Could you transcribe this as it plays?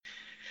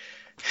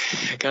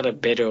I got a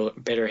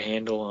better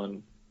handle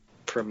on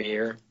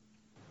Premiere,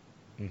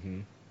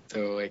 Mm-hmm. so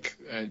like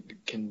I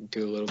can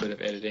do a little bit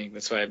of editing.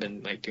 That's why I've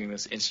been like doing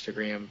this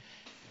Instagram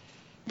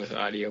with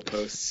audio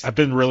posts. I've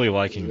been really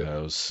liking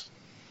those,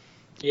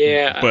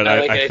 Yeah, but I I,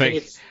 like I it. I think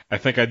think it's I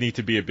think I need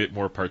to be a bit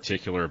more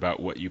particular about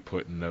what you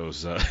put in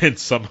those in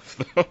some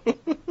of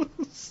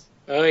those.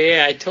 Oh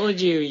yeah, I told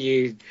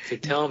you to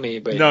tell me,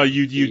 but No,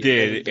 you you haven't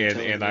did, been and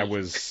telling and I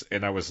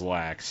me. was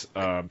lax.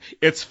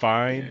 It's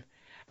fine. Yeah.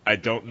 I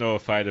don't know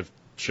if I'd have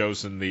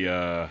chosen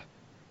the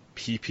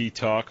PP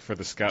talk for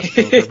the Scott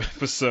Pilgrim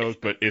episode,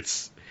 but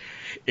it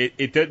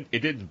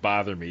didn't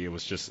bother me. It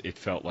was just it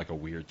felt like a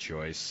weird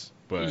choice,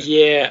 but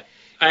Yeah,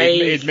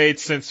 it I made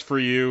sense for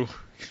you.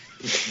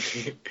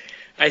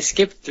 I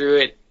skipped through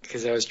it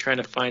because I was trying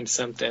to find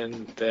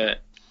something that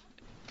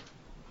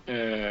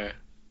uh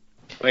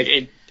like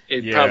it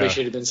probably Yeah.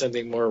 should have been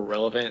something more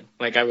relevant.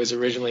 Like I was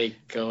originally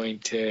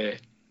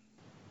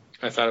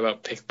I thought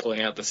about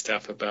pulling out the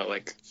stuff about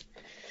like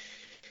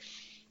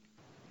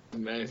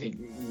I think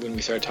when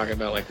we started talking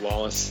about like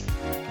Wallace,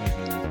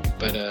 Mhm.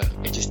 but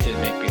it just didn't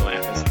make me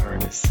laugh as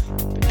hard as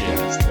the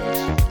Disney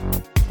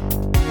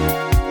stuff.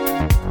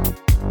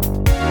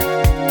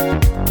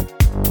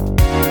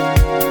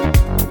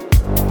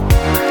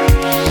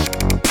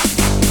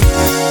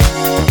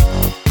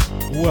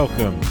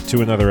 Welcome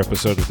to another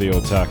episode of the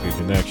Otaku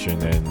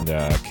Connection and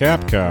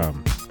Capcom.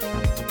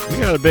 We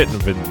got a bit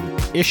of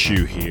an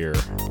issue here.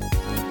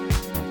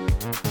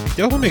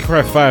 Devil May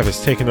Cry 5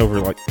 has taken over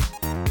like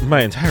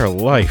my entire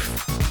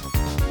life.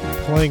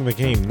 Playing the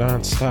game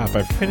non-stop.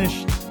 I've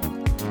finished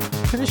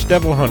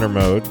Devil Hunter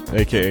mode,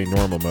 aka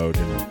normal mode,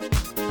 and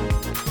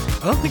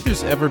I don't think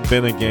there's ever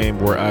been a game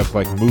where I've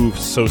like moved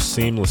so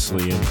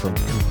seamlessly in from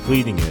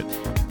completing it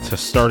to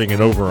starting it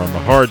over on the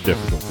hard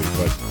difficulty,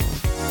 but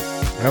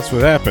that's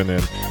what happened,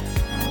 and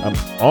I'm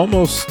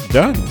almost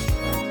done.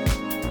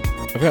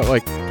 I've got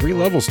like 3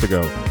 levels to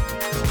go.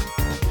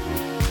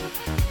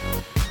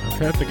 I've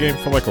had the game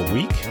for like a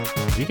week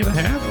and a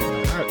half?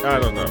 I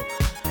don't know.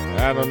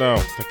 I don't know.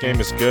 The game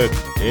is good.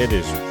 It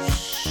is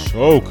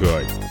so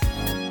good.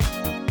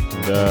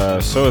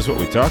 And so is what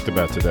we talked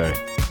about today.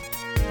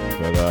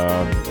 But,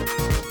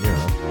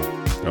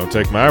 don't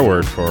take my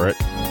word for it.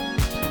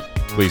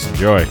 Please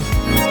enjoy.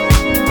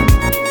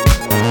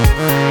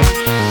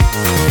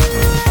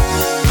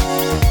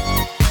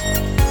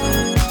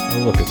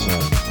 Look at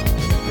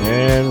some.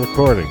 And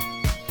recording.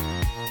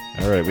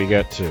 Alright, we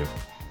got 2.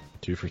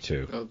 2 for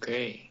 2.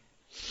 Okay.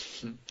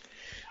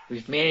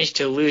 We've managed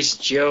to lose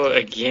Joe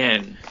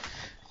again.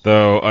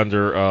 Though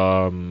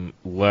under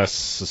less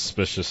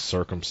suspicious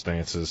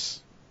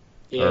circumstances.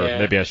 Yeah. Or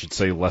maybe I should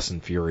say less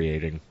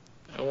infuriating.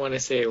 I want to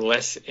say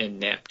less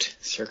inept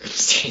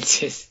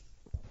circumstances.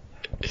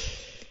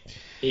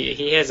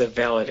 He has a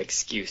valid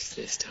excuse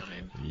this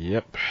time.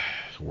 Yep.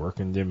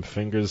 Working them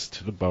fingers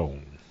to the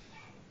bone.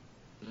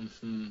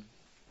 Mm-hmm.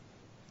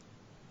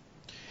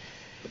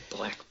 The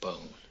black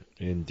bone.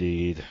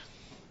 Indeed.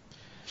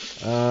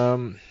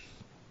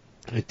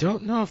 I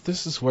don't know if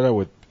this is what I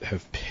would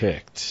have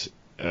picked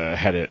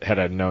had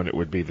I known it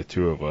would be the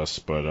 2 of us,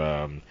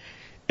 but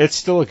it's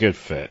still a good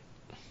fit.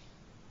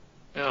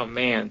 Oh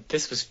man,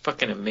 this was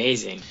fucking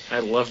amazing. I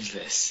loved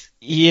this.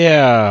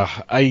 Yeah,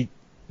 I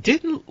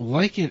didn't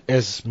like it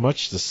as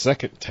much the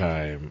second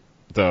time,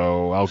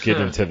 though I'll get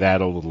into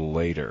that a little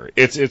later.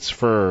 It's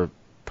for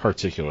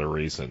particular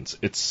reasons.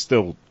 It's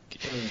still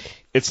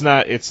it's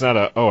not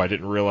a I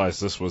didn't realize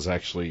this was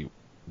actually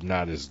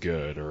not as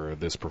good, or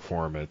this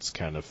performance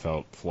kind of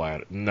felt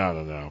flat.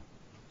 No.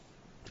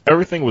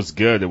 Everything was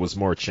good. It was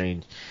more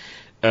change,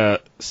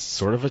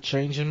 sort of a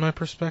change in my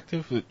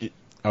perspective.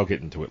 I'll get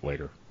into it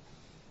later.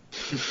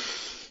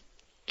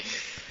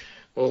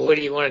 Well, what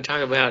do you want to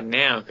talk about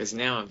now? Because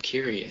now I'm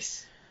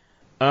curious.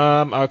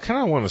 I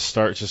kind of want to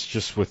start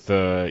just with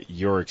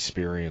your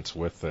experience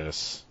with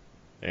this,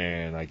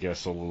 and I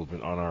guess a little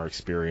bit on our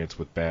experience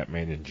with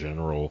Batman in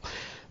general.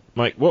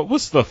 Mike, what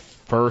was the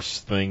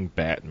first thing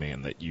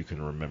Batman that you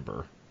can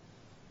remember?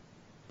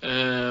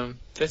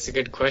 That's a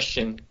good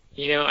question.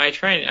 You know,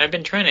 I've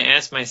been trying to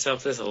ask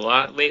myself this a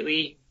lot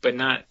lately, but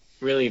not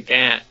really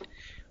that.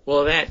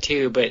 Well, that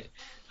too, but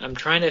I'm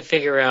trying to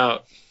figure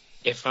out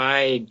if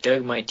I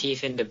dug my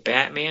teeth into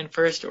Batman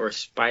first or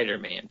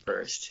Spider-Man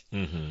first.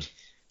 Mm-hmm.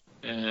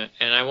 And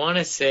I want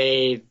to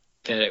say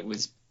that it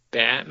was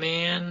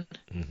Batman,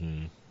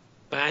 Mm-hmm.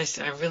 but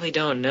I really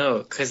don't know,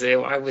 because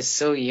I was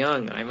so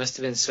young. I must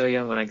have been so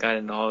young when I got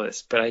into all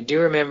this. But I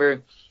do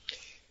remember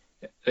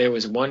there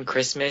was one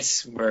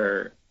Christmas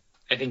where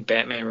I think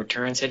Batman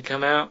Returns had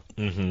come out,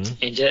 Mm-hmm.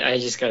 and I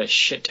just got a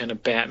shit ton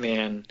of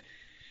Batman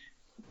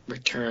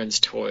Returns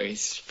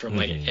toys from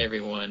like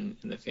everyone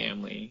in the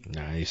family.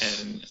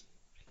 Nice. And I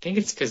think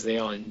it's because they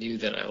all knew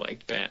that I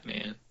liked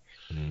Batman.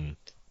 Mm.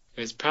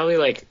 It was probably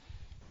like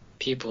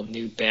people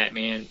knew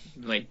Batman,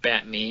 like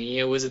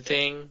Batmania was a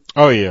thing.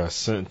 Oh yeah,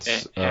 since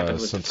That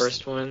happened with the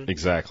first one.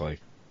 Exactly.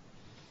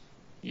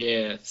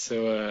 Yeah,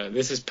 so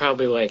this is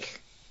probably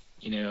like,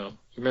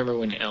 remember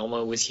when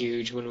Elmo was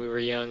huge when we were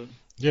young?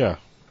 Yeah.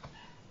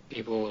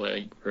 people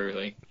like were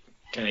like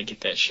trying to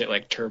get that shit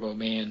like Turbo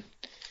Man.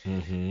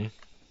 Mm-hmm.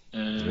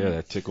 Yeah,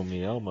 that Tickle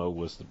Me Elmo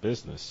was the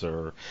business,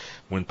 or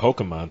when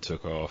Pokemon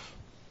took off.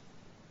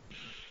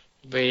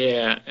 But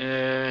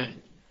yeah,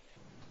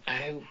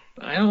 I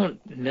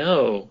don't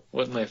know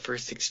what my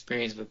first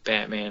experience with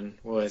Batman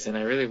was, and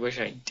I really wish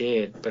I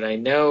did. But I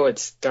know it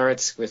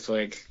starts with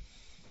like,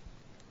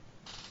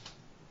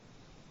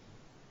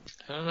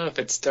 I don't know if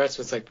it starts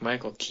with like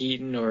Michael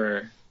Keaton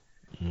or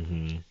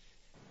the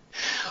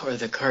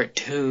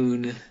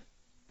cartoon,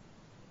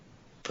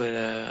 but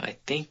I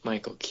think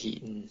Michael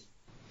Keaton.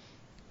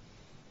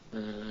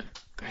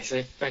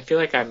 I feel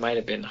like I might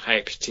have been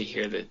hyped to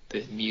hear the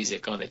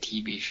music on the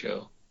TV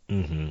show.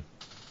 Mm-hmm.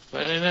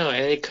 But I don't know.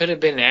 It could have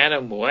been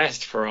Adam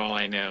West for all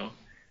I know.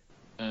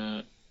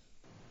 I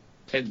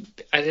don't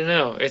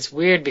know. It's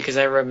weird because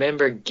I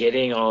remember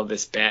getting all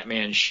this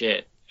Batman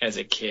shit as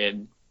a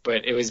kid,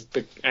 but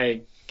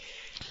I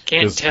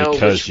can't It's tell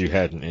because you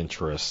had an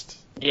interest.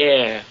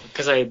 Yeah,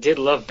 because I did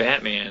love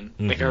Batman.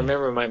 Mm-hmm. Like I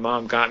remember my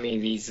mom got me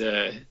these.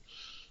 We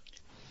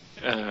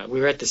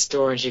were at the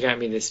store and she got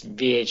me this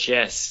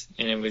VHS,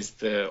 and it was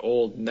the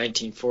old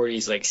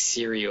 1940s like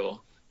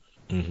serial.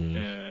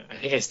 Mm-hmm. I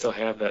think I still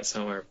have that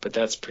somewhere, but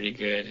that's pretty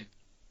good.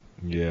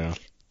 Yeah.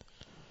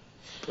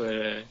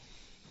 But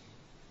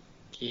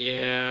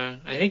yeah,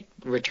 I think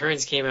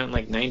Returns came out in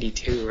like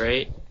 '92,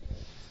 right?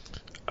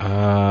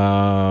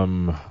 I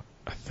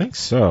think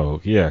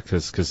so. Yeah,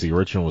 because the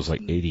original was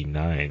like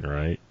 '89,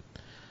 right?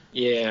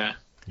 Yeah.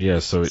 Yeah.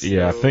 So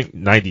yeah, I think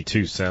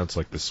 '92 sounds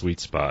like the sweet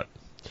spot.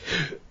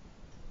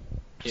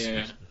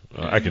 Yeah.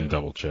 I can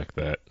double check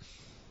that.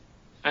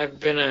 I've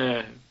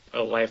been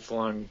a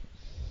lifelong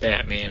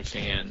Batman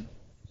fan.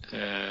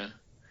 It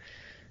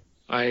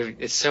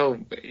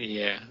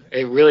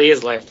really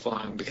is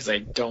lifelong because I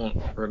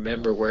don't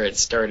remember where it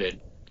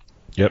started.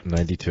 Yep,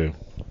 92.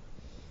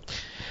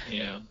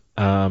 Yeah.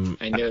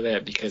 I know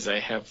that because I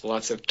have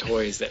lots of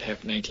toys that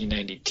have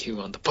 1992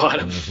 on the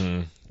bottom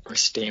or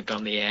stamped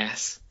on the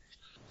ass.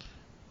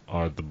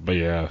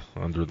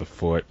 Under the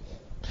foot.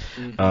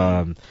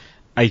 Mm-hmm.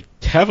 I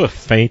have a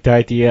faint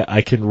idea.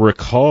 I can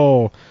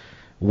recall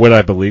what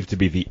I believe to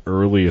be the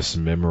earliest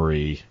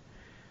memory.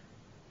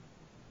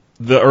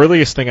 The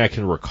earliest thing I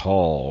can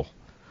recall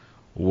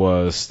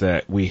was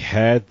that we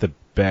had the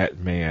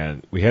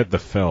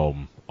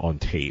film on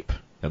tape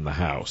in the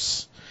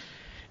house.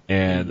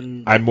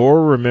 And I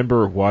more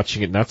remember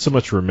watching it, not so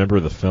much remember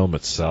the film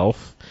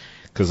itself,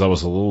 because I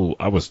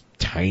was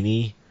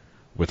tiny,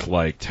 with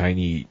like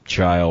tiny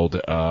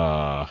child,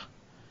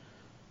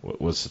 what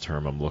was the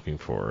term I'm looking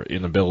for?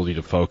 Inability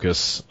to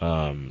focus,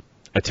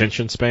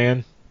 attention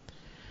span.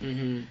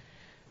 Mm-hmm.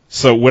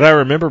 So what I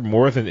remember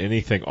more than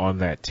anything on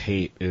that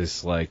tape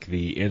is like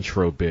the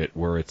intro bit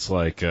where it's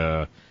like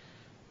the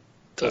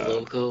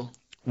logo.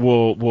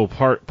 Well,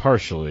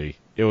 partially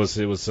it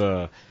was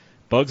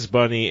Bugs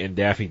Bunny and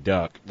Daffy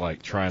Duck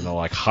like trying to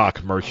like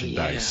hawk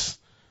merchandise.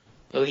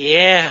 Oh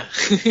yeah.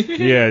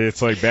 Yeah,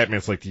 it's like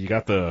Batman's like, you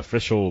got the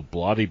official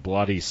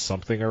bloody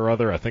something or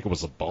other. I think it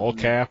was a ball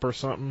cap or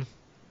something.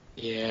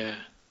 Yeah.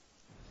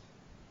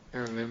 I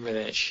remember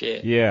that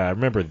shit. Yeah, I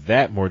remember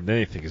that more than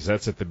anything because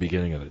that's at the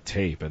beginning of the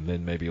tape, and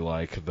then maybe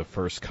like the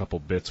first couple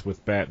bits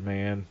with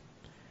Batman.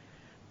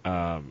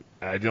 I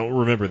don't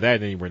remember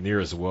that anywhere near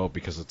as well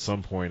because at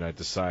some point I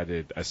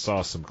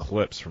saw some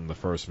clips from the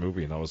first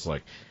movie and I was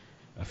like,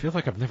 I feel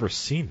like I've never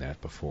seen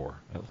that before.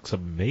 That looks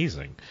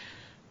amazing.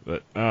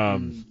 But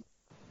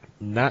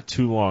not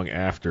too long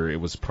after, it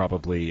was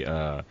probably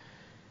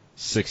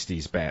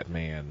 60s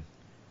Batman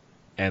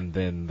and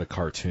then the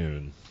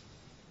cartoon.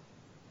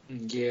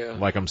 Yeah.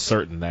 Like, I'm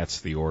certain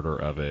that's the order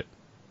of it.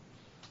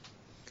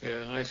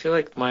 Yeah, I feel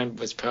like mine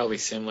was probably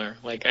similar.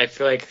 Like, I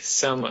feel like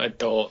some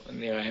adult,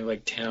 I have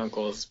like 10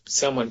 uncles,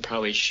 someone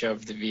probably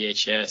shoved the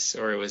VHS,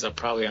 or it was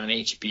probably on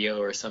HBO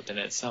or something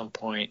at some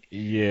point.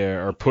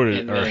 Yeah,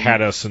 or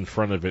had us in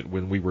front of it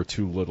when we were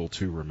too little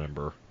to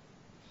remember.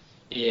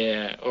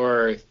 Yeah,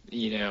 or,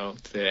 the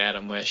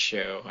Adam West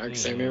show.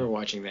 Because I remember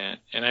watching that.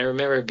 And I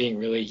remember being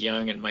really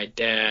young, and my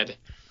dad,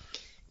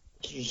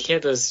 he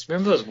had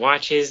remember those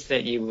watches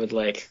that you would,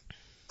 like,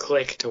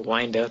 click to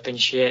wind up and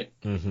shit?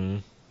 Mm-hmm.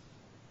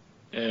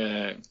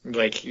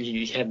 Like,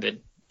 you had the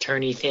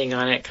turny thing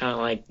on it, kind of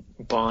like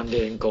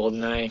Bonded and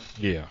GoldenEye.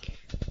 Yeah.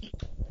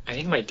 I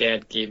think my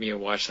dad gave me a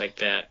watch like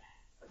that.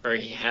 Or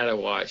he had a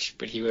watch,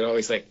 but he would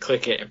always, like,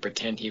 click it and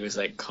pretend he was,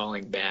 like,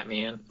 calling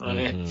Batman on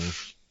it.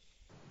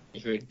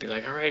 He would be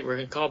like, all right, we're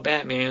going to call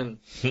Batman.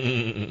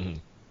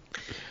 And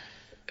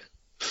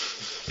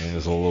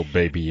as a little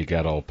baby, you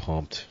got all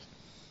pumped.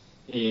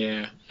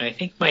 Yeah. I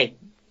think my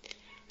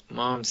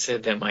mom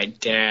said that my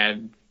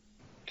dad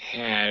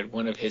had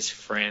one of his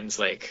friends,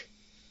 like,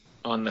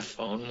 on the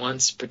phone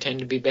once pretend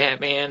to be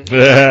Batman.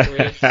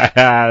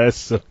 That's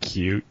so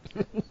cute.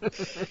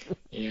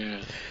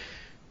 Yeah.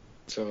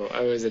 So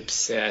I was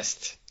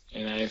obsessed,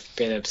 and I've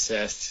been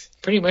obsessed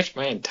pretty much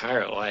my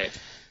entire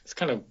life. It's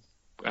kind of,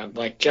 I'm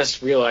like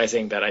just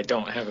realizing that I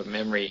don't have a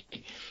memory.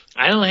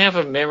 I don't have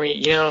a memory,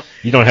 You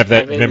don't have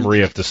that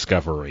memory of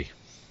discovery.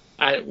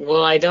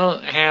 I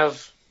don't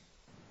have.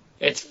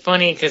 It's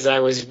funny because I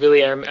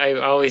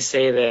always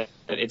say that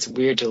it's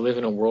weird to live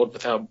in a world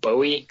without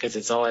Bowie because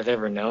it's all I've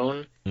ever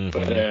known. But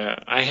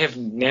Mm-hmm. I have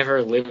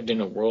never lived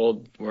in a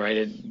world where I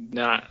did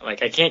not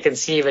like. I can't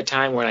conceive a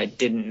time when I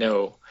didn't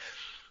know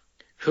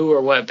who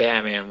or what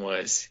Batman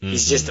was.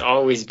 He's just Mm-hmm.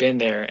 always been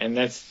there, and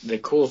that's the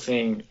cool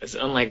thing. Is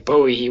unlike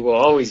Bowie, he will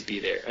always be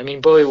there. I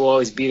mean, Bowie will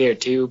always be there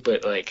too,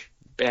 but like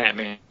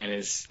Batman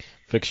is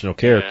Fictional uh,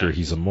 character,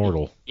 he's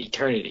immortal.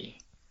 eternity.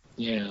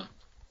 Yeah.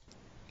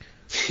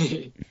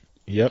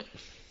 Yep.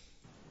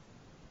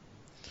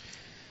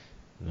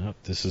 Nope,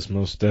 this is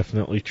most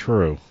definitely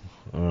true.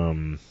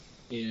 Um,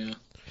 Yeah.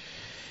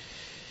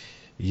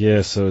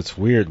 yeah, so it's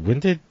weird. When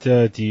did,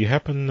 do you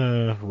happen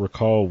to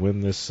recall when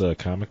this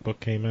comic book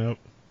came out?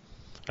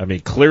 I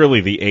mean,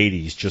 clearly the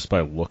 80s just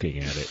by looking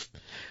at it.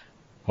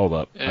 Hold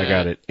up, I Uh,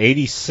 got it.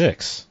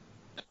 86.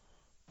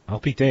 I'll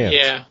be damned.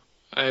 yeah.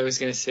 I was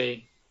gonna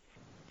say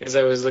because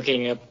I was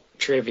looking up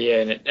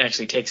trivia, and it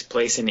actually takes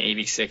place in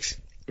 '86,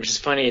 which is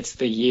funny. It's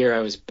the year I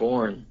was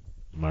born.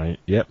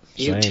 Yep,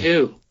 You same.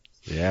 too.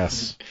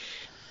 Yes.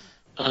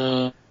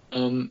 Uh,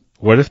 um.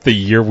 What if the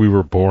year we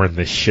were born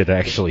this shit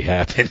actually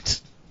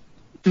happened?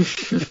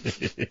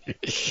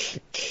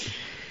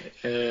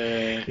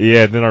 uh,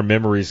 Yeah, then our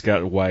memories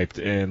got wiped,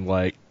 and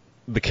like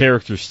the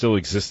characters still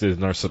existed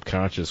in our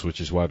subconscious,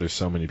 which is why there's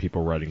so many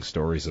people writing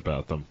stories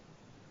about them.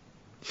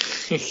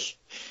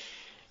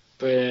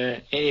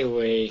 but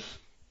anyway,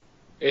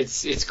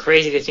 it's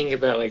crazy to think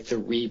about like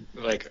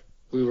like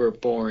we were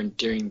born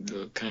during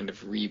the kind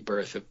of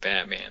rebirth of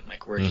Batman,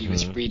 like where he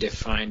was Hmm.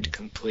 redefined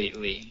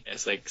completely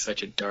as like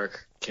such a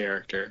dark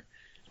character,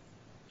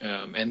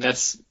 and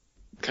that's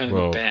kind of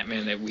the Well,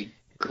 Batman that we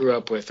grew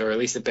up with, or at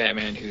least the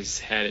Batman who's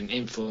had an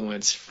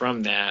influence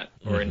from that,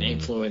 or an hmm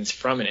influence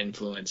from an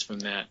influence from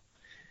that.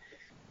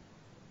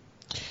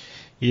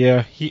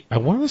 yeah, I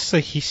want to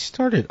say he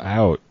started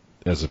out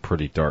as a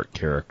pretty dark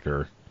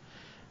character,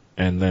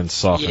 and then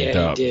softened Yeah, he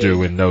up,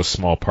 due did. in no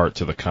small part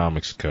to the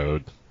comics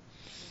code.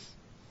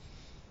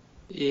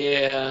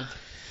 Yeah,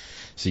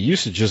 So he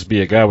used to just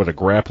be a guy with a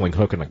grappling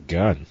hook and a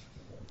gun,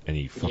 and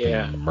he yeah,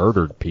 fucking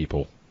murdered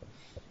people.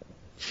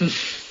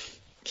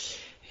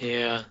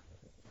 yeah.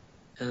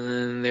 And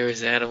then there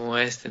was Adam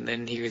West, and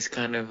then he was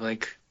kind of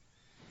like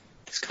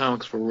his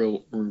comics were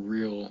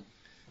real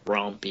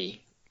rompy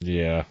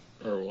Yeah.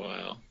 for a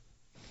while,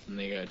 and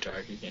they got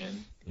dark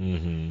again.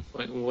 hmm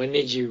When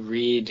did you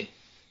read?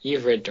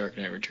 You've read Dark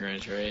Knight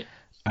Returns, right?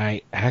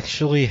 I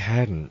actually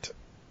hadn't.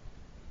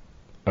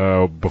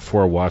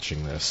 Before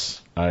watching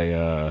this, I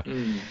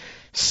Mm.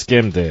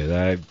 skimmed it.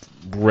 I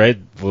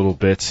read little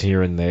bits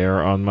here and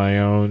there on my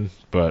own,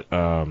 but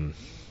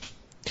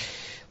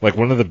like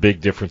one of the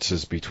big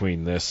differences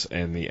between this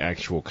and the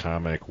actual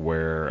comic,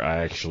 where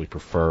I actually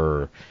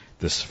prefer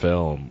this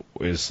film,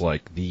 is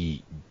like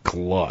the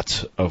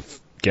glut of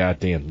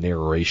goddamn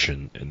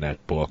narration in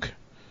that book.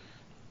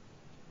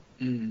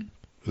 Mm.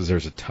 'Cause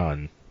there's a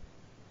ton.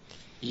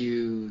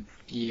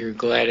 You're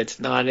glad it's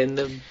not in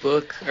the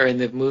book or in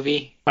the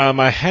movie?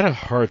 I had a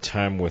hard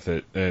time with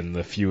it in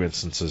the few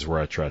instances where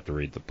I tried to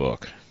read the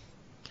book.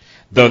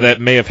 Though Huh. that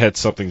may have had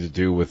something to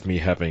do with me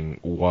having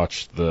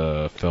watched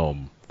the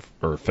film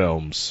or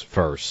films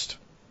first.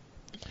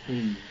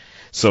 Hmm.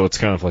 So it's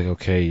kind of like,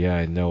 okay, yeah,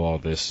 I know all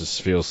this. This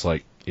feels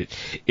like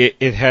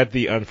it had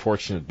the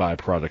unfortunate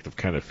byproduct of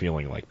kind of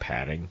feeling like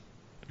padding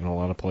in a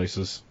lot of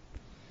places.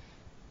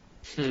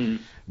 Hmm.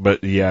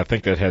 But yeah, I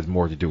think that had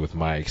more to do with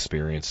my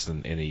experience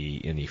than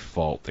any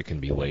fault that can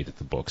be laid at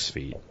the book's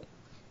feet.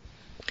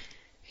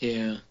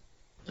 Yeah.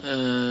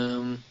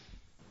 I'm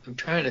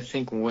trying to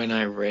think when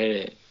I read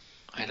it.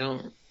 I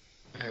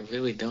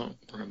really don't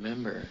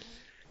remember.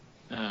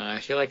 I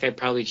feel like I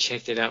probably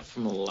checked it out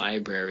from a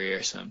library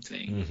or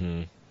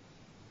something.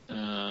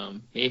 Mm-hmm.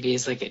 Maybe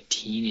as like a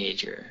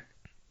teenager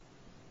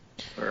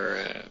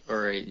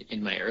or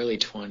in my early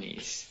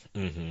 20s.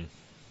 Mm-hmm.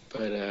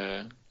 But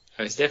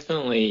I was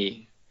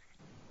definitely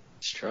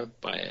struck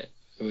by it.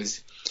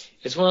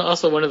 It's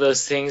also one of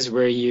those things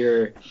where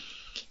you're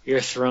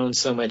thrown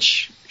so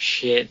much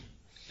shit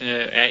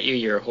at you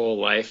your whole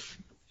life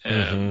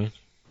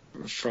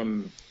Mm-hmm.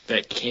 from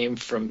that came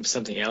from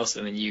something else,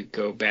 and then you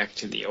go back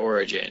to the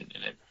origin,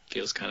 and it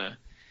feels kind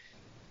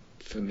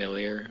of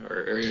familiar,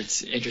 or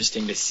it's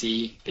interesting to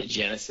see the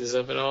genesis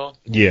of it all.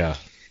 Yeah.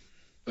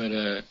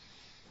 But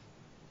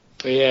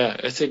but yeah,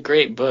 it's a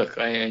great book.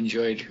 I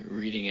enjoyed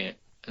reading it,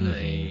 and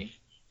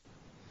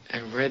Mm-hmm. I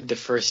read the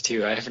first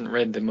two. I haven't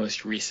read the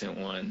most recent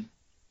one.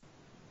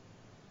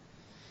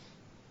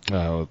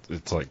 Oh,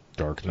 it's like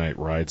Dark Knight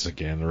Rides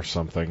Again or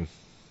something.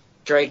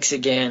 Strikes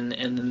Again,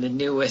 and then the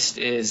newest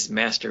is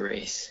Master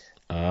Race.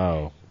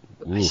 Oh,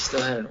 I still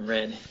oof. haven't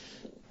read.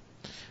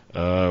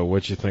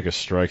 What'd you think of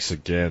Strikes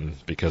Again?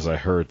 Because I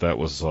heard that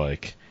was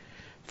like,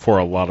 for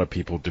a lot of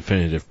people,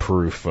 definitive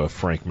proof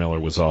Frank Miller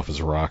was off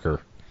his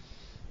rocker.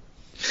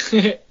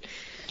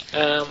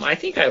 I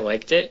think I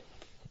liked it.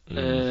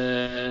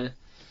 Mm. Uh,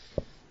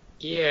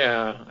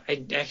 yeah,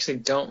 I actually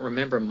don't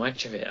remember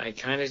much of it. I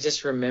kind of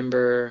just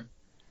remember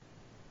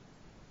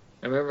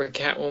I remember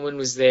Catwoman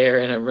was there,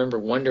 and I remember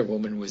Wonder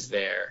Woman was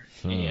there.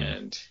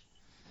 And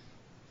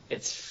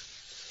it's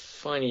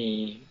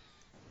funny.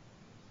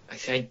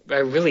 I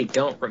really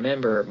don't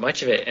remember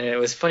much of it, and it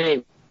was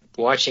funny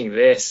watching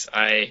this.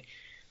 I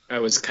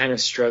was kind of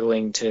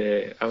struggling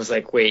to. I was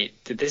like,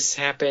 wait, did this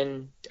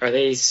happen? Are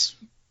they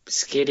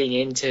skidding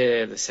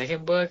into the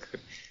second book?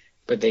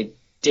 But they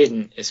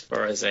didn't, as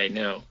far as I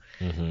know.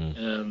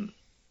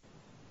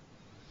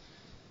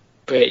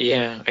 But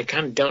yeah, I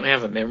kind of don't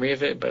have a memory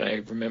of it, but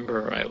I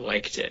remember I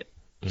liked it.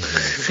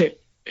 It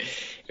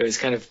was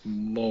kind of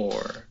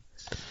more.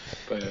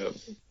 But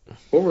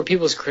what were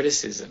people's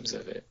criticisms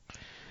of it?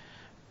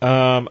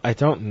 I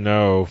don't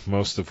know.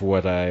 Most of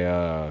what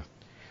I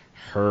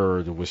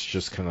heard was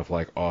just kind of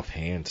like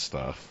offhand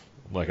stuff.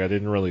 Like, I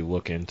didn't really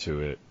look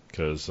into it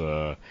because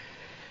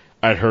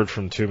I'd heard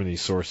from too many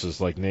sources,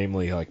 like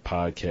namely like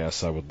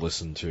podcasts I would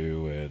listen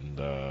to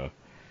and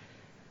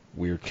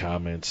weird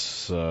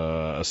comments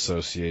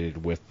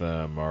associated with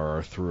them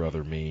or through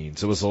other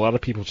means. It was a lot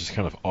of people just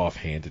kind of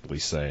offhandedly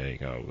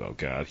saying, "Oh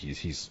God,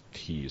 he's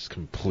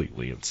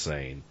completely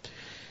insane.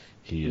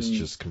 He is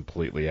just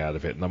completely out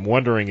of it." And I'm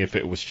wondering if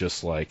it was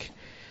just like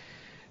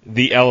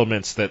the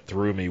elements that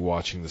threw me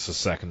watching this a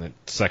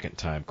second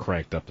time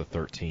cranked up to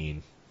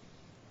 13.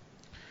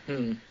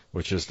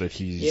 Which is that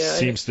he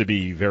seems to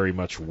be very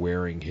much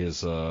wearing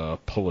his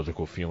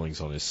political feelings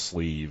on his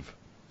sleeve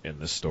in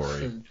this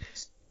story.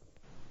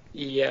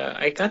 Yeah,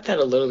 I got that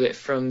a little bit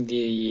from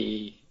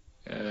the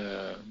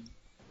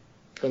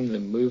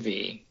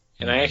movie,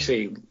 and I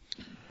actually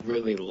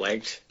really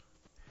liked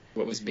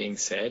what was being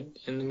said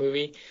in the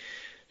movie,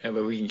 but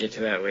we can get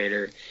to that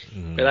later.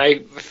 But I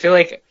feel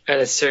like at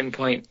a certain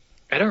point,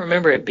 I don't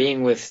remember it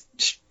being with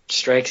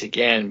Strikes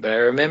Again, but I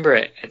remember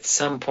it at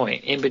some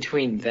point in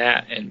between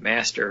that and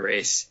Master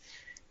Race,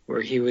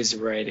 where he was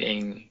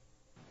writing,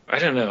 I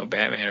don't know,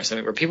 Batman or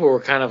something, where people were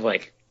kind of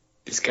like,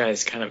 this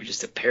guy's kind of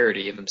just a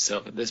parody of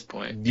himself at this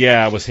point.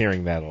 Yeah, I was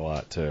hearing that a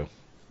lot too.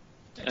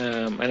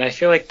 And I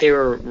feel like they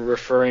were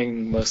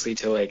referring mostly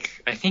to,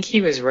 like, I think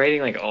he was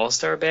writing like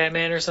All-Star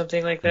Batman or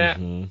something like that.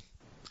 And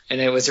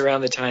it was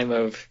around the time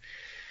of,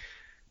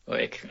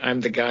 like,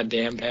 I'm the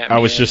goddamn Batman. I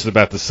was just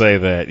about to say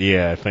that.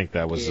 Yeah, I think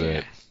that was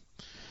it.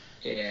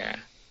 Yeah.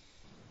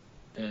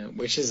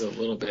 Which is a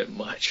little bit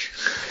much.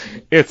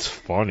 It's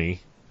funny,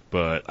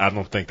 but I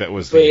don't think that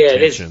was the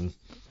intention.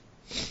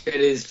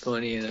 It is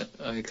funny, and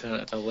I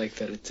like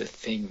that it's a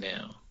thing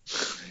now.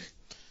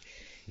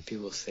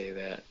 People say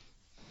that,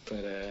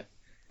 but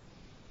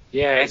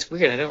yeah, it's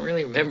weird. I don't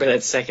really remember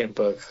that second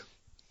book.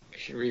 I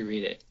should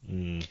reread it.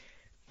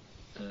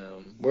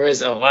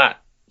 Whereas a lot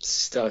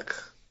stuck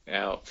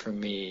out for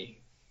me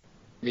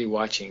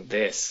rewatching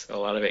this. A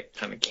lot of it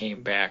kind of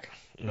came back,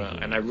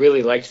 and I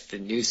really liked the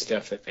new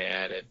stuff that they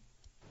added.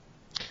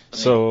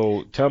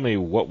 So tell me,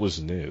 what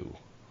was new?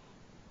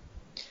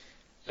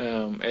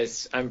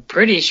 I'm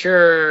pretty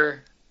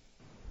sure,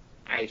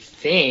 I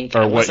think...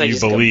 Or what you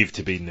believe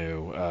to be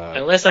new.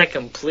 Unless I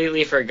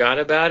completely forgot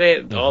about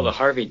it, all the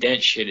Harvey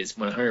Dent shit is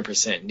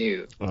 100%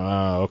 new.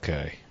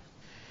 Okay.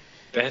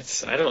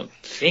 I don't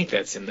think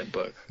that's in the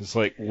book. It's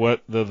like,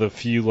 what the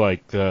few,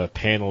 like,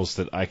 panels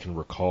that I can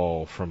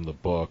recall from the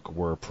book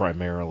were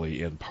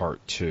primarily in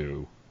part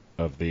 2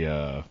 of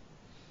the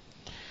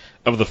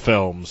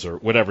films, or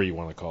whatever you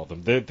want to call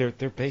them.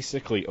 They're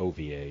basically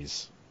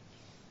OVAs.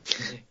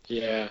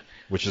 Yeah.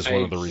 Which is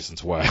one of the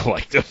reasons why I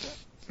liked them.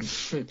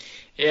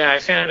 Yeah, I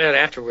found out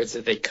afterwards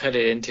that they cut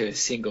it into a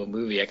single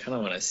movie. I kind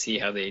of want to see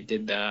how they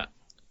did that.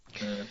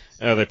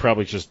 They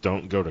probably just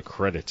don't go to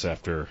credits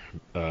after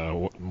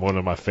one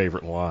of my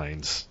favorite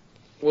lines.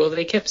 Well,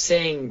 they kept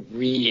saying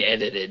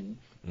re-edited,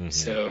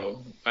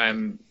 so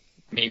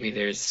maybe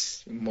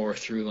there's more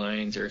through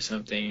lines or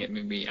something.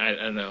 Maybe I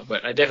don't know,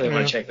 but I definitely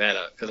want to check that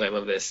out because I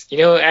love this. You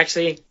know,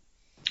 actually,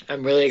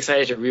 I'm really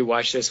excited to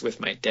rewatch this with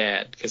my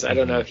dad because I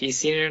don't know if he's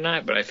seen it or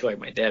not, but I feel like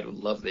my dad would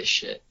love this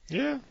shit.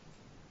 Yeah,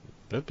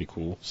 that'd be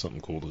cool.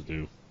 Something cool to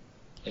do.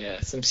 Yeah,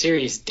 some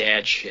serious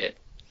dad shit.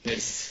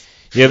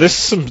 Yeah,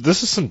 this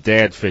is some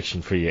dad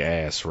fiction for your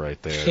ass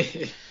right there.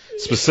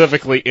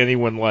 Specifically,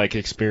 anyone like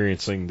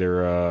experiencing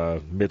their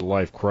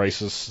midlife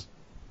crisis,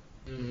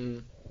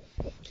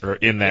 or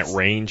in that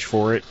range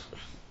for it.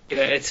 Yeah,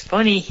 it's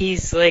funny.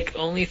 He's like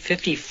only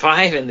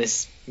 55 in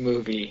this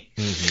movie.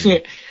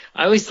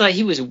 I always thought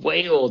he was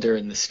way older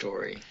in the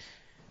story.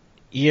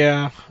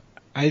 Yeah,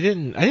 I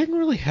didn't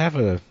really have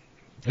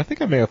I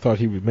think I may have thought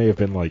he may have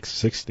been like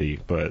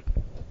 60, but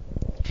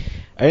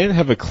I didn't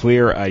have a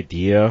clear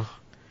idea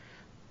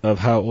of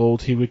how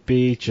old he would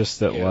be.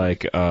 Just that,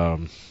 like,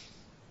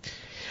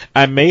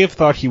 I may have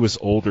thought he was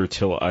older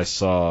till I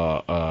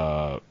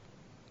saw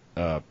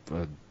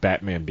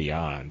Batman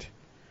Beyond,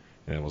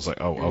 and it was like,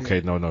 oh,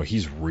 okay, no,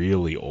 he's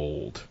really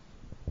old.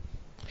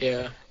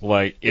 Yeah.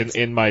 Like,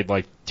 in my,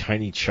 like,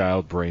 tiny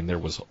child brain, there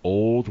was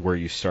old where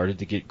you started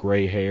to get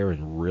gray hair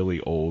and really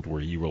old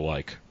where you were,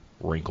 like,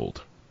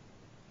 wrinkled.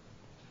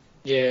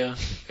 Yeah.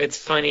 It's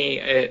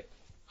funny.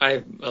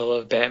 I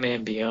love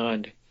Batman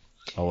Beyond.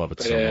 I love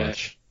it so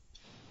much.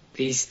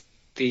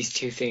 these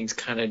two things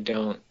kind of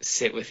don't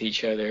sit with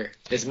each other.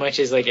 As much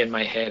as like in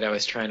my head I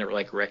was trying to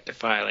like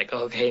rectify, like,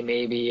 okay,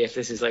 maybe if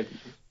this is like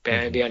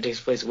Batman Beyond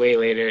takes place way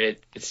later,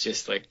 it's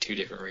just like two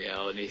different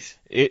realities.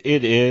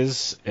 It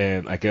is,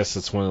 and I guess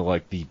it's one of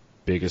like the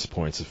biggest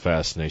points of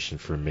fascination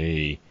for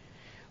me.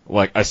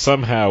 Like, I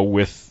somehow,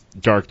 with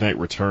Dark Knight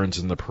Returns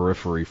in the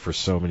periphery for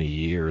so many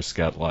years,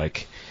 got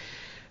like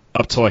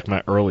up to like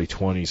my early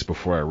 20s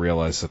before I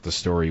realized that the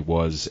story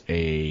was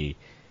a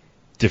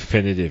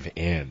definitive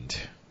end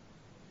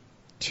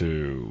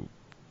to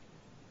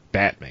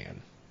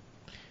Batman.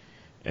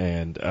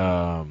 And,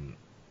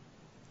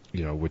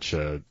 which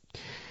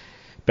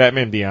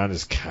Batman Beyond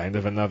is kind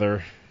of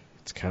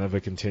it's kind of a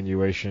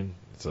continuation.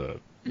 It's a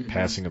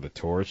passing of the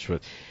torch,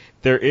 but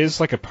there is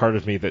like a part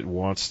of me that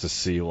wants to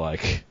see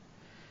like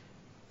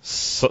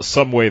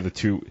some way the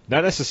two,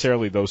 not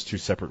necessarily those two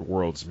separate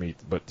worlds meet,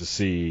 but to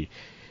see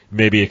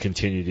maybe a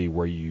continuity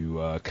where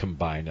you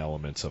combine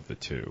elements of the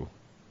two.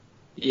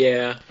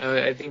 Yeah,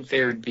 I think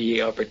there would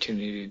be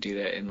opportunity to do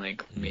that in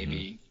like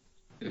maybe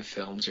the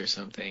films or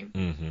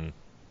something.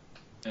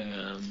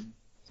 And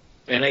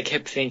I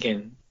kept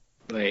thinking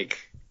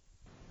like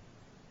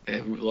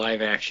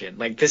live action.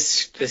 Like the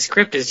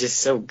script is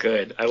just so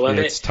good. I love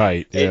it. It's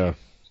tight, yeah.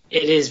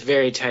 It is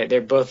very tight.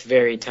 They're both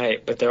very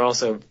tight, but they're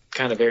also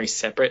kind of very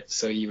separate,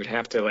 so you would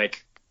have to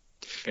like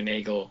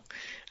finagle.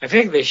 I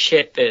feel like the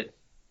shit that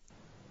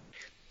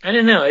I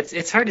don't know,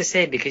 it's hard to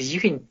say because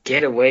you can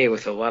get away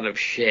with a lot of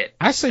shit.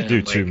 I say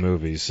do two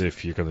movies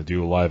if you're going to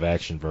do a live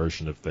action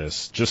version of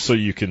this, just so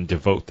you can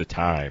devote the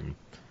time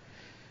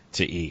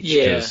to each.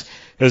 Yeah.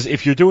 Because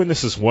if you're doing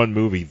this as one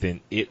movie,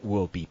 then it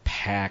will be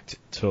packed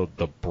to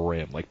the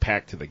brim, like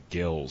packed to the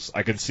gills.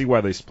 I can see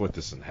why they split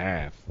this in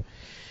half.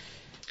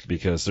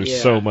 Because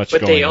there's so much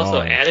going on. But they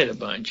also added a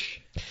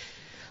bunch.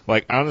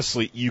 Like,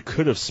 honestly, you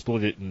could have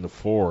split it into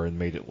 4 and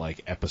made it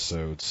like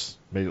episodes.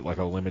 Made it like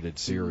a limited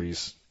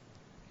series.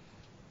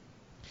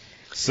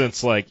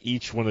 Since, like,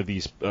 each one of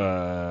these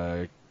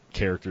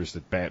characters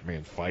that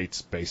Batman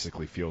fights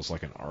basically feels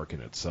like an arc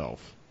in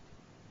itself.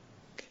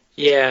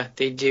 Yeah,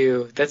 they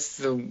do. That's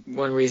the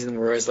one reason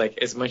where it's like,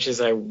 as much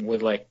as I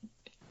would like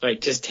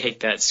just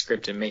take that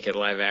script and make it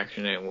live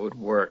action and it would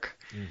work.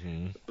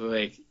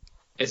 Like,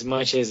 as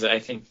much as I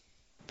think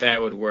that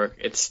would work,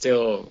 it's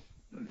still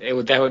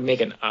that would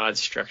make an odd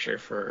structure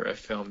for a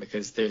film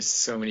because there's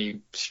so many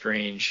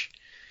strange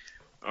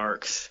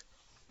arcs.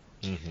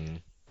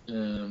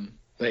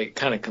 Like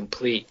kind of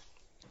complete.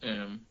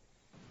 And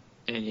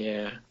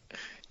yeah,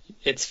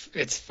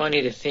 it's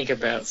funny to think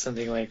about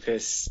something like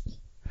this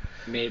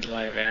made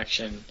live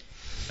action.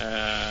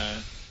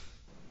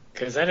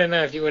 Because I don't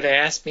know, if you would have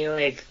asked me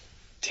like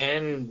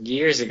 10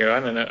 years ago, I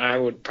don't know, I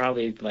would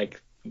probably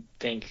like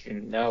think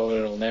no,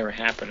 it'll never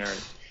happen,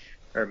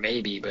 or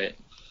maybe, but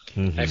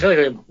I feel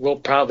like we'll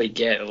probably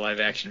get a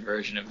live action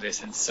version of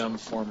this in some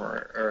form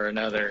or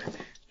another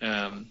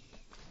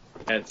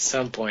at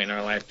some point in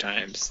our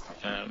lifetimes,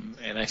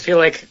 and I feel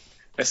like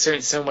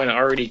someone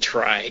already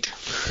tried.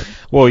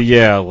 Well,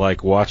 yeah,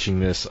 like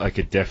watching this, I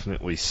could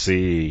definitely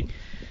see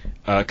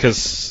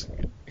because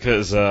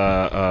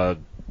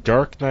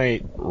Dark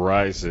Knight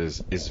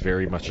Rises is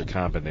very much a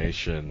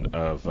combination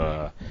of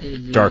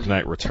Dark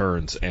Knight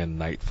Returns and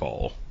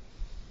Nightfall.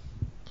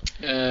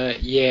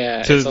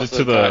 Yeah, it's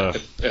also got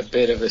a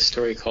bit of a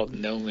story called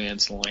No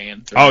Man's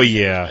Land. Oh,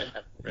 yeah.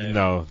 Right.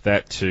 No,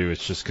 that too.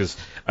 It's just because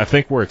I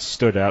think where it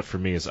stood out for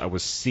me is I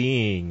was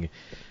seeing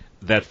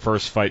that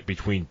first fight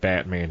between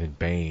Batman and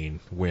Bane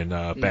when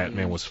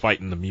Batman was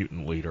fighting the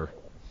mutant leader.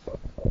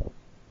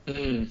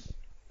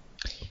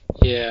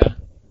 Yeah.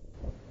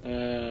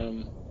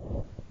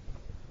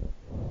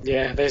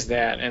 Yeah, there's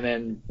that. And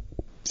then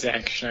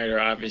Zack Snyder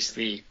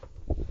obviously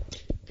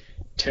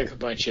took a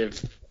bunch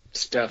of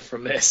stuff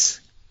from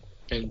this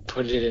and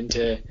put it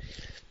into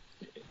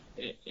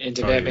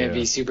Batman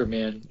v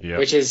Superman,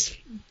 which is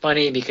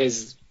funny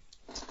because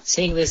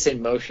seeing this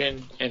in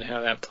motion and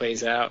how that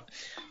plays out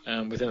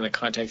within the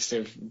context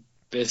of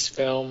this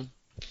film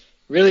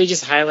really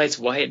just highlights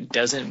why it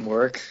doesn't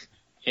work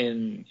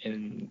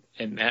in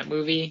that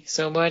movie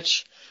so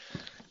much.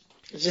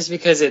 Just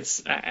because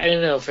it's, I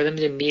don't know, for them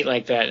to meet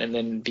like that and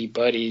then be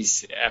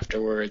buddies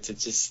afterwards,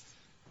 it's just,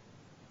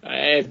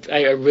 I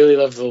really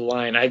love the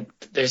line.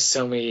 There's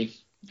so many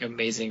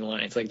amazing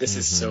lines. Like, this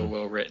is so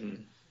well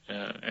written,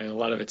 and a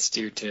lot of it's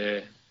due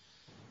to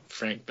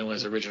Frank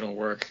Miller's original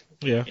work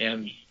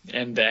and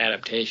the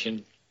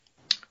adaptation.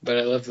 But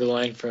I love the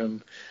line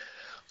from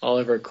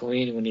Oliver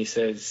Queen when he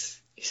says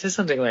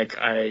something like,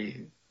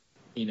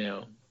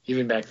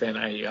 even back then,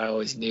 I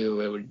always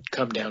knew it would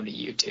come down to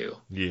you two.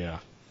 Yeah.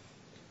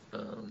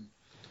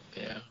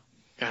 Yeah.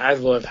 I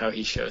love how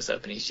he shows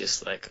up and he's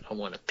just like, I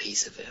want a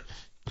piece of him.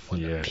 I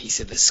want a piece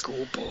of the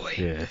schoolboy.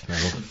 Yeah, no,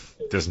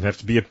 it doesn't have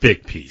to be a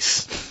big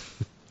piece.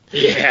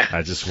 Yeah.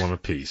 I just want a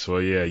piece.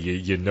 Well, yeah,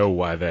 you know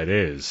why that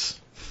is.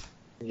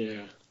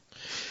 Yeah.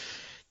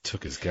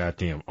 Took his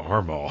goddamn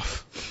arm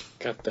off.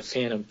 Got the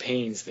phantom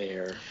pains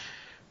there.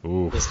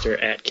 Ooh.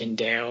 Mr. Atkin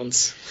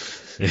Downs.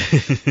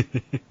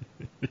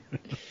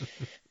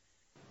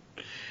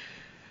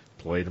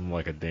 Played him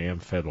like a damn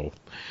fiddle.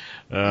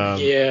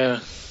 Yeah.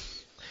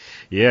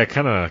 Yeah,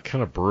 kind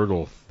of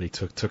brutal. They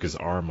took his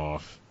arm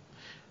off.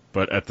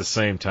 But at the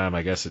same time,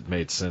 I guess it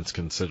made sense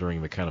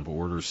considering the kind of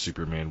orders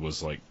Superman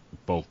was like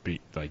both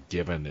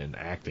given and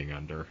acting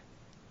under.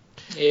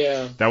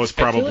 Yeah. That was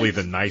probably like,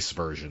 the nice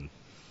version.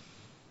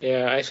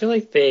 Yeah, I feel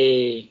like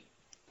they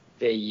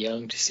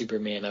younged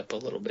Superman up a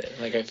little bit.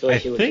 Like I feel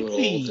like he looked a little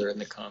older in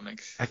the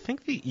comics. I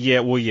think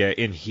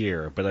in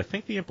here, but I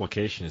think the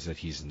implication is that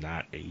he's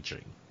not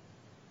aging.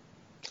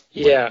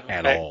 Yeah,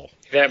 at all.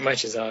 That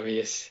much is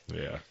obvious.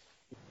 Yeah.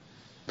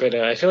 But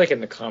I feel like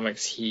in the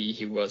comics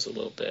he was a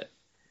little bit.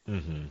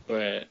 Mm-hmm.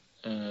 But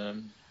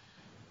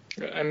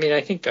I mean,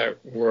 I think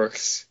that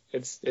works.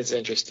 It's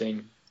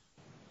interesting.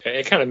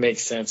 It kind of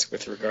makes sense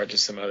with regard to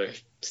some other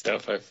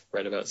stuff I've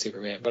read about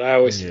Superman. But I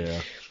always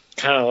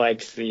kind of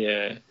liked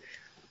I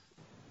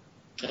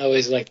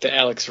always liked the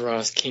Alex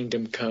Ross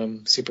Kingdom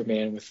Come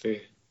Superman with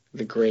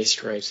the gray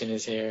stripes in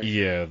his hair.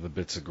 Yeah, the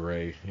bits of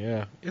gray.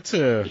 Yeah,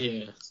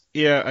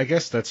 Yeah, I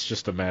guess that's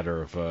just a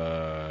matter of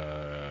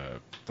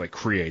like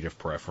creative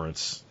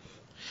preference.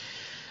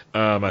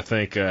 I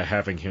think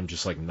having him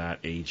just like not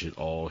age at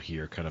all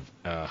here kind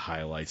of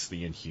highlights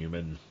the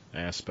Inhuman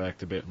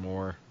aspect a bit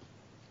more.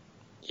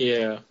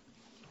 Yeah,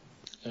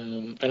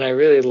 and I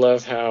really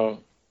love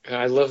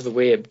I love the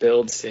way it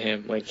builds to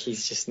him. Like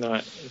he's just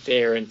not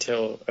there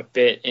until a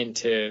bit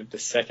into the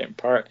second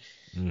part,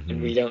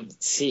 and we don't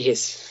see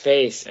his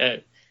face.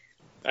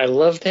 I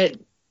love that.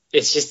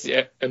 It's just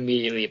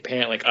immediately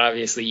apparent. Like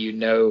obviously you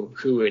know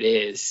who it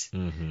is,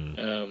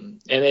 and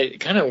it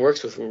kind of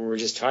works with what we were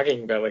just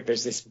talking about. Like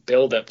there's this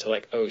build up to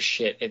like, oh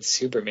shit, it's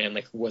Superman.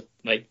 Like what?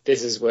 Like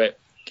this is what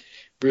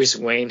Bruce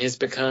Wayne has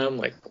become.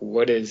 Like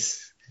what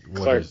is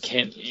Clark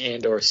Kent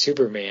and or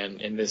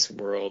Superman in this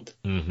world?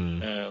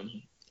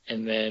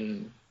 And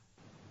then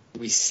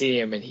we see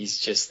him, and he's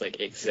just like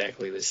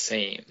exactly the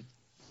same.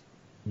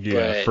 Yeah,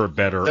 but for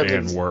better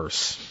and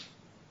worse.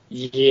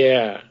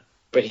 Yeah.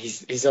 But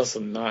he's also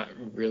not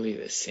really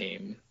the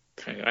same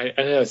kind of. I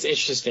don't know. It's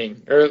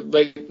interesting, or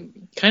like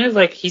kind of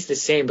like he's the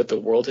same, but the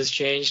world has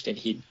changed, and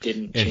he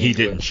didn't. And he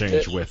didn't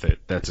change with it.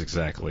 That's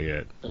exactly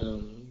it.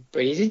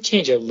 But he did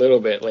change a little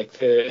bit.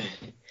 Like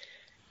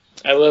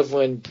I love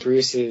when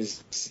Bruce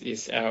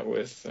is out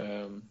with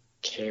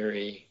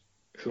Carrie,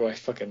 who I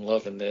fucking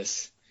love in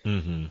this.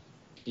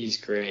 He's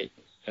great.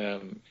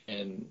 And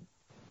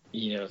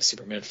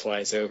Superman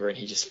flies over, and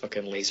he just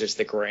fucking lasers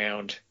the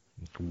ground.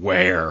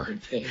 Where?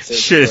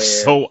 Shit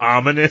is so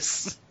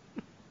ominous.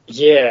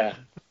 Yeah,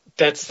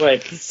 that's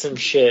like some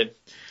shit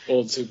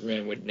old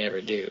Superman would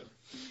never do.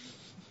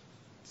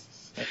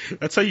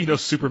 That's how you know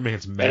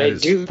Superman's mad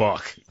as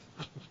fuck.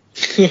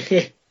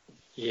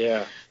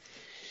 Yeah.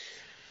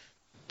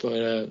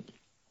 But,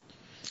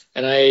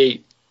 and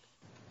I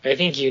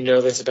think you know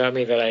this about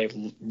me, that I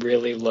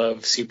really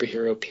love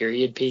superhero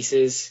period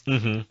pieces.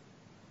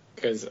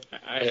 Because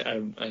I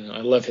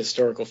love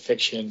historical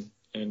fiction.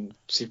 And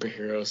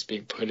superheroes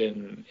being put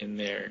in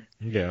there.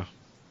 Yeah.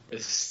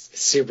 It's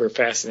super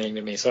fascinating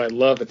to me. So I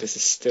love that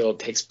this still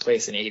takes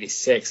place in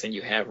 86 and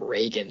you have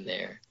Reagan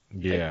there.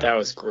 Yeah. Like, that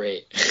was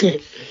great.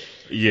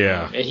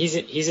 Yeah. And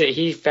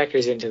he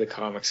factors into the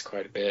comics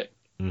quite a bit.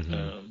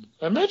 I'm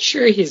not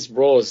sure his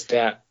role is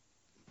that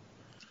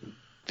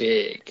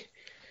big.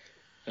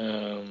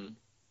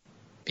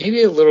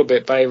 Maybe a little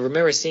bit, but I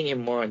remember seeing him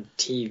more on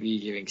TV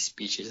giving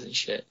speeches and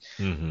shit.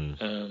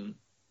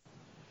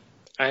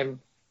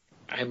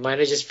 I might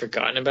have just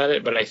forgotten about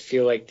it, but I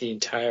feel like the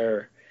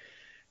entire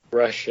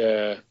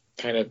Russia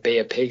kind of Bay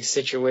of Pigs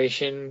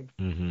situation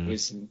I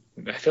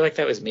feel like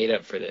that was made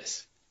up for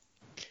this.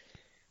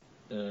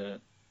 But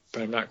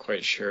I'm not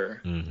quite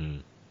sure.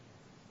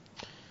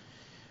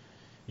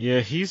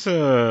 Yeah,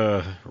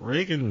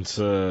 Reagan's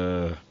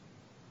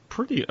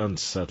pretty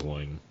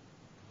unsettling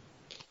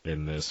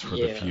in this for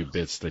the few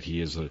bits that he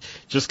is.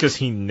 Just because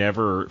he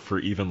never, for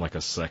even like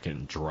a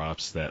second,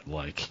 drops that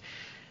like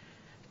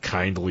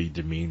kindly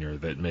demeanor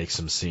that makes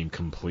him seem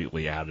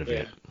completely out of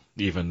it,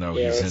 even though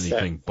he's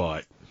anything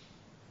but.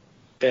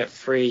 That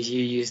phrase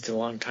you used a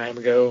long time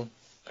ago,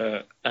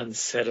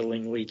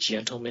 unsettlingly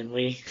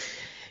gentlemanly.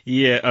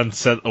 Yeah, I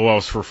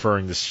was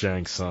referring to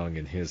Shang Tsung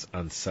and his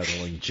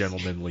unsettling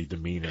gentlemanly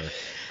demeanor.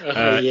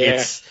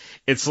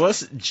 It's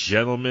less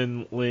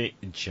gentlemanly,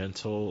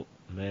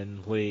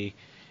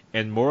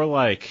 and more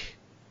like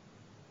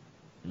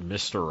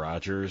Mr.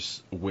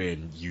 Rogers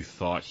when you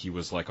thought he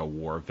was like a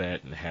war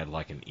vet and had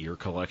like an ear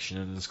collection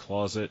in his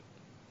closet.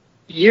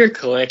 Ear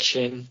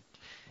collection?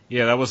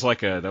 Yeah, that was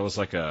like a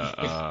like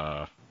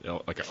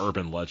an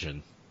urban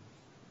legend.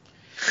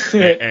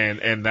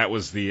 and that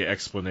was the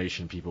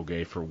explanation people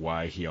gave for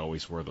why he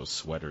always wore those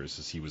sweaters,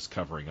 is he was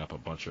covering up a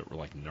bunch of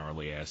like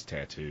gnarly ass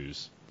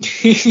tattoos.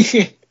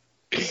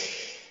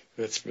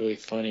 That's really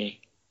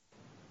funny.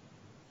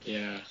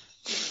 Yeah.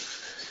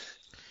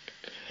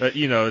 But,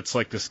 it's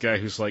like this guy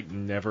who's like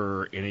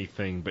never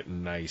anything but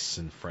nice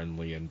and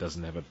friendly and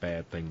doesn't have a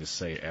bad thing to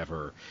say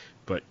ever.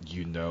 But,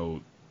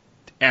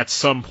 at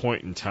some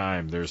point in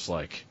time, there's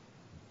like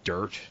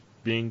dirt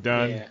being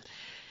done.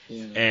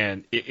 Yeah.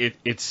 And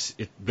it's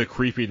the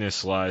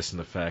creepiness lies in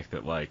the fact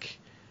that, like,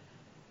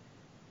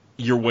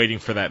 you're waiting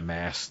for that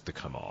mask to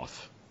come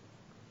off.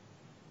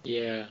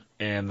 Yeah.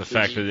 And the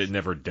fact that it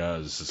never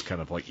does is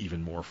kind of, like,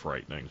 even more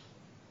frightening.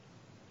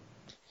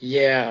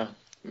 Yeah.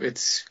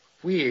 It's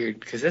weird,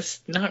 because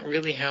that's not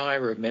really how I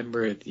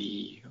remember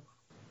the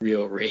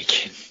real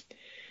Reagan.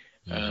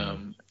 Oh,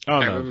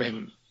 I no.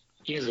 remember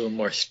he was a little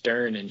more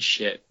stern and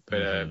shit,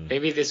 but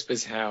maybe this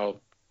was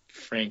how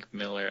Frank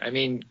Miller. I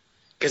mean,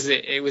 because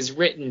it was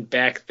written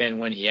back then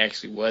when he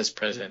actually was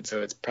president,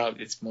 so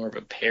it's more of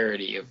a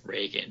parody of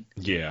Reagan.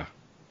 Yeah.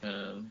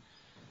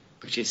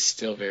 Which is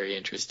still very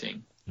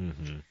interesting.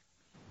 Mm-hmm.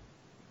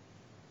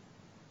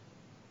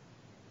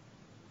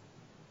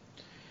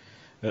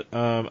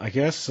 I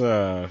guess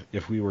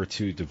if we were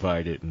to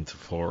divide it into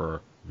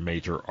 4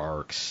 major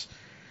arcs,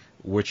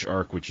 which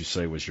arc would you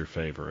say was your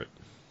favorite?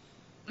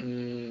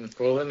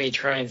 Well, let me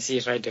try and see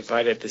if I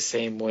divide it the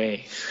same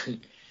way.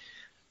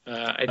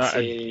 I'd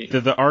say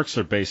the arcs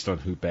are based on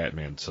who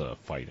Batman's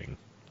fighting.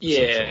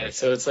 Yeah,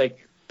 so it's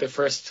like the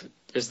first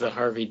is the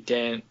Harvey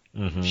Dent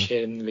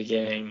shit in the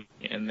beginning,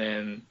 and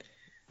then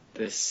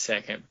the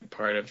second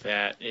part of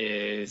that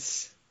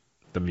is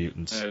the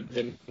mutants.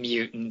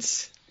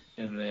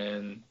 And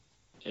then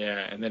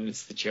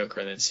it's the Joker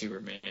and then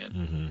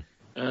Superman.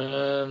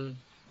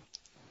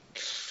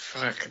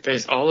 Fuck,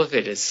 there's all of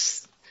it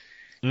is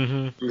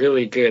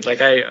really good.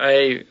 Like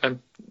I'm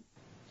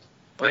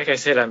like I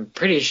said, I'm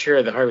pretty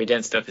sure the Harvey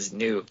Dent stuff is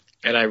new,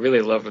 and I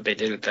really love what they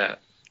did with that.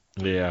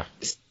 Yeah,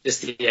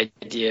 just the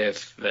idea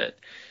of that,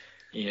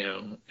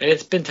 and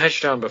it's been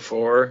touched on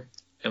before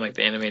in like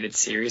the animated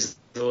series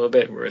a little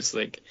bit, where it's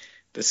like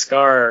the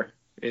scar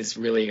is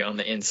really on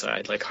the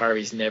inside. Like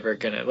Harvey's never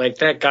gonna like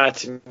that. Got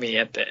to me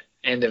at the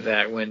end of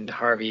that when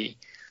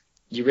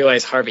you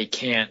realize Harvey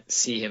can't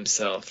see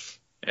himself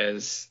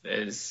as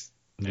a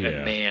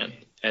man,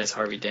 as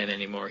Harvey Dent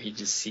anymore. He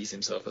just sees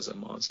himself as a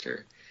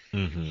monster.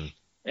 And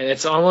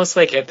it's almost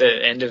like at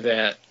the end of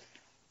that,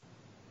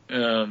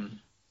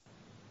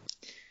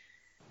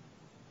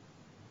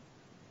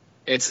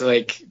 it's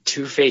like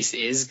Two-Face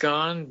is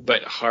gone,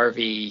 but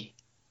Harvey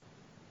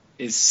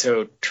is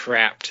so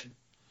trapped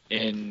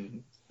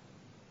in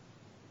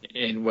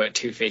what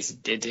Two-Face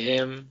did to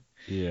him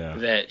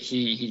that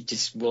he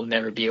just will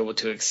never be able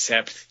to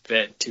accept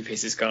that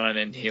Two-Face is gone,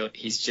 and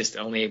he's just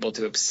only able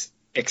to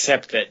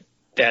accept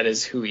that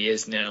is who he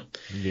is now.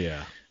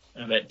 Yeah.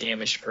 That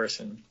damaged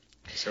person.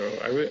 So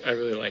I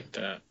really like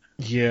that.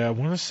 Yeah, I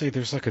want to say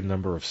there's like a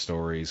number of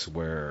stories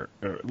where,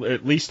 or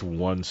at least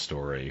one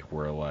story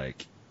where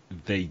like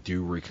they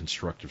do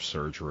reconstructive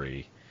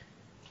surgery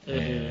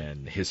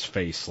and his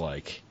face,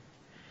 like,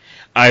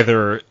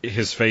 either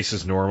his face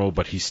is normal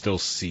but he still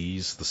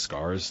sees the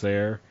scars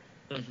there,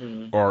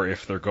 or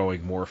if they're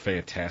going more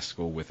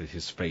fantastical with it,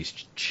 his face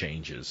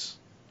changes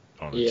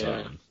on its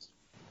own.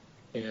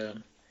 Yeah.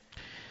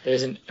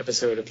 There's an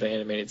episode of the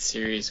animated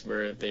series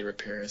where they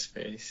repair his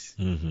face.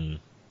 Can't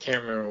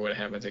remember what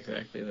happens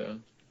exactly, though.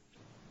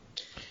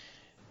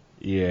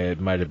 Yeah,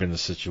 it might have been a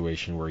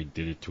situation where he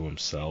did it to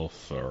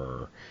himself,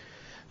 or...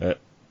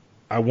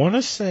 I want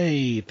to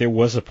say there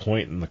was a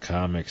point in the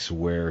comics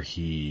where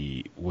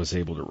he was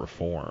able to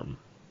reform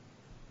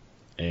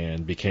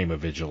and became a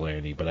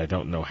vigilante, but I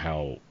don't know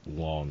how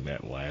long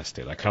that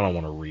lasted. I kind of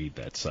want to read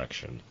that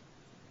section.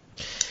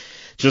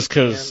 Just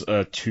because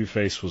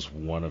Two-Face was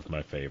one of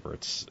my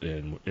favorites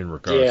in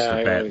regards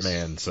to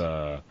Batman's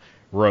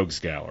Rogues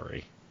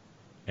Gallery.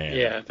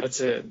 And that's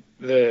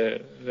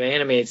the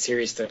animated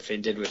series stuff they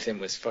did with him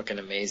was fucking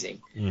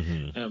amazing.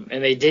 And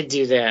they did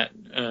do that.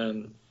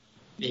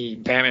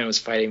 Batman was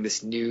fighting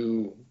this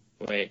new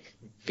like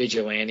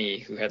vigilante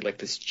who had like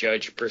this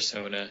judge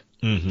persona.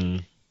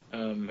 And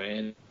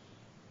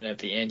at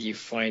the end you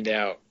find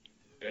out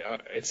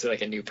it's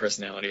like a new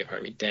personality of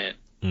Harvey Dent.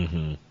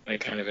 Like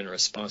kind of in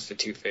response to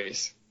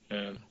Two-Face.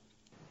 But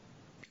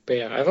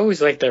yeah, I've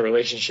always liked that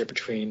relationship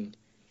between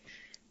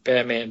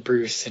Batman,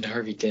 Bruce, and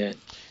Harvey Dent.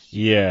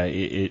 Yeah,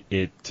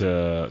 it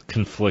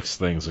conflicts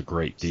things a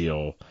great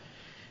deal.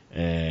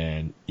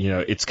 And,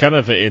 it's kind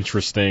of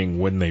interesting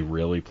when they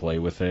really play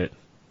with it.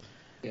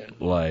 Yeah.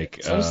 Like,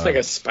 it's almost like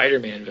a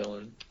Spider-Man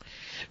villain.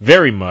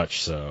 Very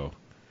much so.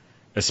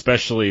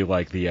 Especially,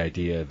 like, the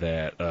idea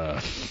that,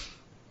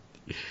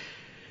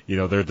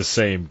 they're the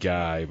same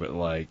guy, but,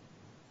 like,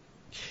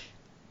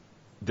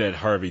 that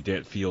Harvey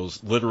Dent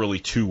feels literally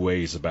 2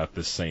 ways about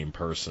this same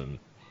person.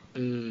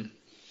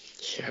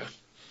 Yeah.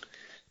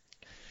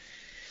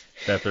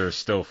 That they're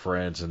still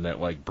friends, and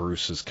that, like,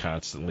 Bruce is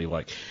constantly,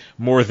 like,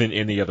 more than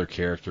any other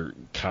character,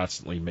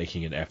 constantly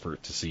making an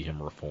effort to see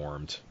him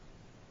reformed.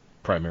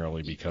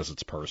 Primarily because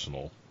it's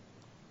personal.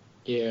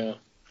 Yeah.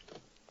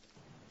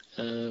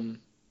 Yeah,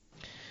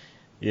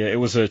 it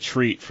was a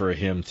treat for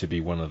him to be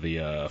one of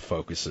the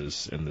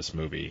focuses in this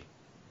movie.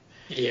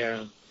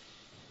 Yeah.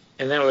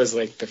 And that was,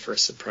 like, the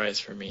first surprise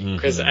for me.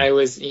 Because I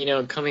was,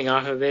 coming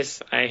off of this,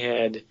 I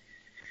had...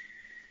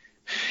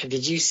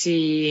 Did you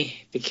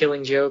see The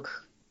Killing Joke?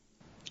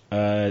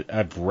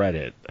 I've read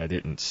it. I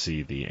didn't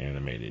see the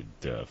animated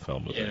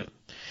film of it.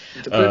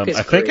 The book is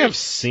I think great. I've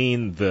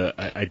seen the.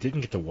 I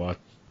didn't get to watch.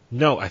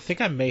 No, I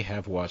think I may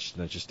have watched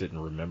and I just didn't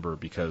remember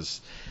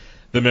because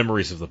the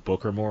memories of the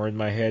book are more in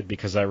my head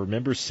because I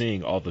remember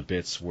seeing all the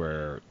bits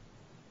where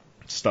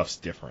stuff's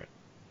different.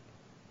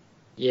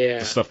 Yeah,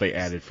 The stuff they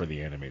added for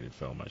the animated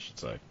film, I should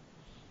say.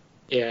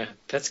 yeah,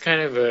 that's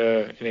kind of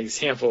an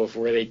example of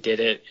where they did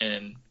it,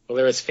 and well,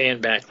 there was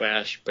fan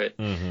backlash, but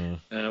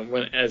Mm-hmm.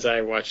 when as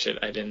I watched it,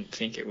 I didn't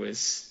think it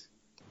was.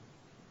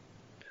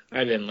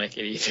 I didn't like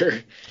it either,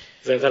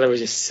 'cause I thought it was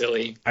just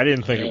silly. I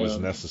didn't think it was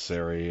Um,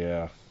 necessary.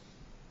 Yeah.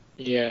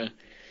 yeah,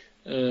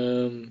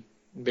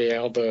 but yeah,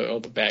 all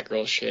the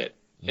Batgirl shit.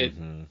 It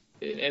Mm-hmm.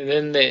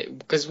 and then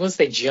because once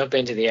they jump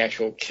into the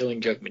actual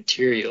Killing Joke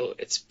material,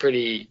 it's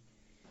pretty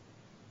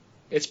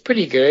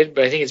good,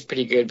 but I think it's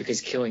pretty good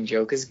because Killing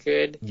Joke is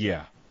good.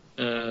 Yeah.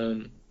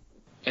 Um,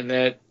 and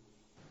that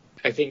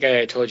I think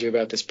I told you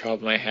about this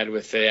problem I had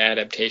with the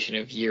adaptation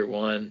of Year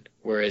One,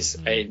 whereas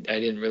Mm-hmm. I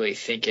didn't really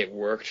think it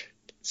worked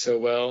so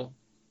well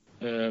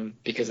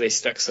because they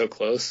stuck so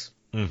close.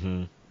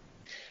 Mm-hmm.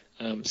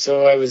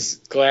 So I was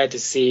glad to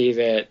see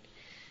that,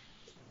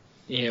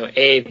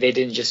 A, they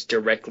didn't just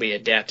directly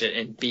adapt it,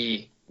 and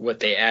B, what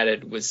they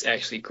added was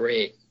actually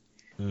great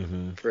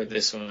Mm-hmm. for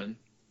this one.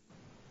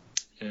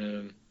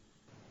 Um,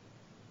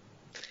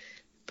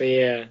 but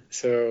yeah,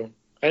 so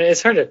and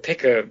it's hard to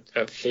pick a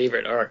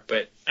favorite arc,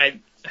 but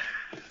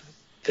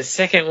the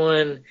second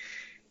one,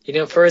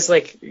 first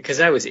because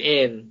I was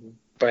in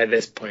by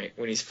this point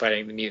when he's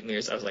fighting the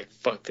mutineers, I was like,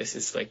 fuck, this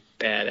is like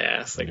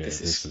badass, like Yeah,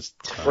 this is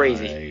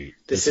crazy. tight.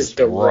 This is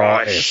the raw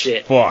as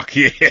shit. Fuck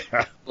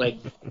yeah. Like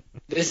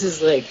this is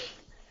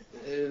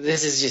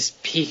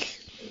just peak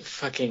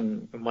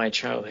fucking my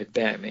childhood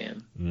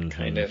Batman Mm-hmm.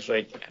 kind of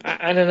like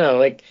I don't know,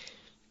 like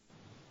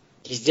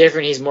he's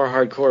different, he's more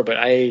hardcore, but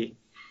I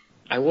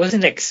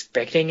wasn't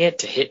expecting it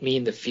to hit me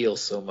in the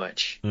feels so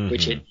much,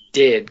 which Mhm. it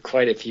did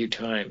quite a few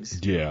times.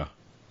 Yeah.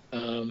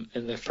 And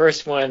the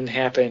first one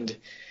happened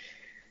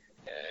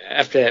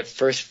after that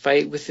first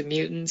fight with the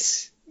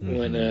mutants,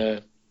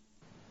 when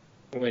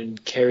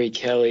Carrie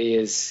Kelly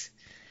is,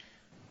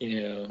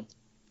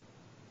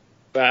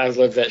 but I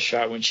love that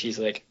shot when she's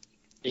like,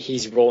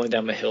 he's rolling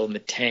down the hill in the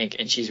tank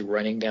and she's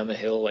running down the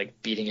hill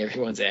like beating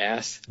everyone's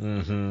ass.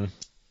 Mm-hmm.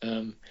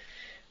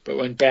 But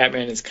when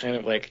Batman is kind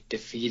of like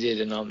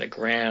defeated and on the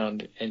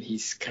ground, and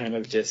he's kind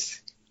of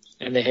just,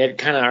 and they had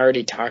kind of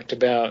already talked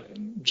about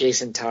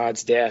Jason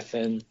Todd's death,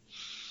 and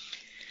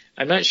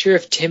I'm not sure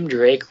if Tim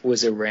Drake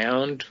was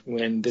around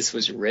when this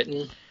was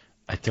written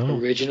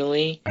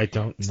originally. I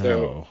don't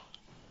know.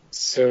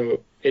 So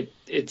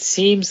it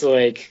seems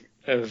like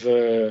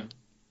the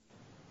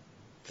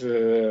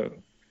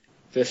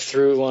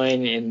through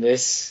line in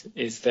this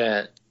is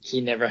that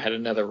he never had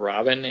another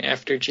Robin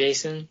after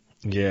Jason.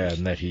 Yeah,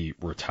 and that he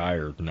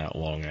retired not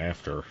long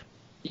after.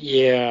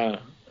 Yeah.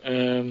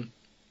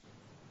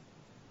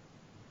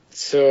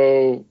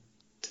 So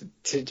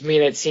to me,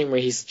 that scene where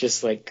he's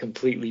just like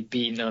completely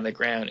beaten on the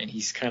ground and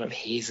he's kind of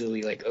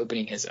hazily like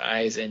opening his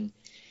eyes and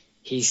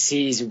he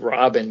sees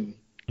Robin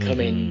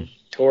coming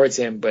towards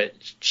him, but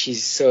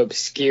she's so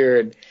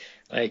obscured.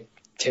 Like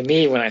to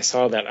me, when I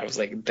saw that, I was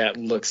like, that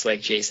looks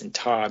like Jason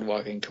Todd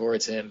walking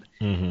towards him.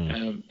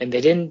 Mm-hmm. And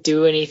they didn't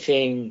do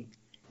anything.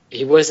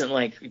 He wasn't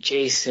like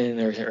Jason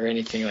or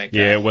anything like that.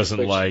 Yeah, it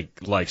wasn't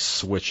like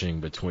switching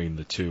between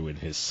the two in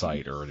his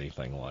sight or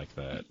anything like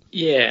that.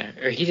 Yeah,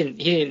 or he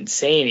didn't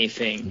say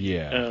anything.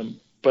 Yeah.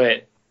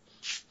 But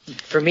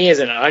for me as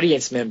an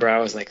audience member, I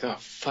was like, oh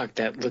fuck,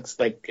 that looks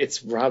like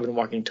it's Robin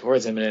walking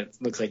towards him, and it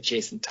looks like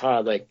Jason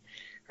Todd. Like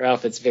her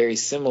outfit's very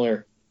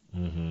similar.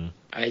 Mm-hmm.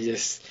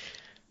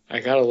 I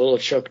got a little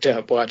choked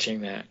up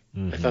watching that.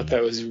 Mm-hmm. I thought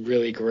that was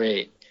really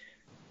great,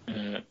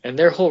 and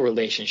their whole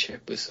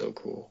relationship was so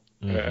cool.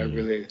 Mm-hmm. I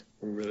really,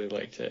 really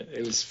liked it.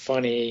 It was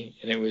funny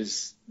and it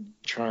was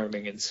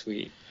charming and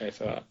sweet, I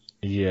thought.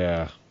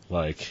 Yeah,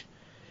 like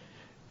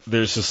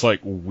there's this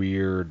like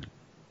weird,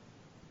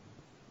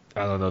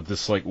 I don't know,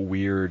 this like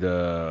weird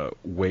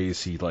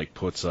ways he like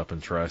puts up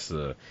and tries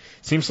to.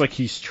 Seems like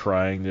he's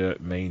trying to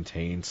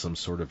maintain some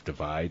sort of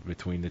divide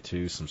between the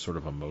two, some sort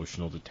of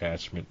emotional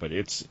detachment, but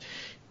it's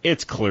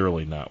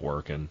clearly not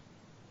working.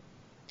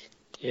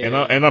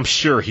 Yeah. And I'm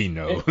sure he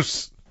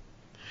knows.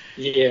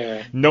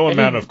 Yeah. No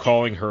amount of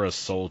calling her a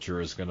soldier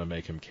is going to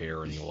make him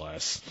care any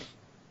less.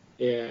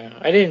 Yeah,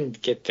 I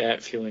didn't get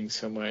that feeling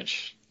so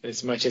much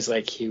as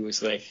like he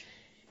was like.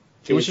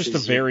 It was just a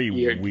very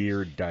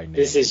weird dynamic.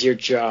 This is your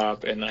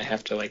job, and I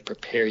have to like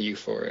prepare you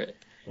for it.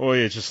 Oh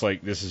yeah, just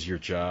like this is your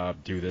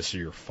job. Do this or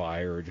you're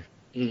fired.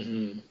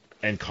 Mm-hmm.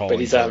 And calling. But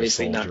he's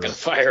obviously not going to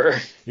fire her.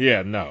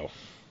 Yeah, no.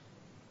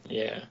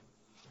 Yeah.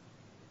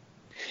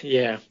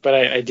 Yeah, but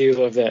I do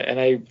love that, and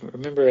I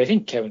remember I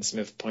think Kevin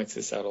Smith points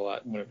this out a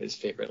lot. One of his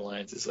favorite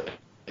lines is like,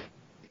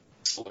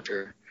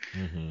 "Soldier,"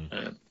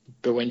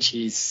 but when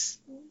she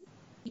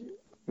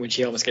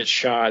almost gets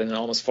shot and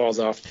almost falls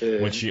off the.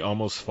 When she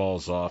almost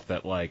falls off,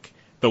 that like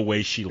the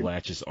way she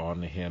latches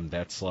onto him,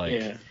 that's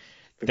like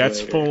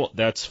that's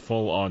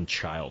full on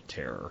child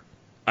terror.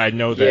 I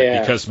know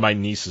that because my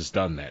niece has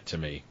done that to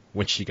me.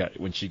 when she gets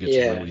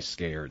Yeah. really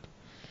scared.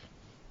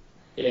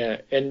 Yeah,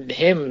 and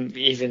him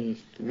even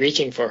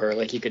reaching for her,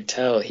 like you could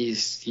tell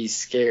he's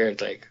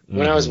scared. Like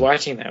when I was Hmm.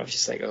 watching that, I was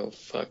just like, oh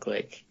fuck,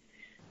 like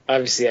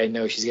obviously I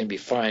know she's gonna be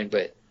fine,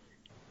 but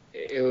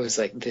it was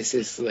like this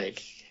is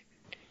like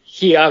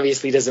he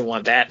obviously doesn't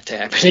want that to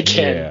happen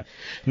again. Yeah.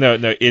 No,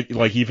 no. It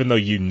like even though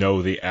you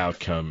know the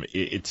outcome,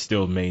 it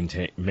still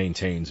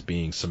maintains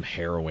being some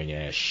harrowing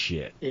ass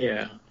shit.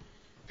 Yeah.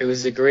 It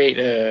was a great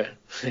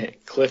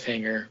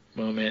cliffhanger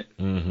moment.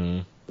 Hmm.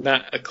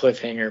 Not a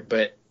cliffhanger,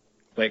 but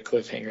like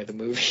cliffhanger the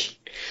movie.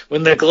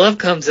 When the glove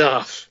comes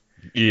off.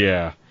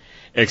 Yeah.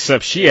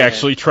 Except she Yeah.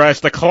 actually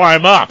tries to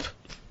climb up.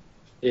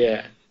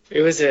 Yeah.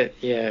 It was a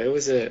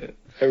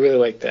I really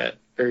like that.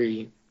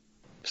 Very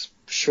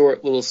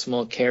short little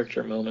small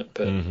character moment,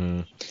 but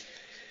Hmm.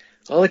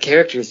 all the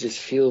characters just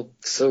feel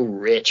so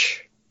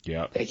rich.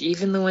 Yep. Like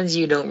even the ones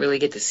you don't really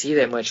get to see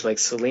that much, like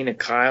Selena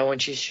Kyle when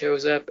she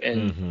shows up,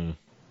 and Hmm.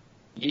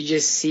 you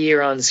just see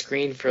her on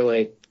screen for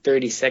like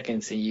 30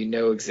 seconds, and you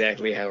know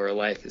exactly how her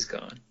life is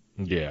gone.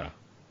 Yeah.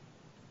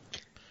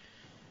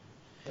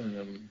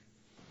 Um,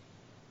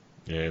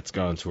 Yeah, it's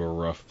gone to a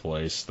rough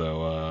place,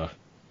 though.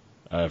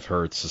 I've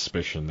heard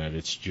suspicion that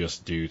it's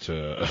just due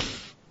to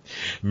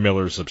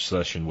Miller's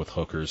obsession with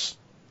hookers,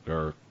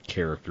 or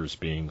characters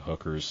being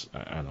hookers.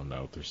 I don't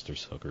know. There's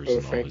hookers in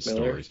all Frank his Miller.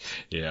 stories.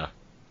 Yeah.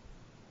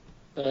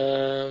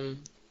 Um,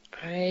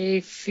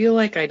 I feel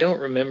like I don't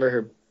remember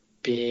her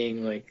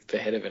being like the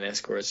head of an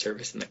escort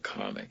service in the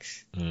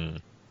comics. Mm.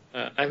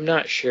 I'm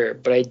not sure,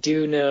 but I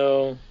do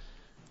know.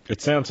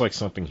 It sounds like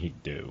something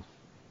he'd do.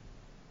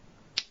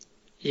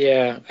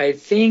 Yeah, I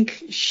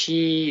think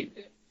she.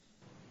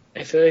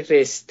 I feel like they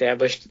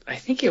established. I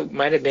think it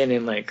might have been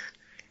in like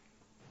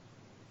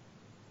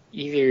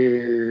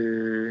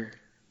either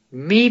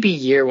maybe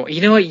year one.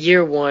 You know what?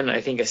 Year one,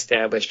 I think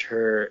established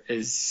her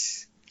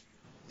as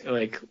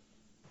like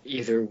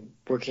either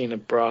working in a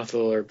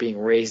brothel or being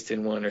raised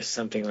in one or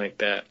something like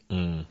that.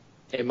 Mm.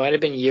 It might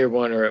have been year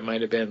one, or it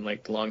might have been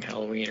like Long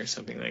Halloween or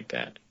something like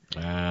that.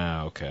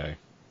 Ah, okay.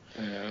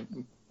 Uh,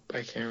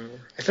 I can't remember.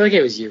 I feel like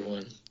it was year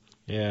one.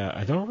 Yeah,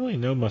 I don't really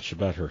know much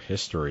about her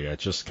history. I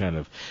just kind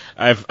of,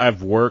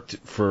 I've worked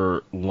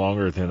for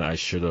longer than I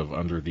should have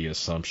under the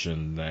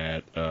assumption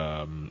that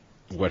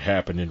what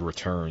happened in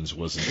Returns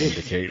was an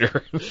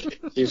indicator.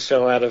 You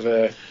fell out of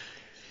a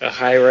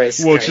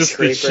high-rise Well, just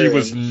that she skyscraper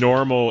was and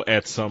normal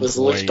at some was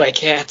licked by point.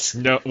 cats.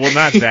 No, well,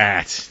 not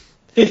that.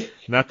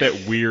 Not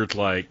that weird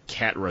like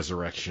cat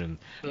resurrection.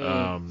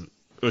 Mm,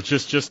 But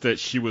just that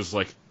she was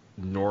like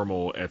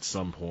normal at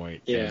some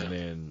point, yeah, and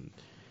then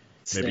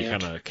maybe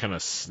snapped. kind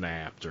of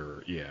snapped,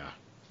 or yeah.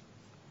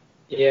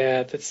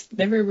 Yeah, that's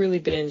never really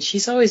been.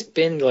 She's always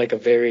been like a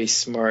very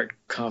smart,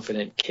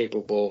 confident,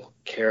 capable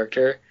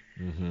character.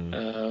 Hmm.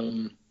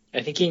 Um,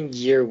 I think in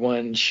year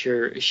one,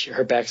 sure,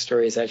 her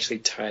backstory is actually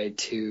tied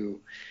to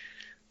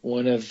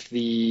one of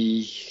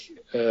the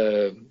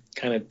uh,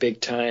 kind of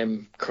big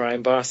time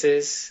crime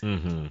bosses.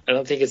 Hmm. I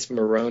don't think it's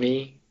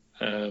Maroney.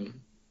 Um,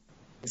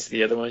 it's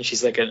the other one.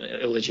 She's like an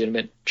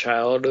illegitimate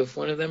child of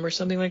one of them or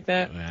something like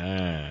that.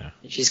 Ah.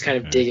 She's kind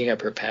of Okay. digging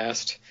up her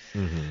past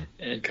Hmm.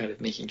 and kind of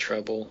making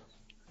trouble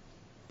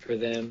for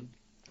them.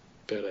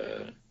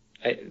 But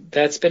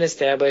that's been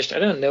established. I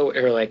don't know what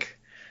her like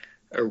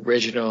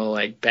original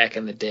like back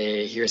in the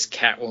day. Here's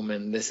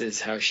Catwoman. This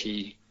is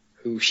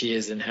who she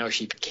is and how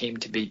she came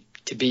to be.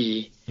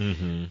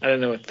 Hmm. I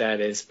don't know what that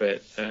is,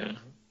 but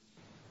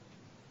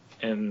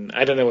and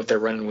I don't know what they're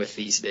running with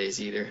these days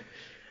either.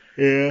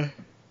 Yeah.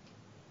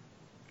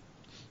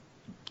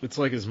 It's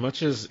like as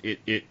much as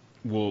it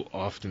will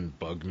often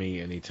bug me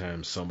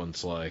anytime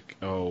someone's like,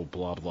 oh,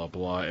 blah, blah,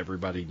 blah,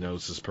 everybody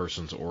knows this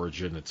person's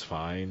origin, it's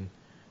fine.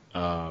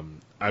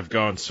 I've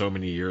gone so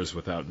many years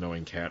without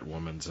knowing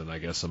Catwoman's, and I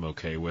guess I'm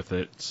okay with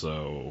it,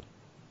 so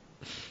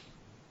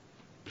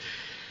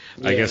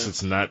I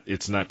guess Yeah,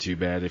 it's not too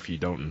bad if you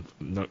don't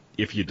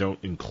if you don't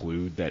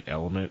include that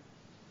element,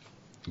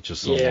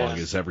 just so long yeah,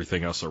 as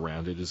everything else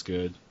around it is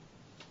good.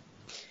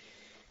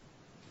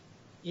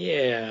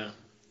 yeah.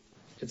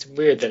 It's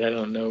weird that I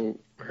don't know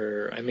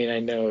her. I mean, I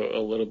know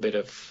a little bit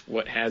of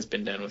what has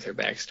been done with her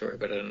backstory,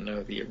 but I don't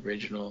know the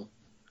original.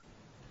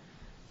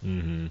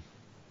 Hmm.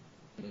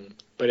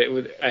 But it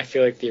would. I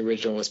feel like the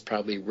original was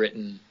probably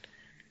written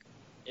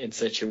in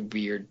such a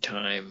weird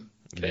time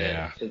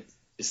that Yeah.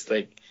 it's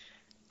like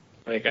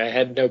I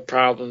had no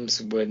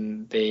problems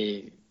when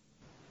they,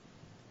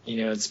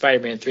 in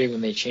Spider-Man 3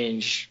 when they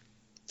changed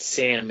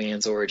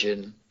Sandman's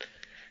origin.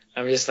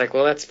 I'm just like,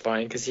 well, that's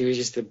fine because he was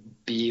just a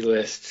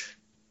B-list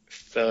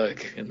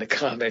thug in the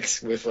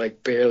comics with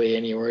like barely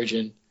any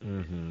origin.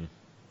 Hmm.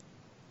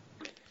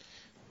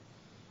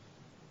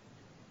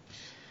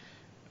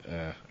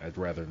 I'd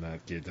rather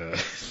not get.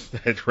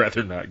 I'd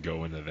rather not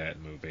go into that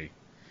movie.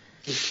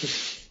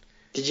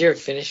 Did you ever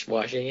finish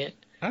watching it?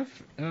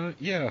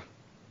 Yeah,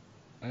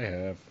 I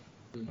have.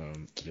 Yeah,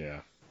 yeah.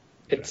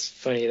 It's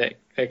funny that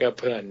I got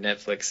put on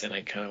Netflix and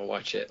I kind of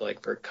watch it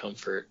like for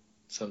comfort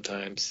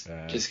sometimes,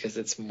 Uh, just because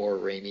it's more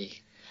rainy.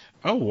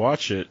 I'll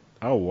watch it.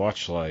 I'll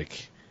watch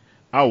like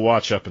I'll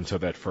watch up until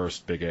that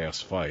first big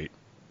ass fight.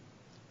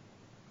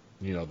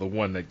 You know, the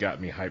one that got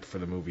me hyped for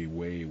the movie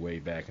way, way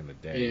back in the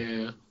day.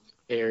 Yeah,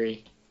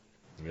 Harry.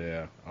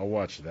 Yeah, I'll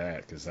watch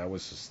that because that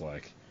was just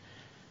like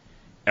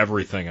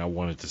everything I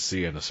wanted to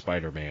see in a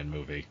Spider-Man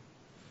movie.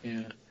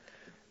 Yeah.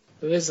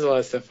 There's a lot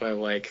of stuff I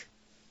like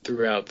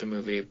throughout the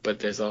movie, but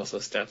there's also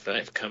stuff that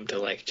I've come to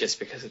like just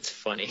because it's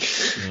funny.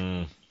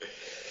 Mm.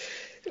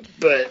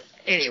 But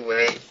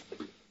anyway.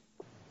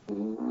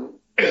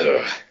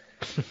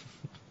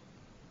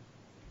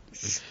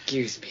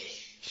 Excuse me.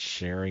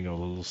 Sharing a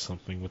little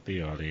something with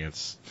the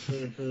audience.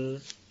 Hmm.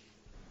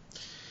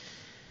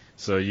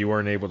 So you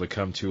weren't able to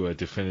come to a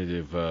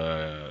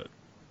definitive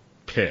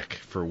pick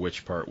for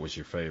which part was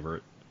your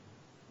favorite.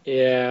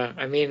 Yeah,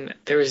 I mean,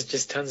 there was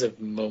just tons of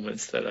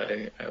moments that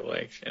I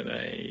liked, and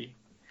I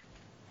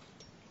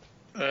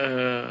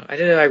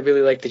don't know, I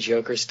really like the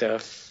Joker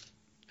stuff.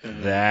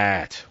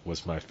 That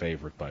was my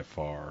favorite by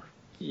far.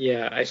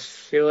 Yeah, I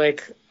feel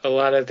like a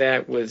lot of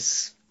that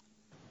was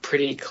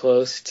pretty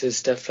close to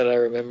stuff that I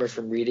remember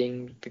from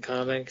reading the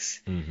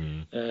comics,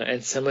 Mm-hmm.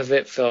 and some of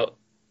it felt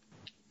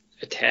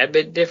a tad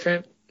bit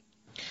different.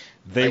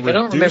 They Like, I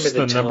don't remember reduced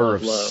the the number Tunnel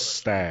of of Love.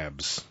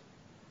 stabs.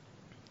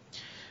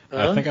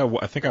 Huh?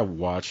 I think I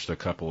watched a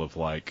couple of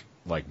like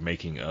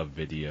making of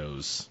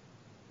videos.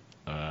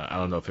 I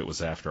don't know if it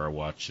was after I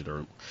watched it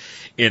or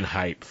in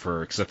hype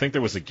for, because I think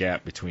there was a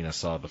gap between I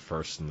saw the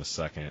first and the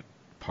second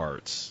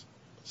parts.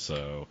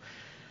 So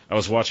I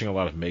was watching a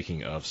lot of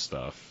making of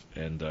stuff,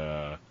 and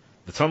the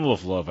Tunnel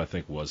of Love I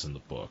think was in the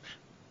book,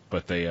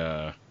 but they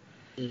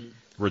Mm.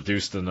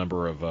 reduced the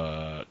number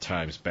of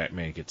times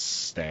Batman gets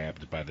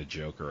stabbed by the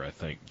Joker. I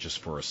think just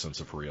for a sense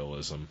of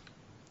realism.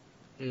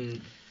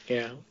 Mm.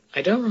 Yeah,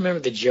 I don't remember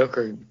the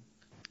Joker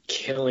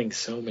killing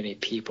so many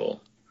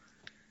people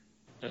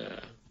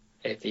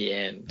at the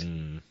end,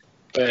 Mm.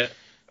 but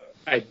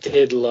I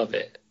did love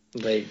it.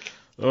 Like,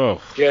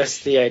 Oh,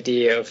 just the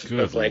idea good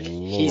of like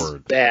he's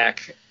Lord.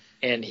 back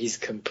and he's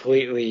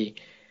completely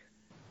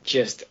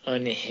just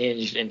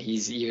unhinged and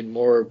he's even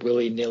more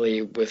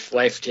willy-nilly with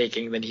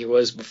life-taking than he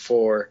was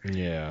before,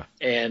 Yeah.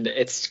 and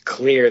it's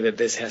clear that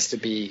this has to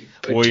be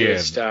put Well, to yeah, a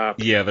stop.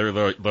 yeah, they're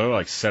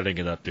like setting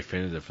it up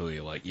definitively.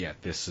 Like, yeah,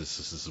 this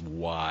is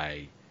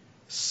why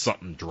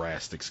something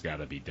drastic's got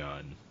to be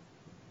done.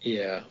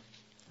 Yeah.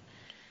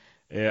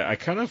 Yeah, I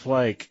kind of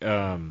like.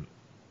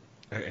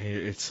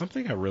 It's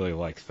something I really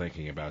like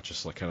thinking about,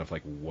 just like kind of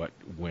like what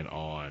went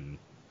on,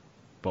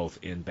 both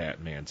in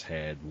Batman's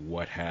head,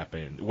 what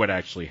happened, what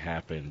actually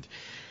happened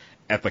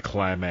at the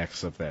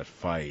climax of that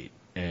fight,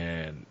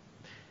 and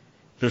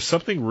there's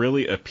something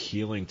really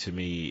appealing to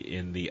me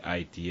in the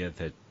idea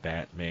that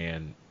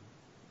Batman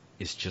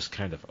is just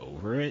kind of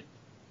over it.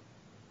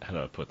 How do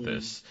I put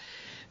this?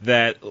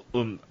 That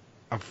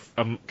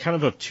I'm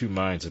kind of two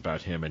minds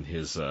about him and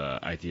his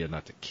idea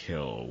not to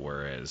kill,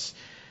 whereas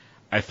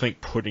I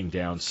think putting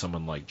down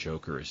someone like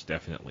Joker is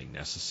definitely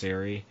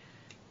necessary,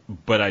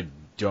 but I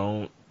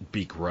don't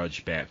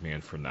begrudge Batman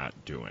for not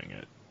doing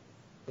it,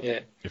 Yeah.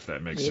 if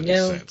that makes You any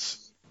know,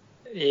 sense.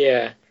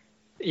 yeah.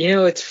 You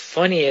know what's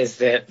funny is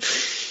that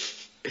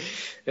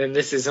and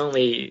this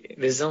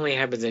only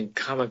happens in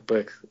comic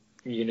book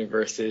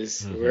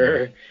universes Mm-hmm.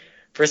 where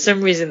for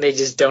some reason they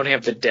just don't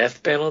have the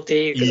death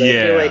penalty, because I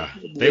feel like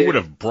Yeah, they would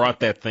have brought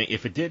that thing,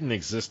 if it didn't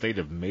exist, they'd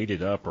have made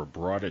it up or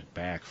brought it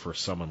back for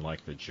someone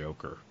like the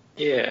Joker.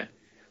 yeah.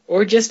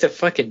 Or just a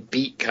fucking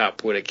beat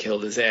cop would have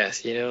killed his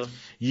ass, you know?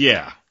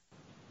 Yeah,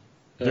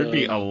 there'd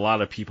be a Um,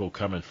 lot of people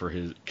coming for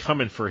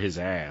his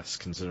ass,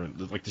 considering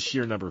like the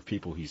sheer number of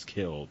people he's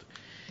killed.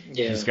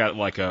 yeah, He's got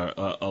like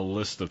a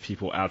list of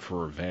people out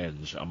for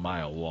revenge a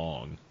mile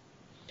long.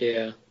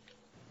 yeah.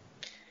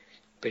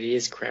 But he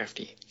is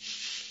crafty.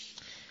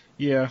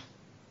 Yeah.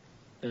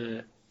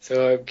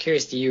 So I'm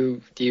curious, do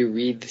you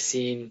read the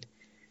scene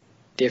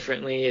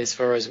differently as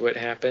far as what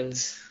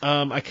happens?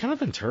 I kind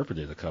of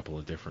interpreted a couple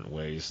of different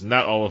ways.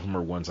 Not all of them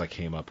are ones I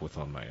came up with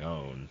on my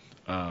own.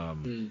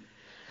 Hmm.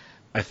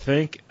 I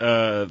think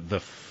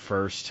the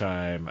first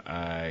time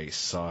I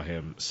saw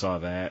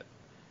that,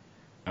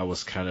 I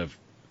was kind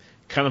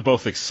of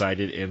both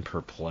excited and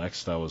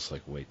perplexed. I was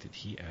like, wait, did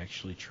he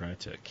actually try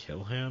to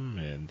kill him?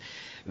 And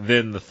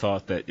then the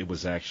thought that it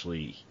was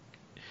actually,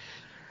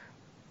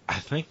 I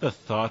think the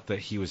thought that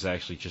he was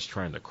actually just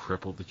trying to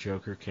cripple the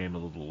Joker came a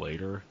little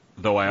later.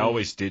 Though I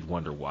always did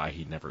wonder why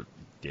he never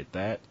did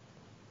that.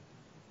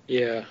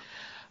 Yeah.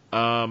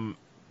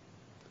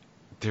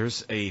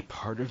 There's a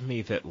part of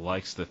me that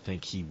likes to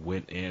think he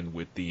went in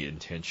with the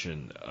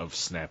intention of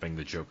snapping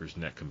the Joker's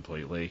neck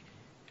completely,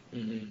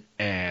 Hmm.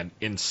 and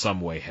in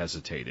some way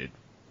hesitated,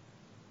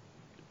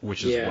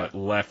 which is Yeah. what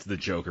left the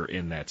Joker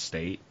in that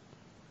state.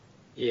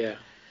 Yeah.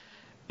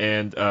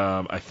 And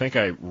I think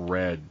I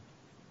read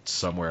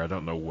somewhere, I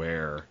don't know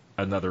where,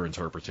 another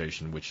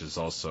interpretation, which is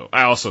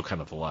I also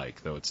kind of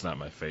like, though it's not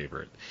my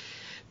favorite,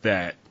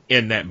 that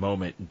in that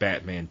moment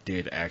Batman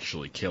did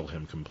actually kill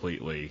him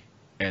completely,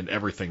 and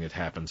everything that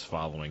happens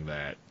following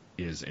that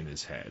is in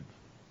his head.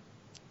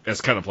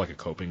 As kind of like a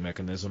coping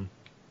mechanism.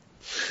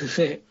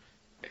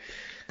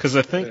 Because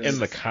I think in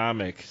the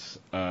comics,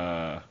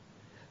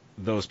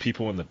 those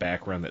people in the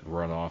background that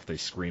run off, they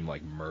scream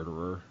like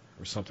murderer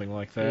or something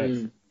like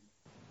that.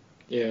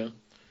 Yeah.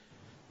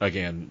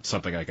 Again,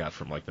 something I got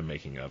from like the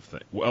making of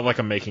thing, well, like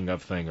a making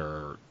of thing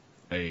or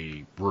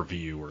a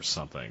review or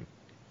something.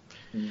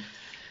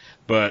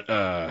 But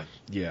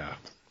yeah,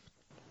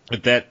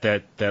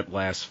 that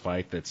last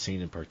fight, that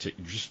scene in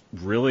particular, just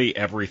really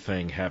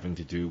everything having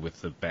to do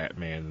with the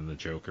Batman and the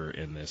Joker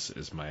in this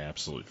is my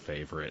absolute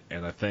favorite.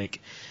 And I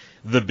think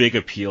the big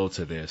appeal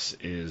to this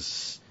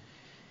is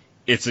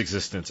its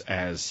existence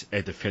as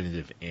a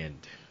definitive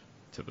end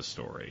to the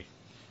story.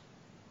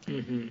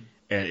 And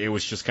it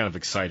was just kind of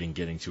exciting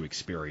getting to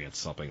experience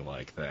something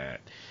like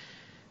that,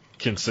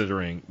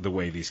 considering the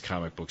way these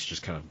comic books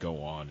just kind of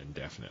go on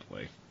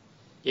indefinitely.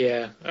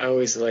 Yeah, I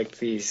always liked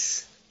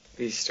these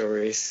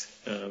stories,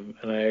 and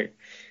I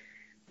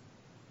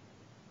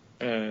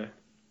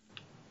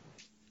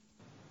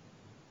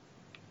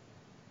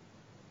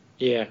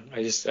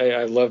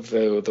love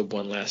the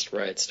One Last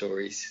Ride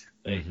stories,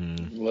 like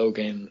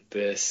Logan.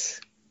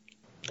 This,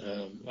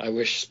 I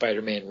wish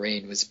Spider-Man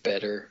Reign was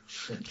better.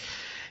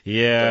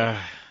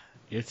 Yeah,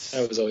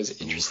 I was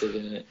always interested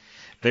in it.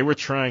 They were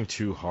trying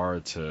too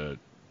hard to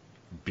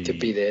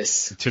be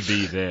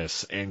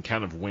this, and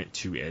kind of went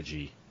too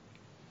edgy.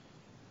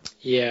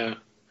 Yeah.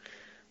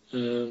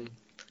 I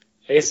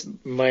guess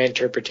my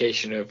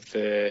interpretation of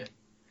the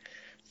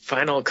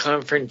final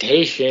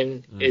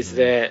confrontation is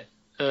that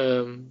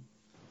kind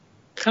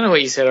of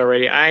what you said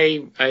already.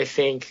 I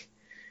think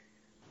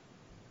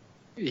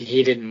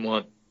he didn't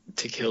want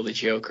to kill the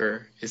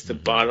Joker is the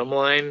bottom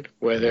line.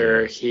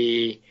 Whether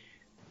he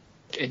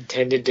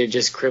intended to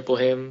just cripple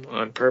him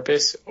on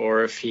purpose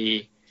or if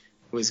he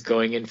was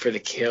going in for the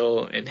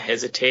kill and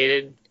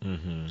hesitated.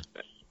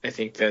 I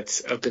think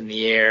that's up in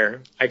the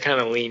air. I kind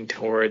of lean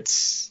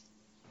towards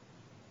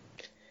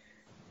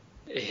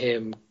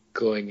him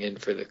going in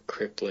for the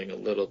crippling a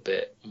little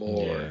bit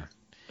more.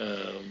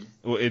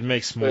 Well, it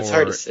makes more. It's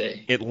hard to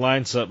say. It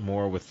lines up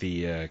more with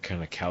the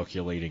kind of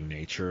calculating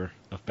nature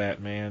of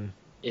Batman.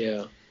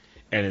 Yeah.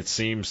 And it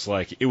seems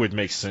like it would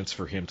make sense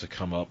for him to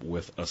come up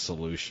with a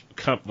solution,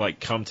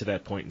 come to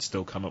that point and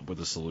still come up with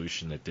a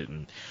solution that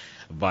didn't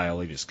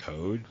violate his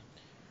code.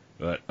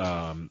 But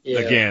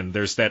again,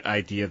 there's that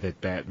idea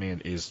that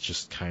Batman is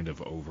just kind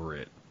of over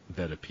it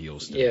that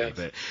appeals to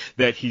me.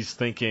 That he's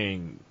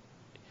thinking,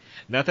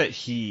 not that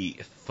he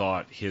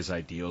thought his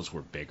ideals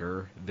were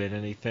bigger than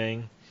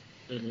anything,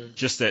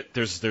 just that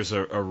there's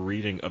a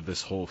reading of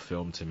this whole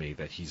film to me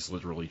that he's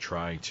literally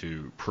trying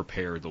to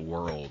prepare the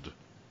world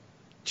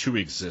to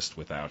exist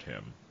without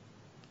him.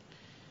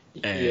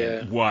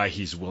 And why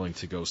he's willing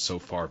to go so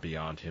far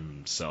beyond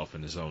himself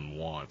and his own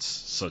wants,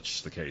 such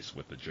is the case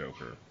with the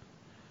Joker.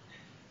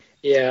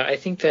 Yeah, I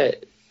think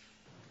that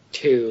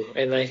too,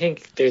 and I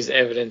think there's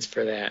evidence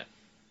for that.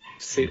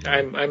 See,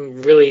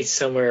 I'm really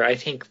somewhere. I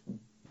think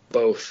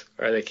both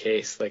are the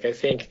case. Like, I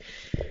think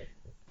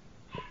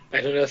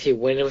I don't know if he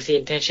went in with the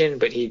intention,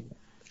 but he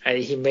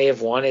may have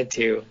wanted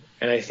to,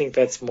 and I think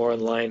that's more in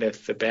line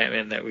with the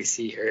Batman that we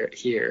see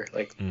here.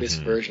 Like this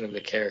version of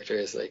the character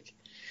is like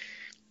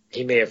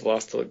he may have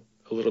lost a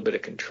little bit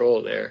of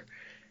control there.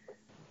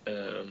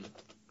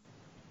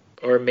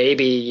 Or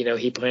maybe,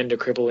 he planned to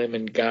cripple him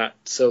and got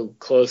so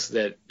close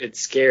that it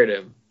scared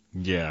him.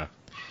 Yeah.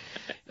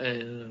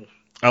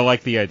 I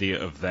like the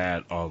idea of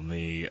that on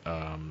the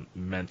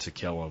meant to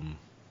kill him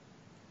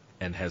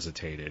and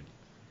hesitated.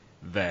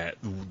 That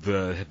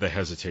the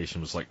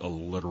hesitation was like a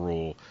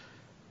literal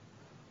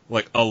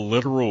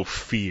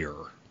fear,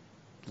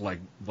 like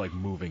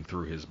moving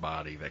through his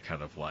body that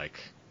kind of like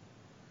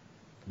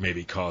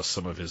maybe caused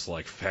some of his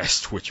like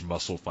fast twitch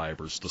muscle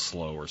fibers to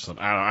slow or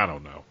something. I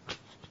don't know.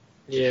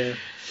 Yeah.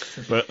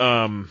 But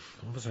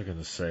what was I going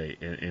to say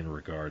in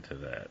regard to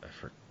that? I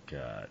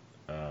forgot.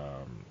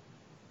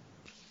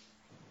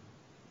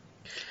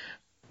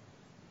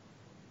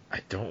 I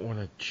don't want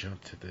to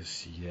jump to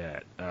this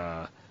yet.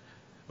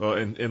 Well,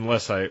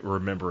 unless I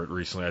remember it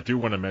recently, I do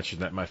want to mention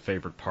that my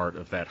favorite part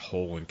of that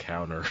whole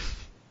encounter,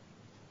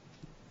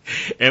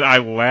 and I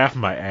laugh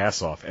my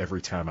ass off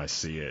every time I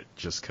see it,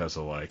 just because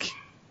of like,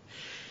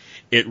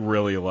 it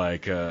really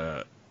like.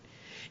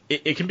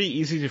 It can be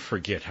easy to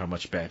forget how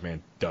much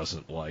Batman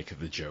doesn't like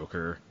the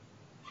Joker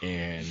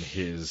and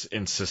his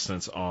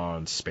insistence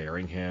on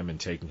sparing him and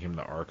taking him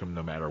to Arkham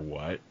no matter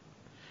what.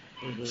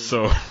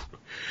 So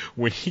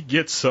when he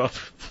gets up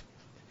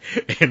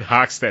and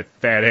hocks that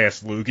fat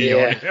ass loogie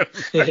on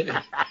him,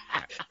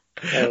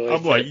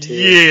 I'm like,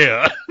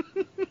 yeah.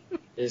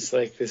 It's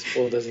like this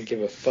fool doesn't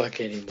give a fuck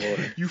anymore.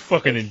 You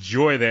fucking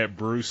enjoy that,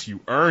 Bruce.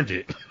 You earned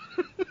it.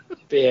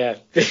 Yeah.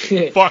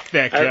 Fuck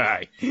that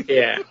guy.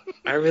 Yeah.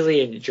 I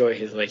really enjoy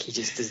his, like, he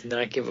just does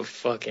not give a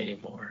fuck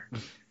anymore.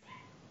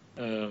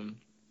 But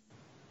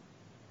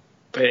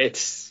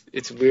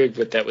it's weird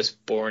what that was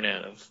born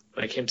out of.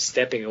 Like him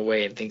stepping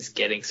away and things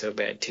getting so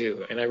bad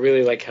too. And I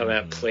really like how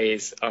that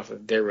plays off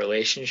of their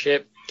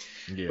relationship.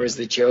 Yeah. Whereas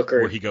the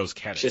Joker, where he goes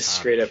catatonic. Just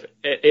straight up,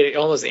 it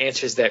almost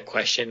answers that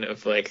question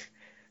of like,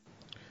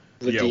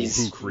 would Yeah, who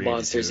these created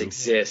monsters who?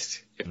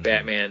 exist if Mhm.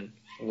 Batman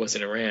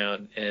wasn't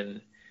around?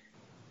 And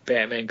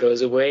Batman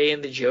goes away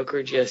and the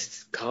Joker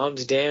just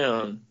calms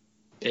down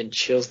and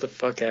chills the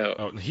fuck out.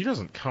 Oh, he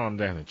doesn't calm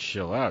down and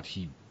chill out.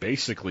 He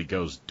basically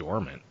goes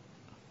dormant.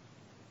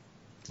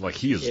 Like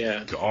he is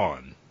Yeah,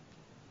 gone.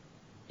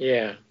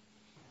 yeah.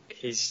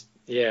 He's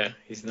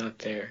not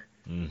there.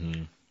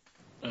 Hmm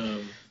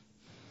Um,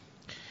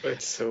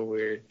 it's so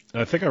weird.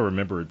 I think I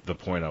remembered the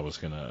point I was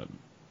gonna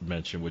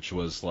mention, which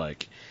was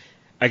like,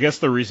 I guess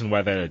the reason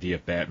why that idea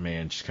of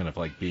Batman just kind of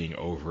like being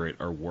over it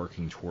or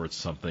working towards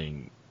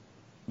something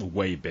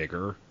way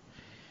bigger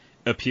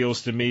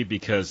appeals to me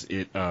because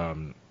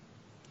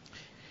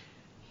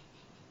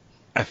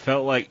I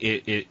felt like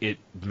it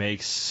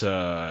makes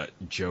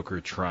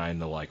Joker trying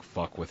to like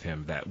fuck with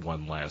him that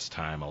one last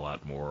time a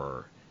lot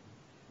more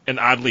an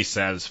oddly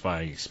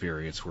satisfying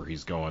experience where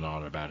he's going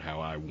on about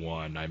how I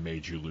won, I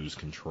made you lose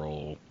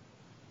control.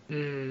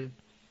 Mm.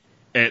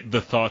 And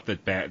the thought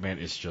that Batman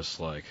is just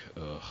like,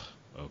 ugh,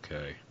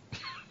 okay.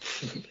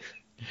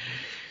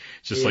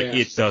 Just like, Yeah,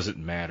 it doesn't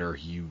matter,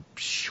 you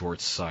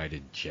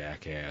short-sighted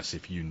jackass.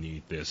 If you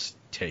need this,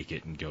 take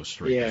it and go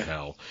straight to yeah.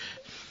 hell.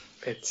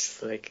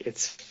 It's like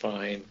it's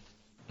fine.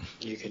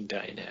 You can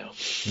die now.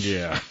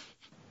 Yeah.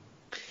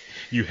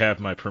 You have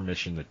my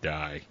permission to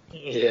die.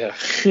 Yeah.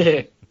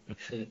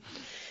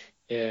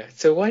 Yeah.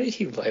 So why did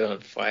he light on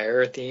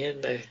fire at the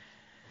end?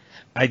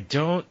 I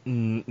don't.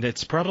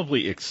 It's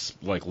probably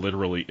like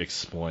literally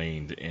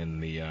explained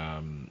in the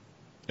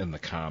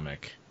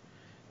comic.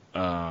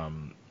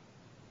 Um,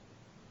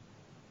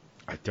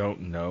 I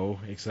don't know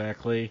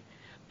exactly.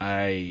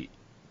 I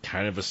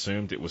kind of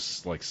assumed it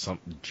was like some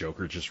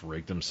Joker just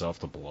rigged himself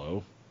to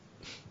blow.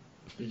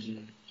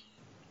 Mhm.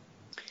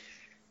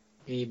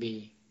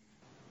 Maybe.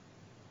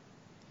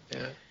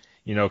 Yeah.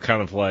 You know,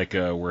 kind of like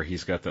where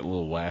he's got that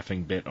little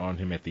laughing bit on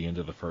him at the end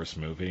of the first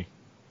movie.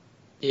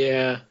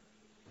 Yeah.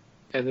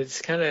 And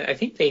it's kind of, I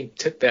think they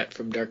took that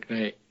from Dark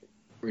Knight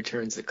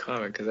Returns the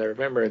comic, because I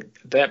remember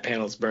that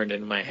panel's burned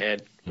into my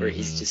head where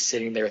he's Hmm just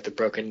sitting there with a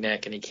broken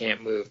neck and he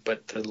can't move,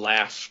 but the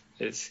laugh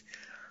is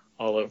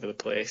all over the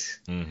place.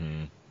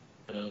 hmm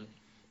Um,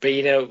 but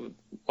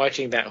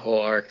watching that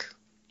whole arc,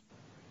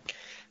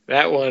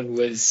 that one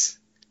was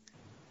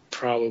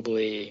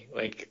probably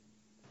like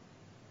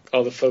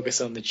all the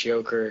focus on the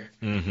Joker.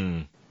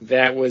 hmm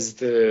That was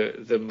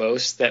the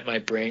most that my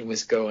brain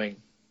was going.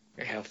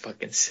 How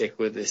fucking sick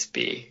would this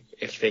be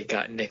if they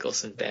got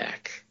Nicholson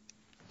back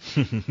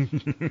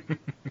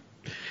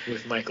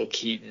with Michael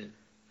Keaton?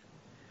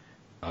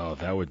 Oh,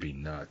 that would be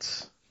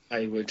nuts.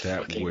 I would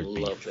That fucking would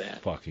be love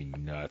that.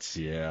 fucking nuts.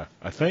 Yeah,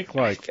 I think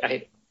I, like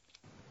I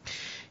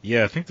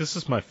yeah, I think this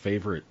is my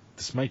favorite.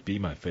 This might be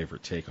my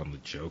favorite take on the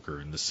Joker,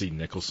 and to see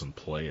Nicholson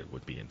play it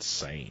would be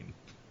insane.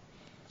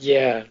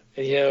 yeah,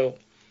 and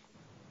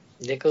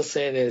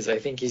Nicholson is. I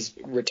think he's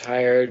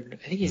retired.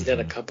 I think he's done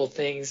a Hmm couple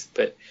things,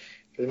 but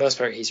for the most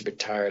part, he's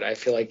retired. I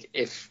feel like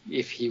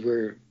if he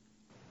were,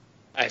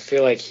 I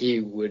feel like he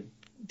would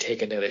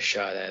take another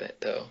shot at it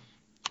though.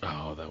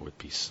 Oh, that would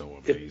be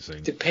so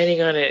amazing.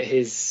 Depending on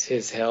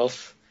his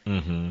health,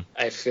 Hmm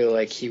I feel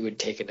like he would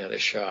take another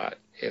shot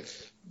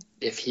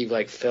if he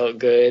like felt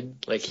good,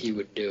 like he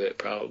would do it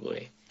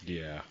probably.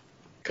 Yeah.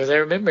 Because I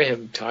remember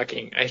him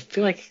talking. I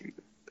feel like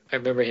I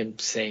remember him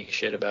saying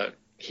shit about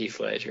Heath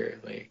Ledger,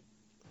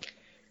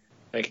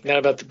 like not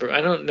about the.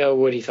 I don't know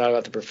what he thought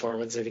about the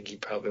performance. I think he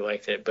probably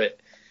liked it, but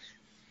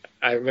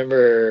I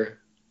remember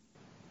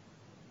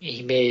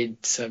he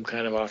made some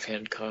kind of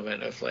offhand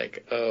comment of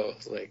like, "Oh,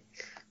 like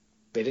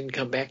they didn't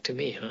come back to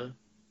me, huh?"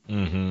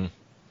 hmm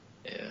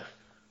Yeah.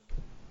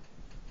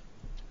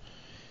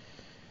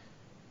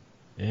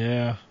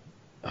 Yeah.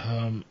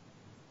 Um,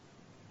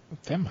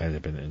 that might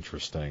have been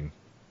interesting.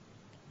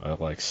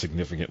 Like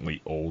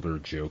significantly older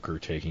Joker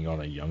taking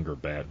on a younger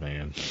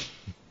Batman.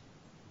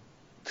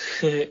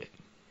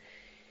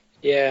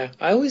 Yeah,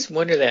 I always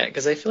wonder that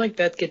because I feel like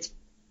that gets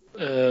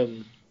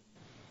um,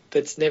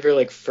 that's never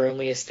like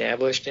firmly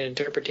established in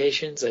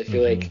interpretations. I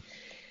feel Hmm like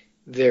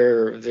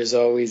there's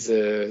always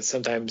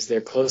sometimes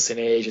they're close in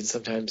age and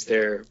sometimes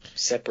they're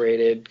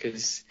separated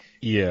because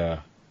Yeah,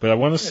 but I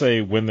want to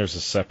say when there's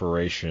a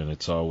separation,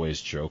 it's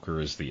always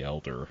Joker is the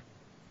elder,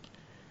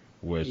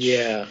 which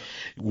yeah,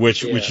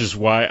 which yeah, is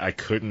why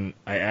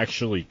I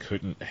actually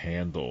couldn't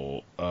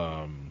handle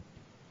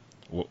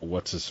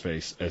what's his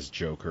face as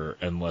Joker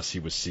unless he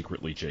was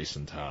secretly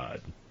Jason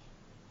Todd.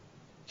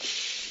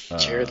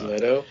 Jared Uh,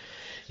 Leto.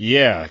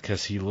 yeah,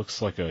 because he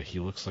looks like a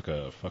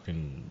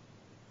fucking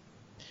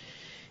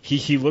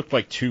he looked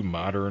like too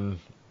modern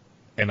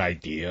an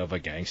idea of a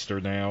gangster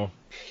now,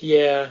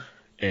 Yeah,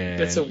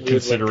 that's a and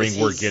weird one because considering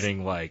we're he's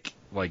getting like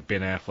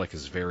Ben Affleck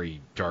is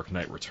very Dark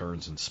Knight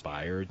Returns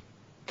inspired.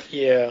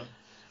 yeah,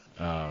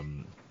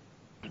 Um,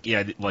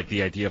 yeah, like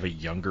the idea of a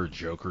younger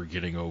Joker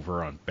getting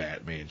over on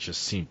Batman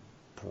just seemed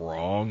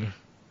wrong.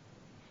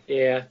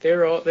 yeah.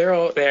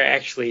 They're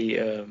actually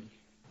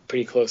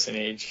pretty close in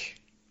age,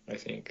 I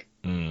think.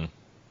 Mm.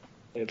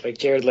 Like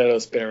Jared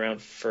Leto's been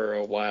around for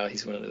a while.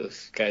 He's one of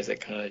those guys that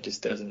kind of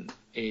just doesn't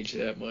age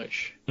that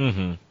much.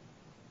 Mm-hmm.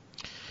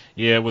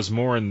 Yeah, it was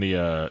more in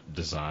the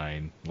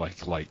design. Like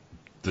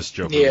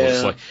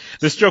Yeah,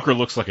 this Joker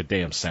looks like a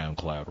damn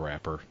SoundCloud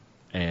rapper.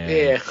 And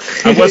yeah.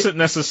 I wasn't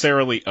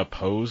necessarily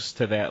opposed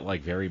to that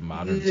like very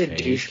modern He's a take.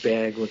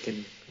 douchebag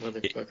looking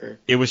It, motherfucker.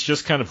 it was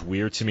just kind of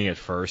weird to me at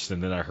first,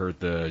 and then I heard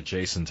the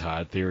Jason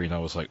Todd theory, and I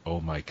was like, "Oh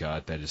my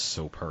god, that is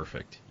so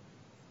perfect."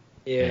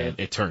 Yeah, And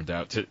it turned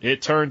out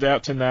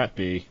to not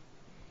be.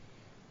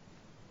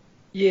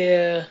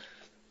 yeah.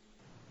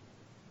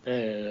 I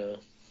don't know.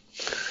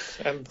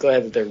 I'm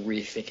glad that they're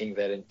rethinking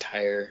that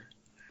entire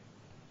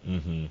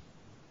Mm-hmm.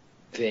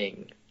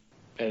 thing.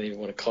 I don't even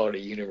want to call it a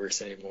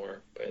universe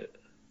anymore, but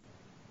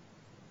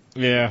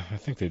Yeah, I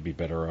think they'd be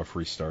better off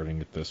restarting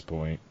at this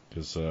point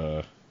because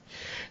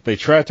they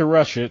tried to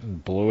rush it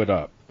and blew it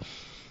up.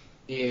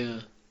 yeah.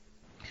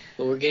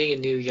 Well, we're getting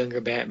a new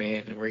younger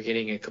Batman, and we're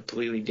getting a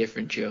completely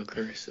different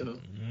Joker, so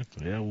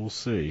Yeah, we'll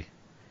see.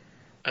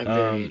 I'm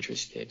very Um,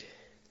 interested.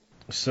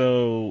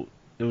 so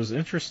it was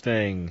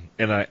interesting,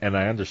 and I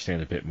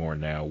understand a bit more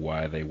now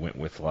why they went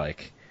with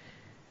like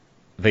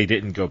they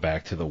didn't go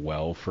back to the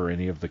well for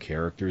any of the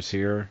characters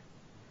here.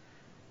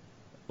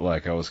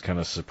 Like I was kind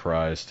of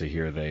surprised to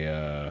hear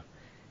they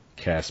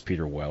cast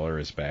Peter Weller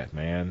as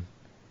Batman,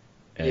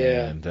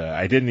 Yeah, and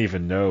I didn't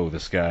even know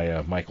this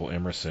guy Michael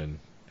Emerson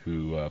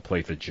who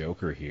played the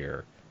Joker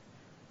here.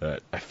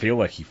 I feel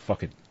like he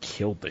fucking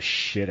killed the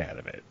shit out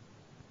of it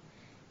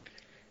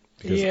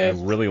because yeah, I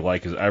really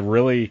like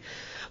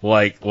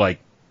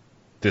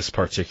this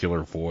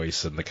particular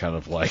voice and the kind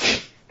of like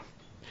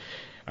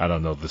I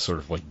don't know the sort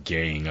of like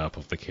gaying up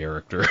of the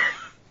character.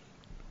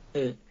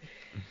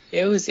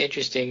 it was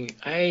interesting.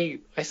 I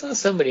saw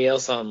somebody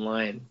else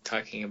online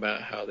talking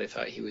about how they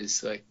thought he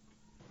was like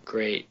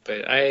great,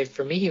 but I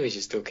for me he was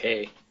just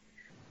okay.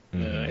 I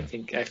Hmm.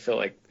 think I felt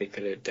like they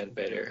could have done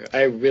better.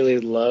 I really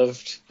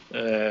loved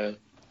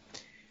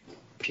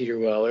Peter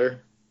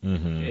Weller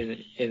Hmm.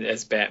 in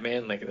as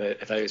Batman. Like I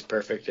thought he was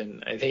perfect,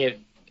 and I think it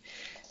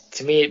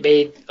to me it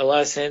made a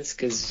lot of sense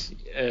because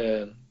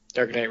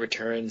Dark Knight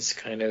Returns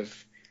kind of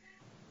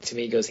to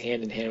me goes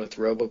hand in hand with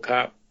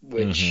RoboCop,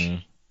 which Hmm.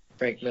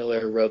 Frank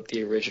Miller wrote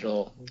the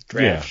original Yeah.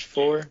 draft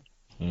for,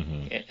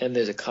 Hmm. and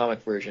there's a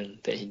comic version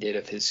that he did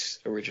of his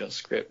original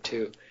script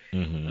too.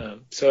 Hmm.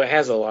 So it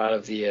has a lot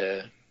of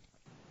the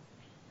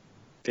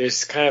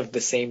there's kind of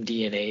the same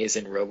DNA as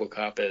in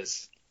RoboCop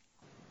as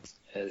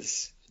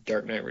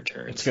Dark Knight It's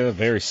Returns. got a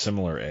very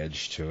similar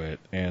edge to it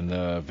and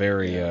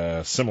very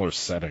Yeah. similar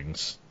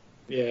settings.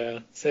 Yeah.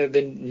 So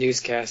the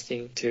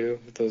newscasting too,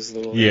 with those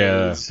little Yeah,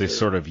 interludes. the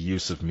sort of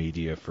use of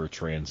media for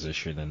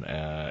transition and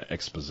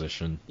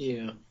exposition.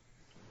 Yeah.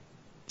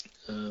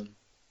 Um,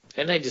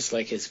 and I just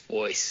like his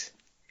voice.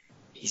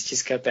 He's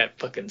just got that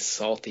fucking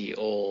salty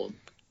old,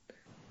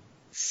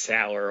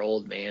 sour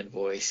old man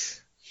voice.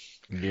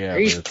 Yeah,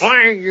 but He's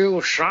playing you,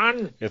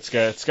 son. it's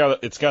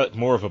got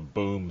more of a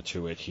boom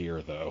to it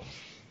here though.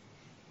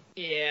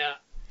 Yeah.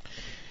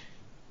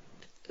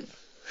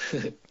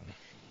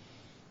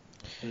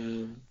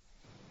 um,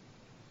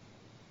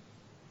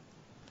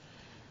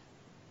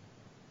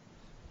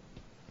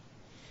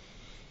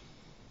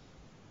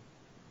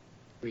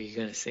 were you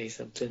gonna say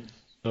something?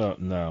 Oh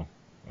no,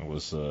 I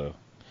was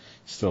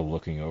still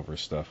looking over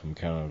stuff.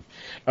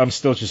 I'm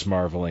still just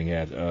marveling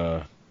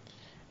at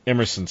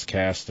Emerson's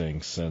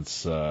casting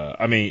since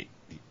I mean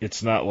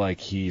it's not like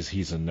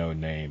he's a no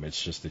name.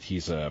 It's just that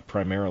he's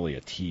primarily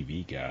a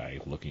TV guy.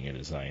 Looking at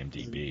his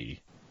IMDb.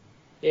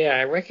 Yeah,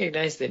 I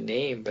recognized the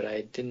name, but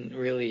I didn't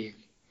really.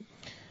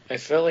 I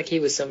felt like he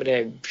was somebody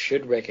I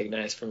should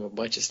recognize from a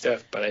bunch of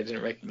stuff, but I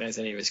didn't recognize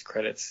any of his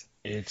credits.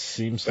 It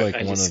seems But like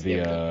I one just of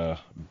the skimmed him.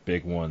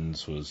 big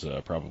ones was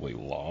probably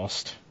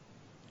Lost.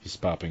 He's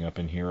popping up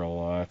in here a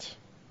lot.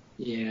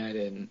 Yeah, I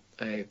didn't.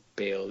 I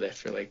bailed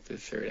after like the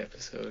third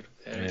episode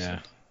of that or Yeah,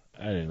 something,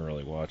 I didn't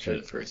really watch or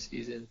it. the first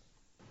season.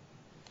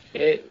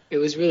 It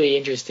was really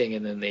interesting,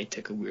 and then they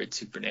took a weird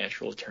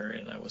supernatural turn,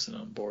 and I wasn't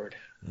on board.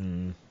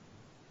 Mm,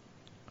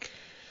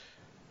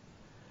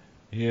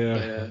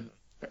 yeah.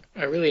 But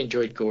I really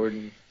enjoyed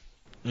Gordon.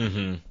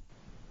 Hmm.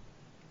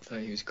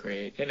 Thought he was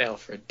great, and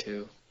Alfred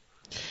too.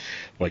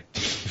 Like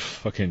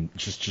fucking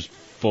just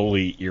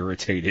fully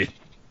irritated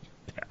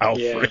Yeah,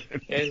 Alfred.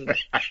 and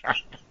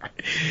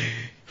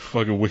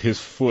Fucking with his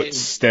foot and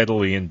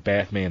steadily in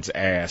Batman's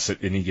ass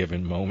at any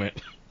given moment.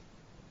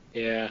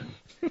 yeah,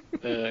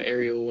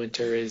 Ariel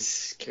Winter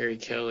is Carrie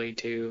Kelly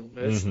too.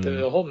 That's Hmm.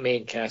 the whole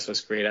main cast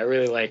was great. I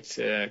really liked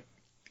the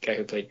guy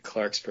who played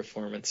Clark's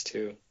performance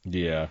too.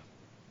 Yeah.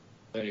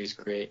 Thought he was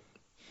great.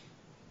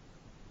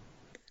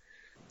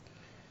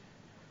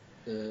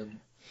 Um,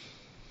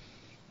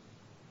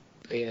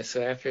 but yeah,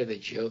 so after the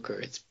Joker,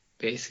 it's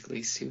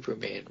basically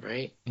Superman,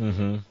 right?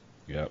 Hmm.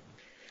 Yep.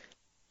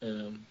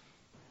 Um,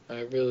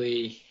 I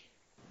really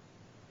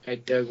I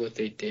dug what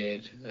they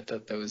did. I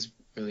thought that was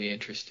really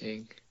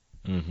interesting.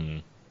 Hmm.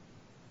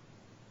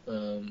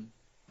 Um,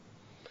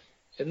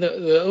 and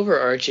the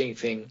overarching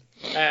thing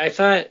I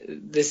thought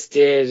this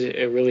did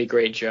a really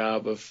great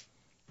job of,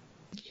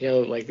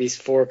 like these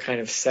four kind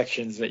of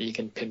sections that you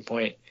can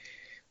pinpoint,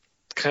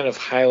 kind of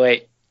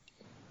highlight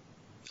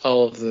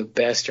all of the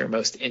best or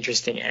most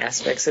interesting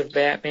aspects of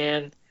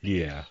Batman,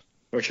 Yeah.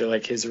 which are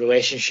like his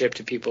relationship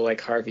to people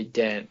like Harvey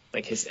Dent,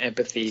 like his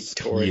empathy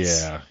towards,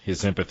 Yeah,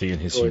 his empathy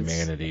and his towards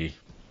humanity.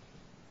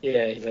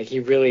 yeah, like he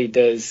really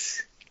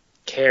does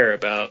care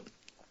about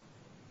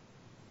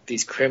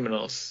these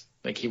criminals.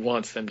 Like he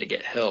wants them to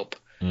get help.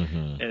 Hmm.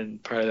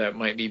 And part of that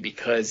might be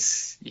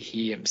because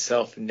he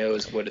himself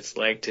knows what it's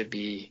like to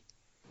be.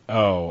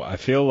 Oh, I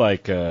feel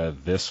like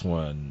this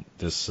one,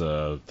 this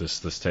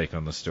take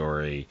on the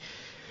story,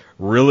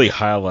 really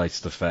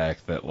highlights the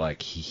fact that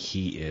like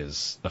he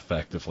is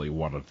effectively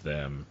one of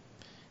them.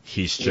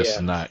 He's just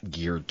Yeah, not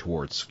geared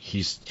towards.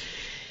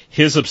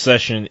 His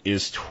obsession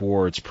is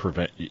towards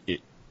prevent.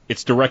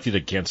 It's directed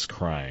against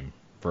crime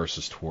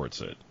versus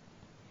towards it.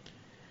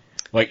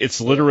 Like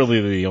it's literally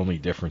the only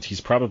difference.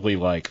 He's probably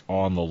like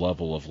on the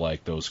level of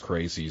like those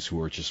crazies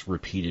who are just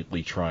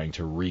repeatedly trying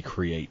to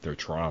recreate their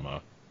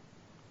trauma.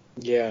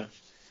 yeah.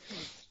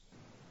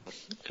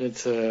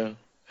 It's and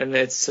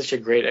it's such a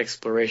great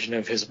exploration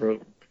of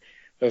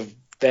of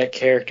that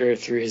character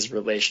through his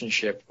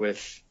relationship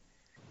with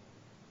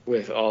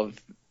all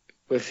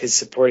with his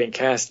supporting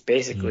cast,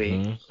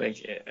 basically. Hmm. Like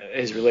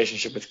his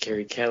relationship with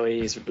Carrie Kelly,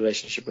 his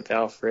relationship with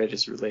Alfred,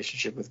 his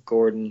relationship with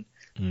Gordon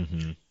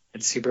Hmm.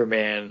 and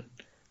Superman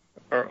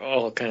are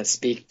all kind of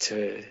speak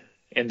to,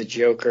 and the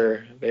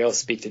Joker, they all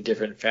speak to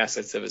different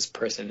facets of his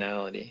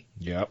personality.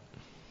 Yep.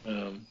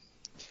 Um,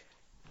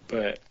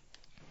 but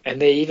and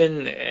they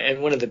even,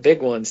 and one of the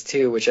big ones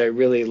too, which I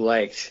really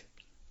liked,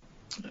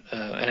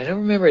 and I don't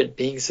remember it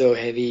being so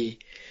heavy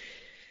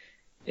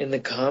in the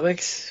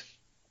comics,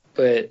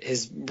 but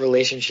his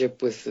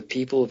relationship with the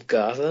people of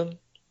Gotham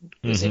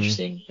was Hmm.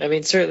 interesting. I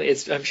mean, certainly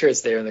I'm sure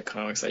it's there in the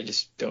comics. I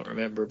just don't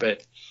remember,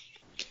 but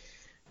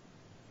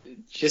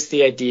just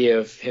the idea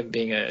of him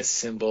being a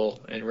symbol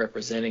and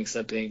representing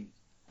something,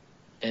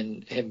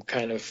 and him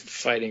kind of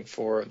fighting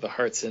for the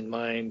hearts and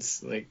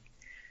minds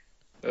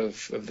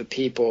of the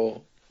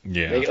people.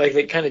 Yeah.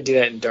 They kind of do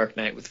that in Dark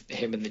Knight with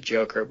him and the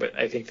Joker, but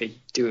I think they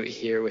do it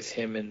here with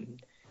him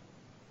and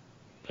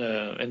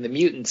the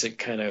mutants that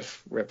kind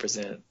of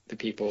represent the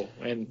people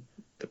and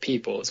the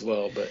people as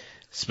well. But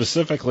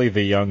Specifically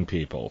the young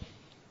people,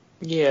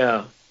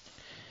 yeah,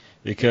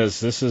 because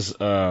this is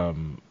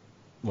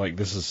like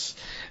this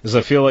is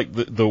I feel like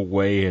the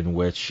way in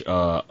which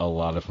a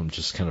lot of them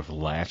just kind of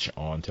latch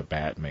on to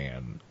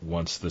Batman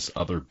once this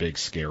other big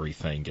scary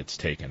thing gets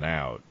taken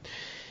out.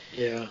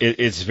 yeah,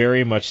 It's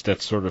very much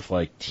that sort of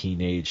like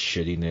teenage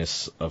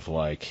shittiness of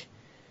like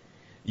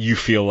you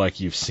feel like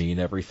you've seen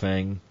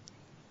everything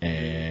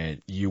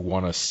and you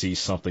want to see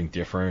something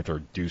different or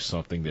do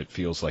something that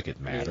feels like it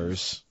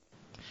matters.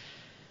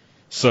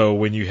 So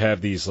when you have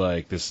these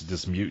like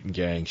this mutant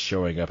gang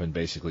showing up and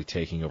basically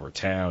taking over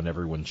town,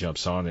 everyone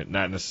jumps on it.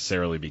 Not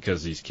necessarily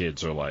because these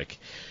kids are like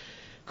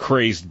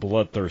crazed,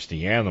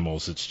 bloodthirsty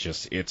animals. It's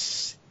just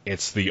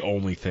it's the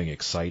only thing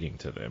exciting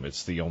to them.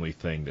 It's the only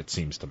thing that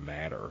seems to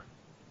matter.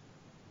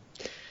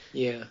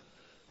 yeah.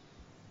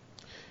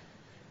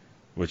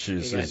 Which They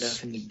is got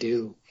nothing to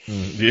do.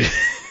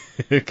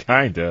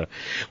 kinda.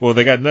 Well,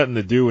 they got nothing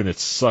to do and it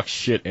sucks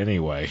shit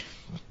anyway.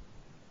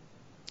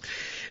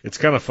 It's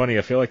kind of funny.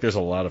 I feel like there's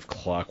a lot of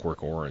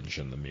Clockwork Orange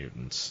in the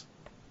mutants,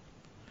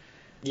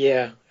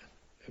 Yeah,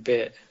 a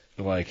bit.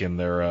 like in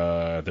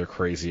their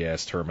crazy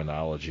ass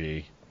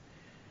terminology.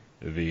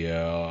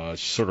 The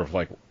sort of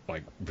like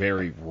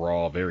very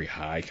raw, very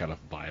high kind of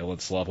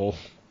violence level.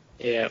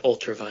 Yeah,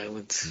 ultra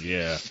violence.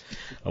 Yeah,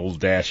 a little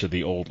dash of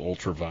the old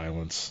ultra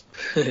violence.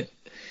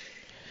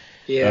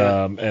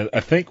 Yeah, And I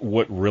think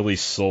what really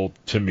sold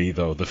to me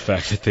though the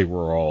fact that they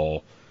were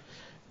all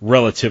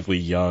relatively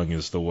young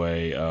is the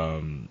way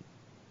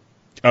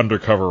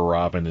Undercover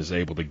Robin is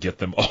able to get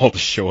them all to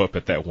show up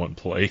at that one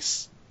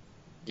place.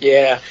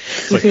 yeah.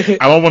 It's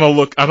like I don't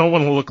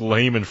want to look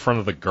lame in front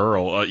of the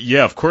girl.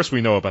 Yeah, of course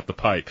we know about the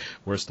pipe.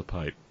 Where's the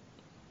pipe?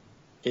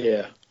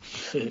 Yeah.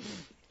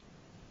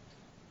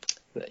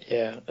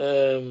 Yeah.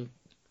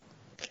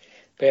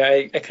 But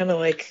I kind of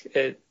like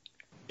it,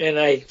 and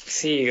I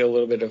see a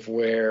little bit of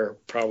where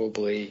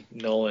probably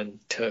Nolan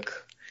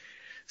took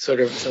sort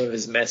of some of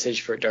his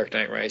message for Dark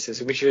Knight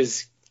Rises, which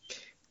was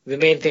the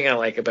main thing I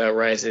like about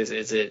Rises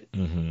is it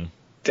Hmm.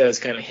 does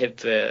kind of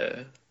hits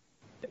that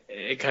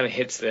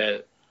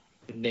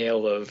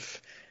nail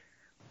of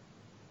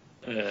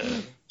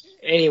uh,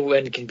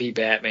 anyone can be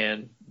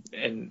Batman,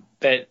 and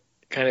that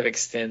kind of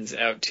extends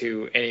out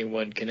to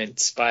anyone can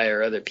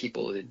inspire other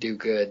people to do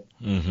good.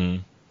 Hmm.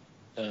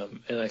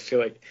 And I feel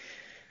like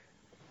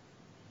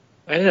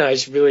I don't know. I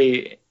just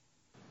really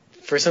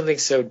for something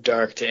so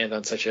dark to end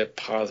on such a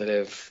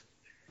positive,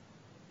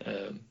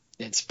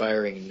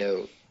 inspiring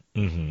note.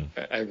 Hmm.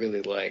 I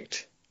really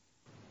liked.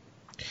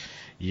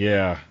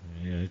 Yeah,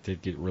 it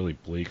did get really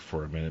bleak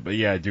for a minute, but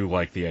yeah, I do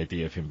like the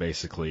idea of him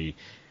basically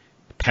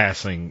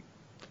passing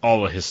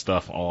all of his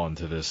stuff on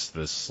to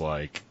this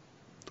like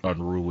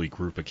unruly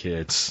group of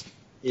kids.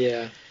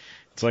 Yeah.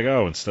 It's like,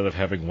 oh, instead of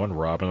having one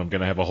Robin, I'm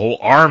gonna have a whole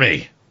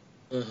army.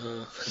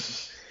 Uh-huh.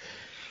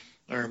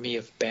 Army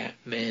of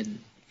Batmen.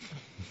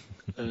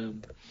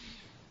 Um,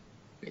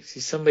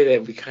 Actually, somebody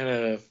that we kind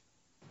of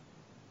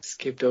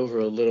skipped over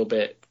a little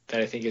bit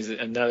that I think is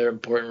another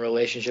important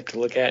relationship to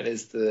look at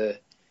is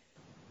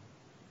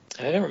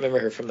I don't remember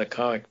her from the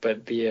comic,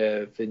 but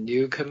the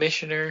new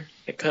commissioner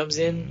that comes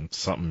in.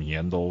 Something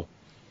Yendel.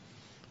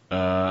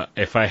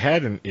 If I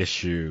had an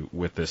issue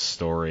with this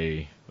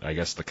story, I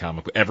guess the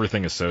comic,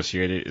 everything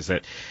associated is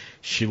that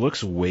she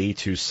looks way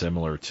too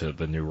similar to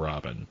the new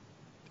Robin,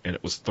 and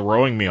it was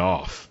throwing me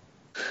off.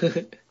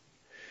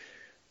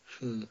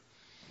 Hmm.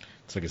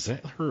 It's like, is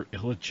that her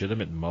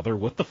illegitimate mother?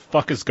 What the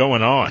fuck is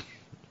going on?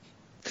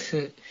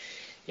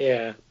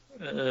 Yeah,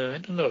 I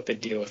don't know what the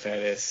deal with that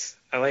is.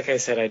 Like I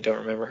said, I don't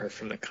remember her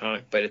from the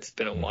comic, but it's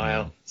been a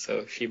while,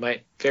 so she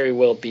might very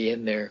well be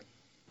in there.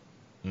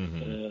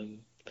 Um,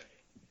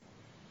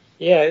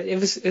 yeah, it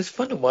was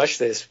fun to watch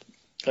this,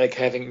 like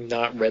having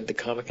not read the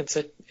comic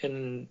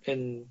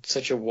in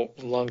such a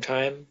long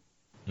time,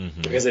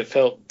 because it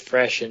felt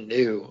fresh and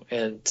new,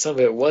 and some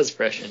of it was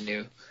fresh and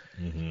new.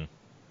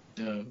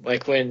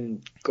 Like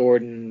when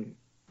Gordon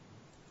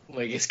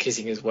is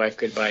kissing his wife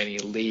goodbye and he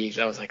leaves,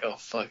 I was like, oh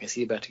fuck, is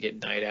he about to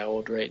get night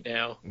owled right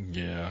now?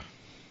 Yeah.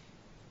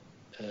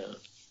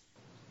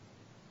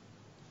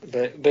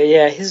 But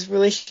yeah, his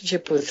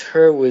relationship with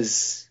her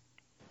was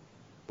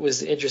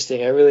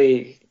interesting. I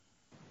really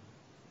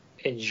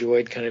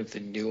enjoyed kind of the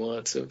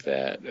nuance of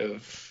that.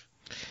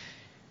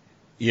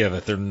 Yeah,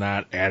 that they're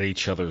not at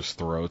each other's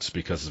throats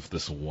because of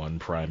this one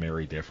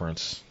primary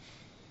difference.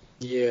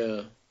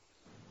 Yeah,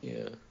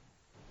 yeah.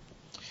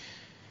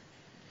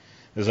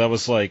 As I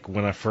was like,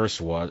 when I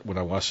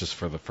watched this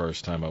for the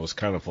first time, I was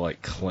kind of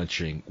like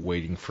clenching,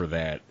 waiting for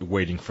their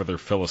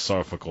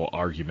philosophical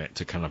argument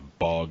to kind of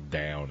bog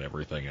down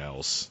everything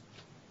else.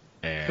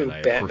 And Who,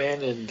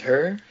 Batman and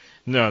her?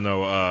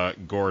 No,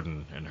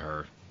 Gordon and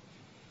her.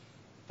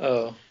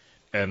 Oh,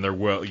 And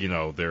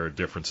their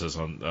differences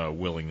on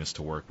willingness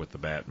to work with the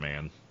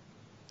Batman.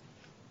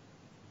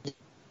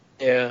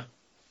 yeah.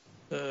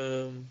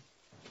 Um,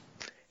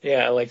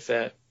 yeah, I like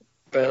that.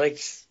 But I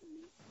liked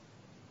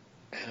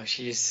how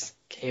she just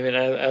came in.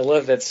 I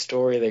love that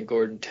story that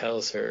Gordon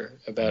tells her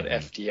about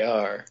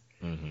FDR.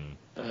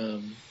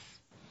 Um,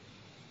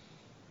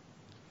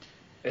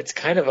 it's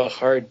kind of a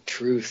hard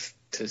truth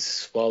to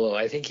swallow.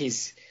 I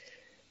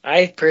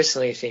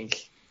personally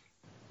think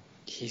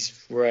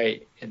he's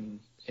right in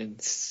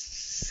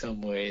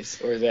some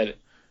ways, or that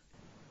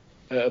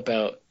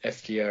about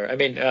FDR. I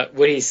mean,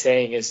 what he's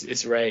saying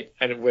is right.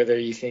 And whether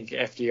you think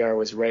FDR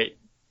was right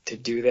to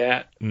do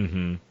that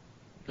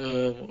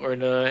or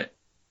not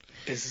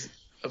is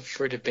up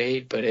for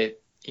debate. But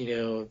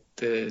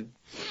did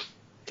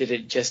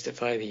it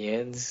justify the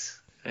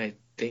ends? I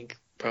think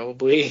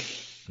probably.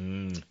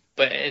 And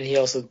he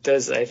also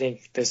does. I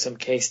think there's some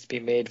case to be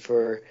made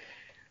for,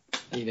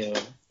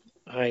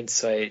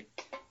 hindsight.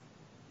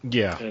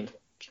 Yeah. Kind of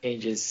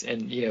changes,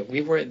 and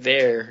we weren't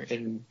there,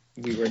 and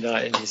we were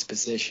not in his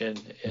position,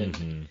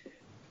 and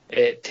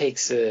it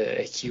takes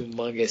a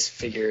humongous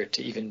figure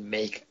to even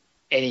make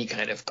any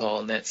kind of call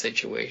in that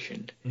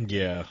situation.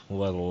 Yeah,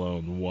 let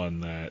alone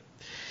one that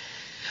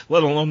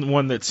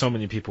so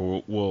many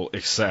people will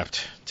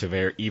accept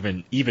to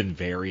even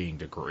varying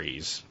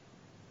degrees.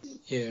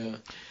 Yeah.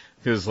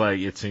 Because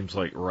it seems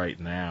like right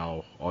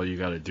now all you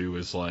got to do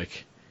is I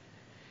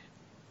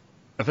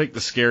think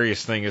the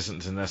scariest thing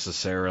isn't to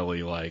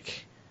necessarily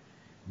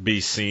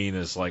be seen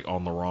as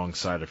on the wrong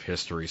side of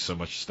history so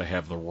much as to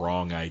have the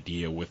wrong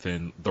idea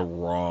within the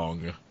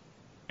wrong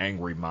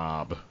angry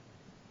mob.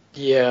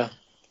 Yeah,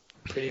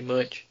 pretty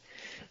much.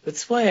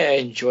 That's why I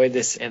enjoyed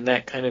this and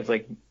that kind of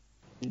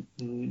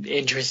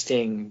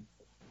interesting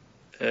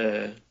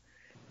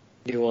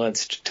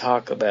nuanced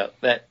talk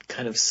about that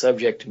kind of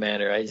subject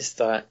matter. I just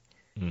thought,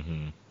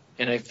 and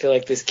I feel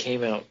like this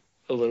came out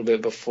a little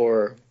bit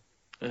before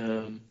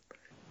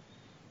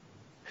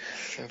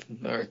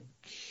our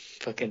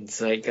fucking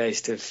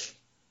zeitgeist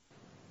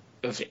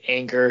of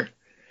anger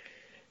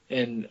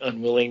and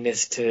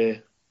unwillingness to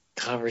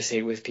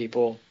conversate with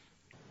people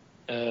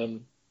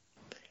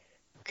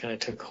kind of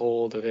took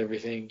hold of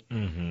everything.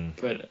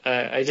 But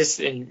I just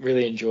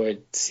really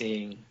enjoyed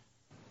seeing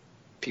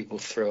people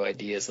throw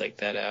ideas like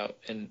that out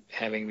and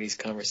having these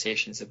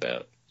conversations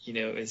about,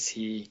 is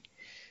he,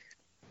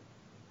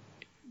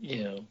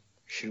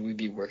 should we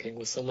be working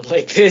with someone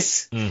like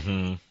this?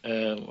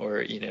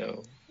 Or,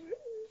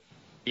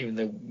 even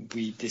though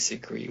we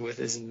disagree with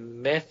his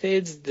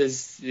methods,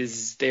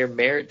 is there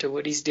merit to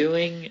what he's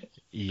doing?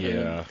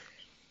 Yeah.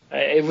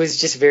 It was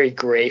just very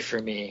gray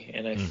for me,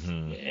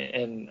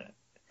 and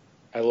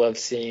I love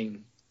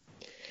seeing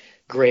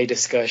gray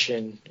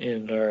discussion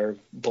in our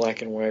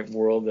black and white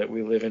world that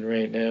we live in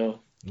right now.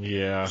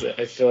 Yeah. So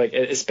I feel like,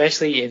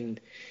 especially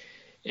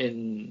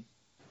in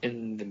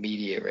the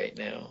media right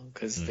now,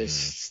 because there's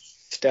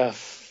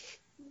stuff,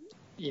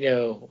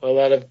 a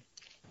lot of.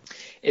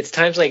 It's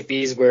times like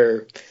these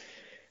where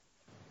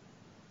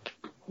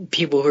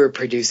people who are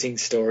producing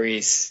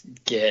stories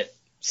get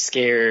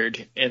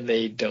scared and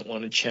they don't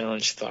want to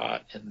challenge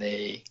thought and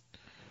they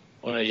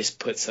want to just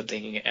put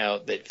something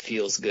out that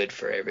feels good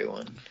for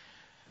everyone.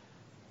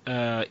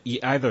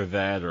 Either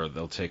that or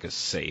they'll take a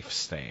safe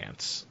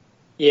stance.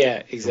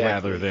 Yeah,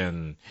 exactly. Rather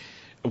than,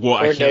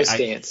 well, or no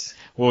stance.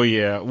 Well,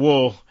 yeah.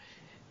 Well,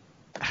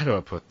 how do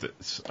I put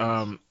this?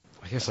 I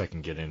guess I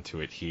can get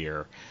into it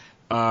here.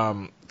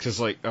 Because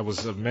like I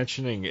was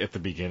mentioning at the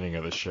beginning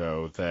of the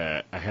show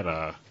that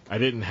I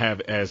didn't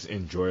have as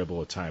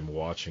enjoyable a time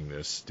watching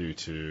this due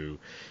to,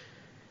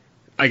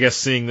 I guess,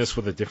 seeing this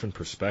with a different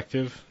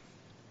perspective.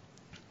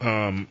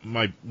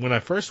 When I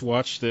first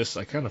watched this,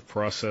 I kind of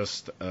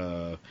processed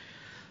a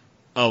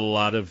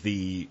lot of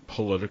the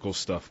political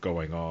stuff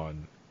going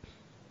on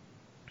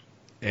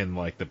in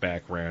like the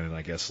background and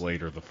I guess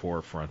later the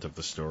forefront of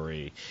the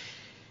story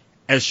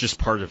as just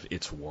part of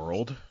its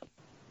world.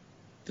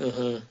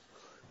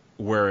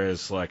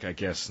 Whereas, like, I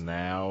guess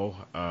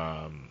now,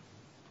 I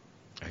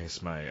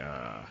guess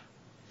my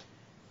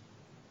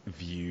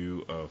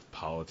view of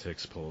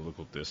politics,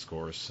 political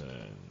discourse,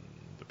 and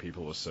the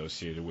people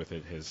associated with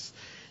it has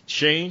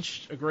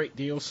changed a great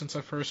deal since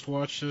I first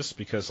watched this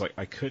because, like,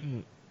 I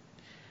couldn't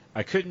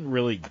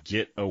really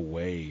get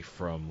away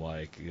from,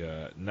 like,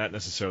 not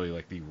necessarily,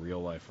 like, the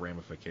real-life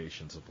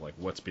ramifications of, like,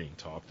 what's being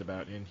talked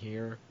about in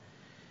here.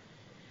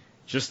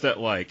 Just that,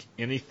 like,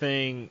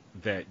 anything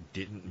that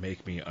didn't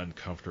make me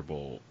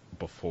uncomfortable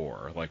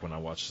before, like when I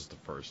watched this the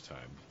first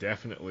time,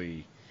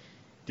 definitely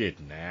did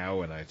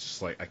now, and I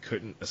just, like, I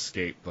couldn't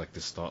escape, like,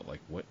 this thought,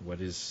 like,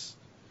 what is...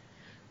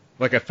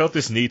 Like, I felt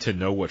this need to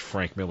know what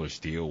Frank Miller's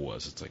deal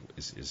was. It's like,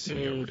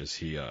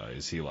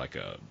 is he like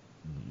a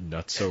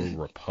nutso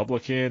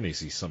Republican? Is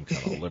he some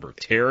kind of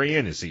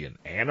libertarian? Is he an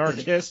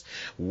anarchist?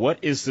 What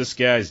is this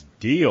guy's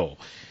deal?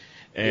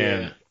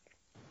 And...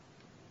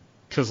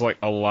 because, like,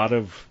 a lot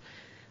of...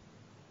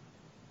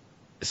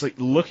 It's like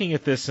looking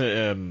at this,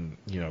 you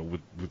know,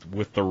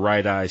 with the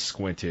right eye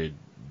squinted,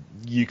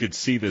 you could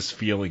see this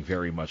feeling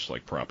very much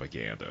like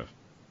propaganda.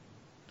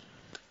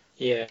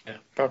 Yeah,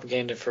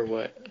 propaganda for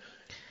what?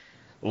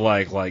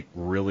 Like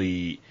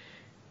really,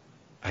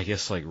 I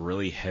guess like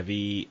really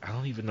heavy. I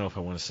don't even know if I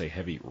want to say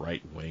heavy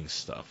right wing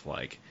stuff.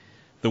 Like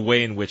the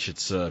way in which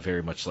it's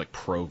very much like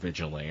pro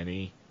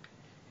vigilante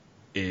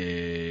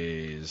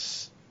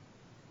is,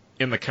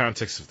 in the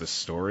context of the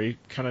story,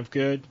 kind of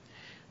good,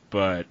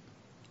 but.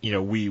 You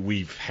know,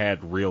 we've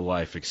had real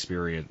life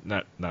experience,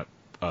 not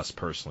us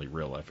personally,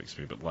 real life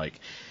experience, but like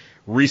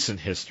recent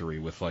history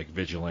with like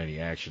vigilante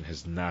action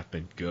has not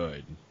been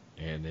good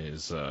and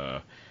is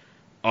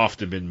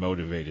often been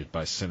motivated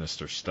by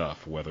sinister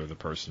stuff, whether the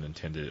person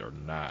intended it or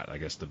not. I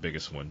guess the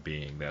biggest one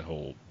being that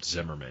whole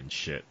Zimmerman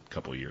shit a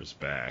couple years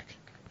back.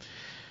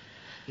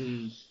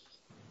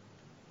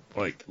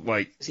 Like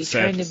was he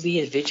trying to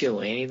be a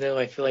vigilante though?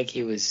 I feel like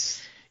he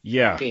was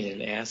being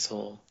an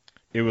asshole.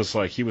 It was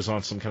like he was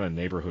on some kind of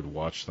neighborhood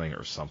watch thing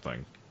or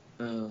something.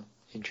 Oh,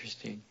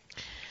 interesting.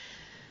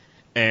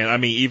 And, I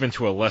mean, even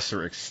to a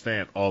lesser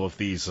extent, all of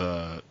these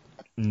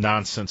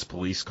nonsense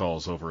police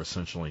calls over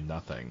essentially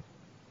nothing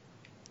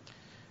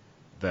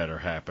that are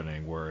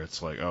happening where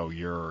it's like, oh,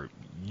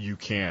 you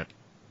can't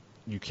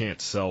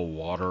sell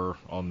water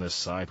on this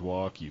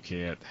sidewalk, you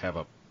can't have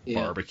a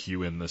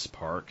barbecue in this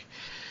park.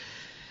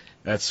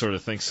 That sort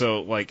of thing.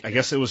 So, like, I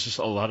guess it was just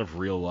a lot of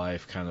real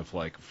life kind of,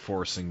 like,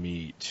 forcing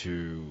me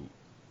to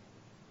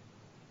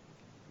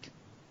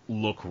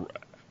look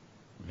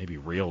maybe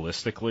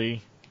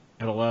realistically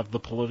at a lot of the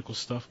political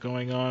stuff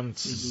going on.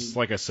 It's,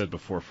 like I said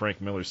before, Frank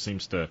Miller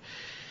seems to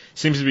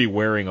be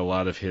wearing a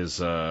lot of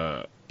his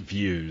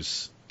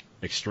views,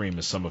 extreme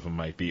as some of them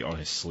might be, on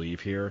his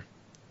sleeve here.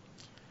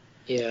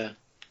 Yeah.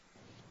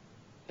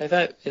 I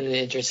thought in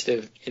the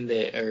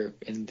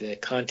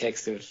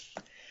context of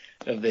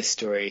this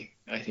story,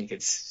 I think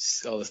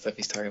it's all the stuff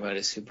he's talking about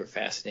is super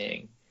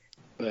fascinating.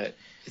 But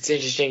it's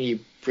interesting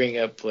you bring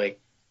up like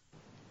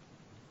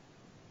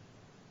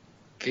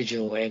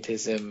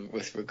vigilantism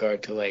with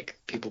regard to like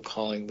people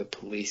calling the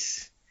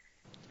police,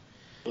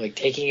 like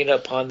taking it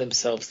upon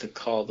themselves to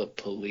call the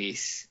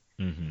police.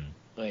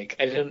 Like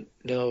I don't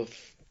know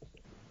if,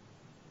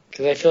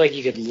 because I feel like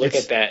you could look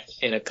at that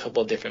in a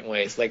couple different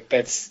ways. Like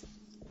that's,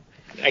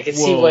 I can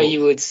see why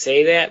you would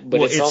say that,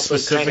 but it's also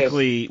kind of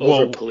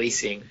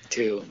over-policing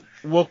too.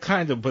 Well,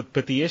 kind of,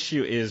 but the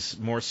issue is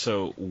more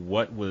so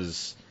what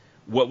was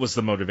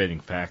the motivating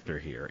factor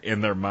here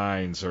in their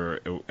minds,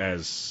 or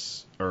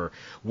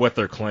what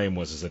their claim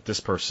was is that this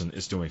person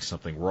is doing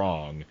something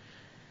wrong,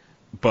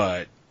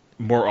 but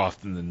more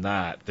often than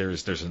not,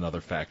 there's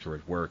another factor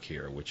at work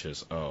here, which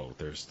is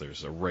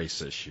there's a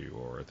race issue,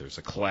 or there's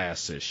a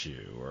class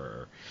issue,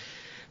 or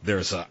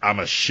there's a I'm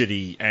a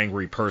shitty,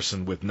 angry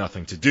person with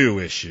nothing to do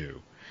issue.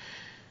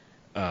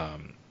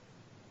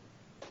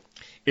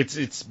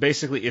 It's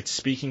basically, it's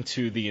speaking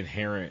to the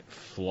inherent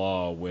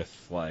flaw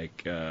with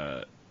like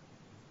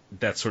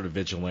that sort of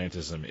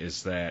vigilantism,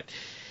 is that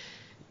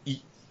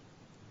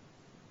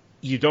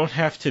you don't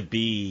have to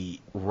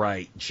be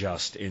right,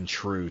 just, and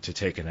true to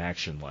take an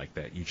action like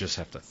that. You just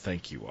have to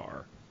think you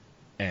are.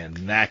 And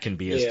that can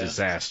be as Yeah.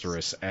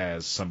 disastrous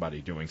as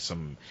somebody doing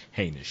some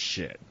heinous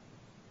shit.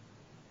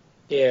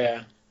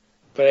 Yeah.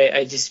 But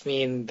I just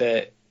mean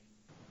that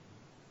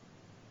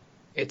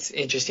it's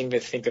interesting to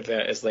think of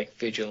that as like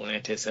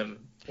vigilantism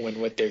when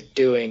what they're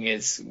doing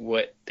is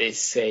what they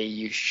say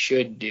you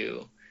should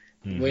do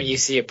when you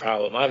see a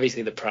problem.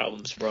 Obviously, the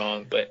problem's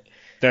wrong, but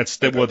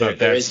That's like, well,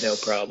 there is no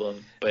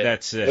problem. But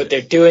that's it. what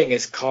they're doing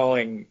is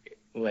calling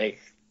like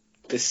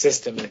the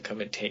system to come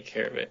and take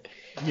care of it.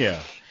 Yeah,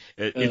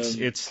 it's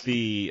Um, it's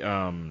the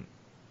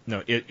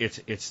no,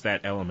 it's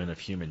that element of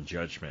human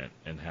judgment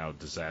and how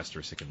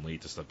disastrous it can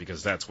lead to stuff,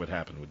 because that's what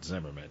happened with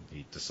Zimmerman.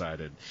 He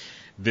decided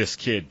this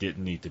kid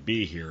didn't need to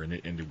be here, and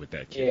it ended with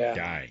that kid yeah,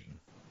 dying.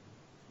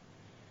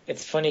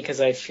 it's funny because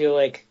I feel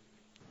like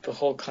the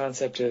whole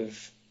concept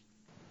of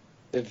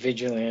the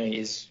vigilante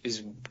is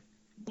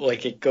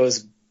like it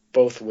goes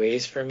both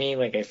ways for me.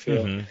 Like I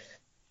feel Mm-hmm.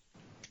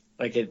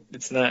 like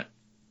it's not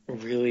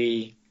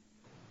really.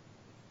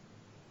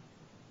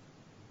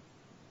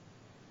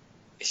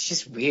 It's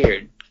just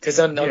weird because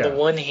on the Yeah.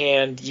 one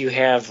hand you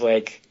have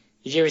like,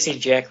 did you ever see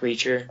Jack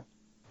Reacher?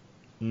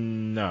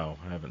 No,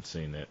 I haven't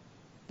seen it.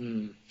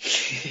 Hmm.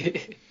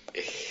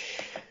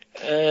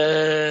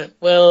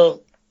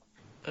 Well,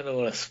 I don't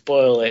want to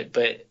spoil it,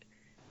 but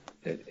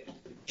on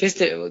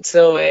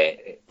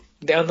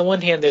the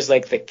one hand, there's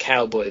like the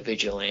cowboy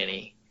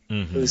vigilante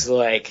Mm-hmm. who's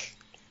like,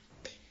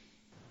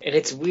 and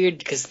it's weird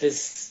because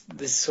this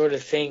sort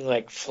of thing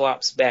like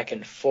flops back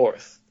and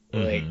forth.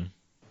 Like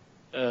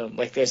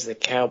there's the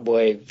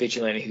cowboy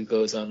vigilante who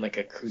goes on like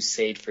a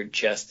crusade for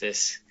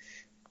justice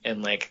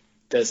and like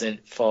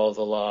doesn't follow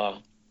the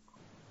law,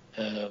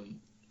 and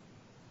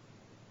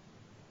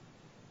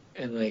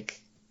like,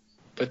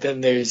 but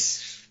then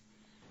there's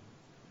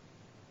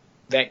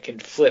that can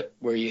flip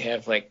where you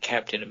have like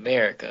Captain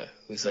America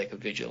who's like a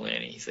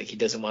vigilante. He's like he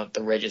doesn't want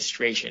the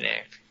Registration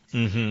Act.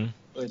 Mm-hmm.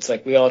 It's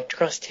like we all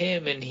trust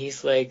him, and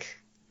he's like,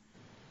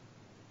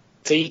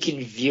 so you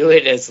can view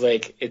it as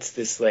like it's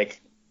this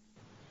like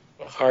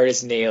hard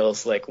as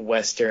nails like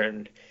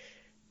Western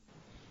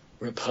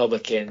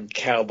Republican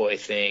cowboy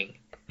thing,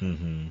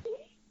 Mm-hmm.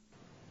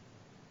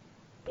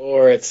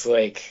 or it's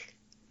like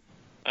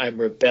I'm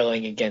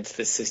rebelling against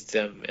the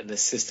system and the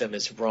system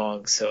is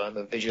wrong, so I'm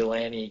a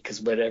vigilante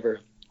because whatever,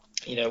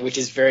 which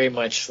is very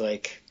much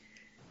like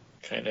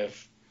kind of,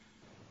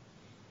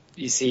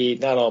 you see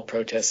not all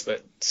protests,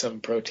 but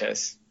some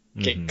protests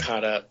get Mm-hmm.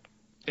 caught up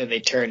and they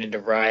turn into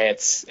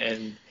riots,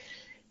 and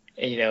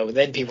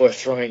then people are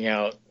throwing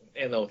out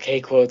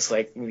MLK quotes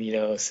like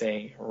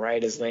saying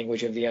 "riot is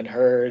language of the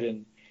unheard,"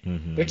 and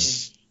Mm-hmm. which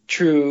is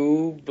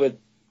true, but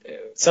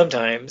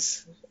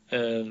sometimes,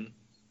 depending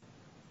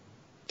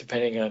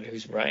on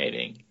who's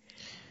rioting.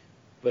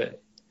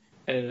 But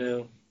I don't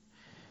know.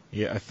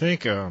 Yeah, I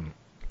think I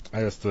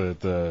guess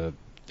the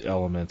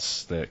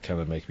elements that kind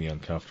of make me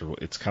uncomfortable.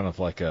 It's kind of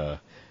like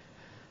a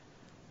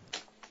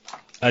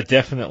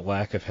definite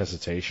lack of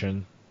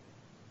hesitation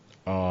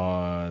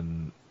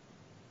on,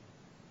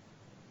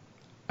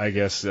 I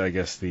guess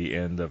the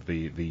end of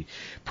the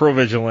pro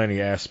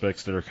vigilante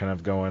aspects that are kind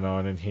of going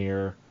on in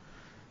here.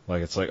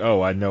 Like it's like,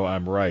 oh, I know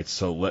I'm right,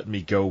 so let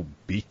me go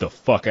beat the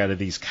fuck out of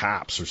these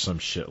cops or some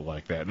shit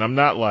like that. And I'm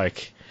not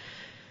like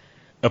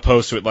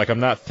opposed to it. Like I'm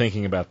not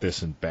thinking about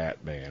this in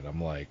Batman.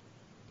 I'm like,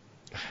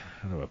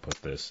 how do I put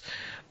this?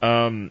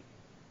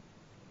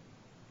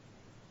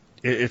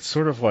 It's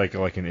sort of like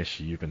an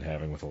issue you've been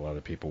having with a lot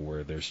of people,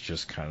 where there's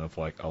just kind of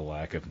like a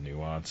lack of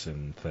nuance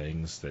in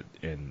things that,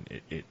 and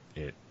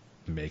it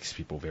makes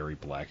people very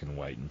black and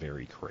white and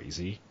very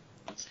crazy.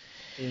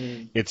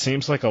 Mm, It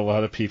seems like a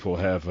lot of people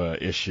have an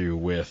issue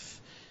with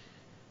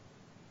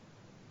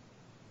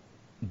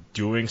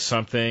doing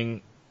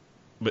something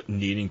but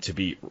needing to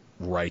be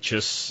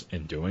righteous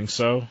in doing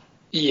so.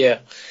 yeah,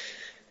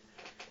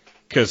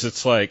 Because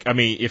it's like, I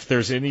mean, if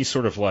there's any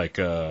sort of like,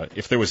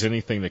 if there was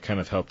anything that kind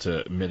of helped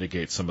to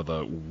mitigate some of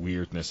the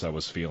weirdness I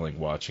was feeling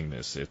watching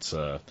this, it's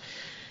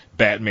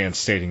Batman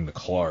stating to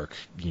Clark,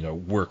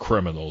 we're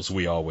criminals,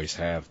 we always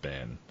have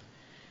been.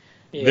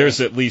 yeah,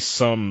 There's at least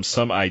some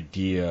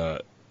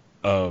idea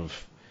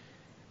of,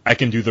 I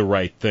can do the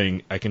right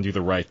thing, I can do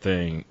the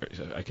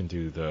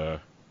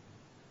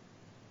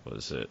what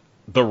is it?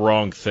 The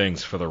wrong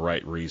things for the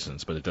right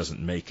reasons, but it doesn't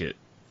make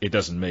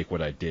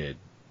what I did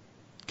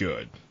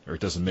good, or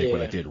it doesn't make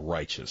what I yeah, did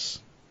righteous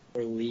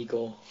or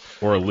legal.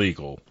 or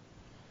illegal.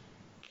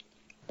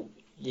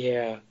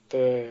 Yeah,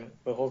 the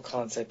whole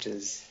concept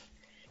it's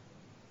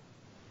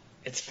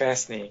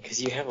fascinating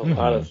because you have a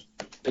lot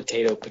Mm-hmm. of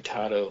potato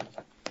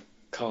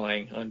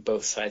calling on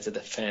both sides of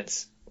the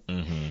fence,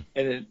 Mm-hmm.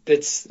 and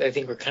I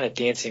think we're kind of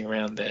dancing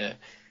around the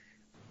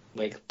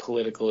like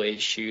political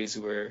issues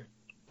where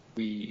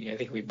I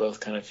think we both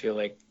kind of feel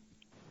like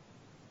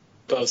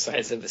both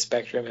sides of the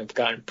spectrum have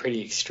gotten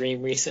pretty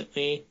extreme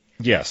recently,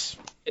 Yes,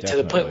 to the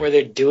point definitely. where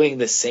they're doing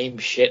the same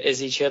shit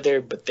as each other,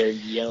 but they're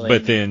yelling.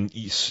 But then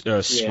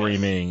Yeah.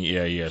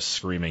 screaming,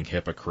 screaming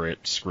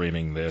hypocrite,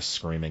 screaming this,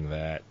 screaming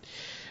that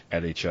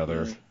at each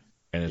other.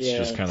 And it's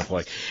just Yeah. kind of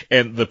like,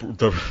 and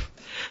the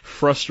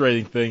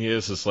frustrating thing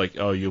is like,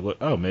 oh, you look,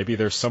 oh, maybe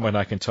there's someone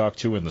I can talk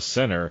to in the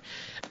center,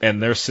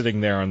 and they're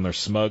sitting there on their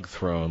smug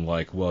throne,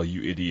 like, well,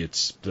 you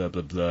idiots, blah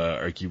blah blah,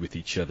 argue with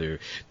each other.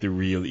 The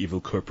real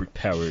evil corporate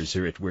powers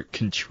are at work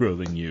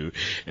controlling you,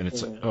 and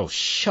it's like, oh,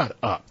 shut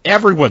up,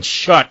 everyone,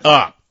 shut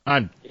up.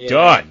 I'm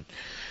done.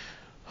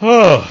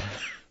 Oh,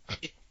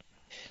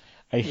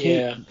 I hate.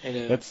 Yeah, I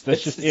know. That's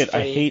just It's it. I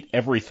funny. hate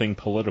everything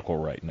political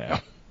right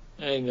now.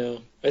 I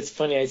know. It's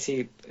funny. I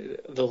see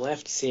the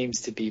left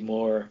seems to be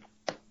more.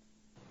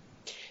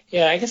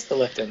 Yeah, I guess the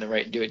left and the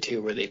right do it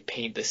too, where they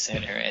paint the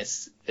center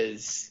as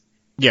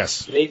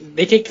Yes. they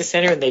take the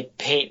center and they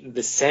paint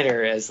the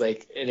center as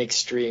like an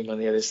extreme on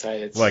the other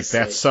side. It's Like just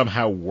that's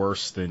somehow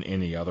worse than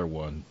any other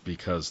one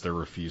because they're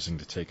refusing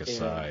to take a Yeah.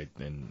 side,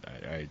 and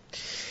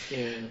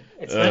yeah.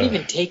 It's not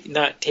even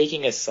not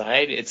taking a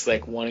side. It's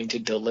like wanting to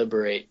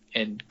deliberate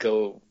and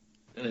go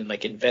and then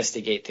like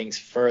investigate things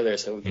further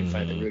so we can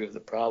find the root of the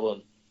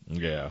problem.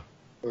 yeah.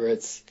 Where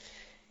it's,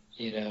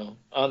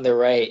 on the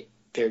right,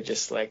 they're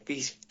just like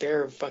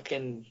they're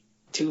fucking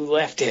too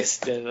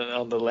leftist, and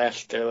on the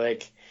left, they're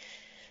like,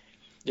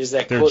 there's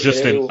that They're quote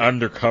just that an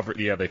undercover.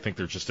 Yeah, they think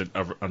they're just an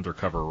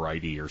undercover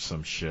righty or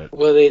some shit.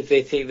 well, they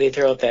think they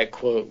throw out that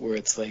quote where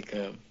it's like,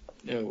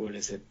 what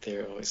is it?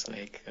 They're always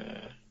like,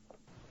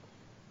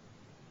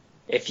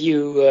 if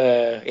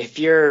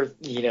you're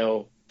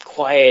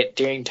quiet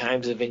during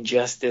times of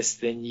injustice,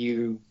 then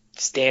you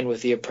stand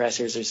with the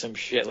oppressors or some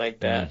shit like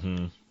that.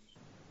 Mm-hmm.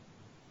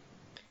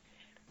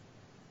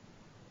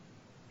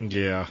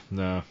 Yeah,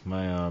 no,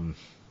 my how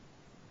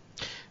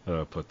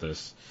do I put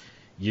this?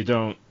 You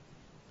don't.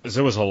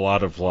 There was a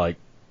lot of like,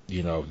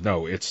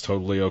 no, it's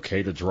totally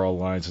okay to draw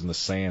lines in the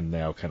sand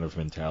now kind of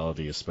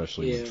mentality,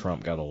 especially when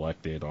Trump got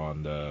elected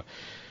on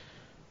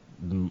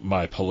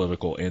my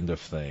political end of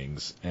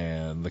things.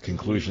 And the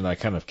conclusion I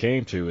kind of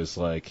came to is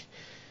like,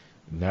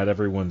 not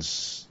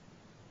everyone's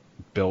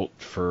built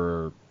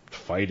for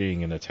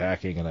fighting and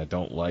attacking, and I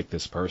don't like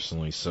this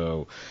personally.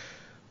 So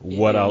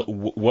what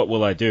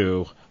will I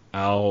do?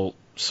 I'll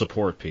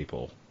support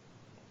people.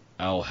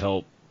 I'll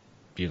help.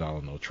 I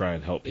don't know, try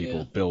and help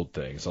people build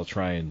things. I'll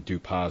try and do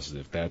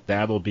positive.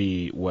 That'll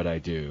be what I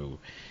do,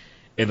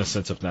 in the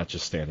sense of not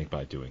just standing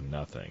by doing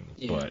nothing.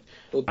 Yeah.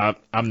 But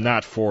I'm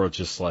not for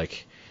just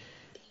like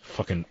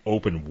fucking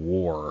open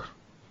war,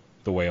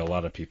 the way a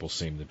lot of people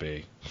seem to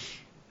be.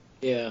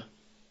 Yeah.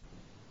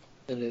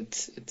 And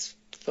it's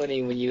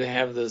funny when you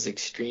have those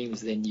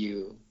extremes, then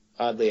you,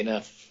 oddly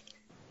enough,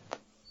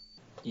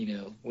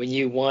 when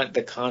you want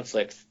the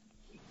conflict,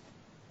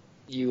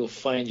 you will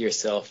find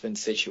yourself in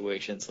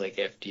situations like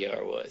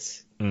FDR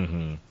was,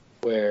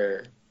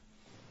 where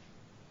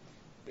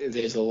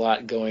there's a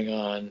lot going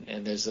on,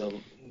 and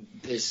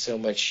there's so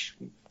much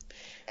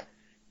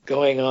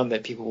going on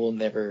that people will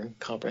never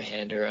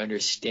comprehend or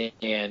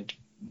understand,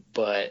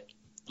 but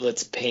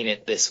let's paint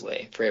it this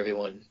way for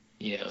everyone,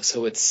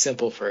 so it's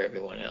simple for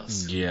everyone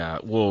else. Yeah,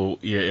 well,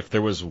 if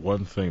there was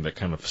one thing that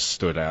kind of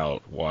stood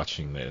out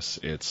watching this,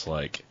 it's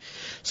like,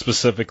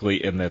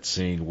 specifically in that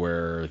scene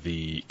where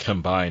the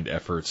combined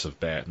efforts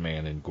of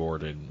Batman and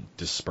Gordon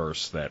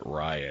disperse that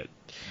riot.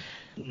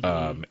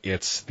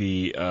 It's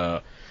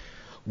the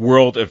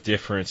world of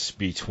difference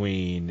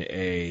between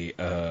a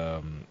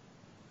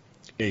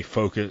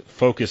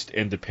focused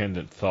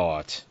independent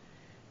thought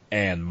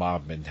and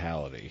mob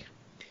mentality.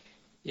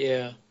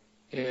 Yeah.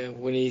 Yeah,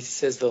 when he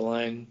says the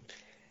line,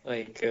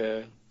 like,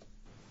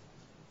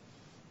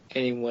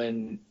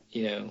 anyone,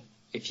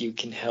 if you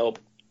can help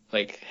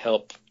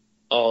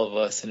all of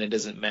us, and it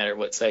doesn't matter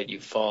what side you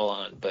fall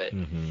on, but,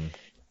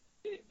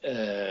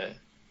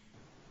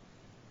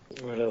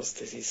 what else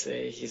does he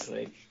say? He's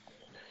like,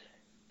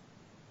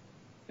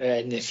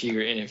 and if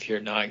you're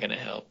not gonna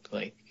help,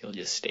 like, you'll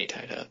just stay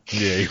tied up.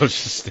 Yeah, you'll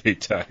just stay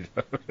tied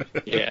up.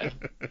 Yeah.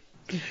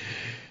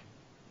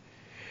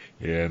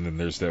 Yeah, and then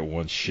there's that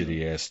one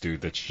shitty ass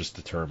dude that's just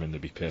determined to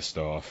be pissed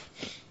off.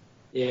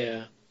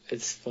 Yeah,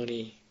 it's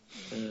funny.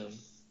 Kind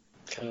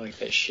of like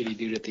that shitty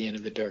dude at the end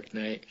of The Dark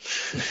Knight.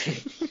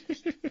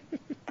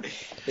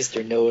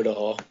 Mr.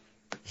 Know-It-All.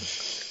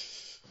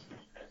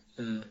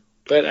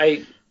 But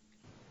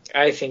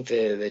I think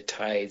the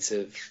tides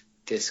of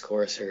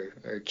discourse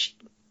are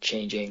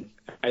changing.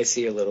 I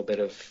see a little bit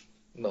of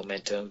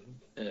momentum.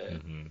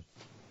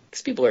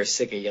 Because people are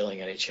sick of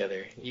yelling at each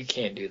other. You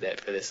can't do that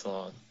for this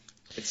long.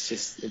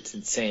 It's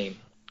insane.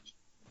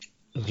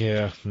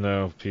 Yeah,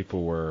 no,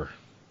 people were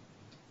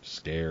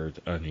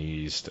scared,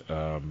 uneased.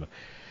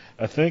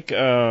 I think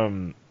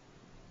the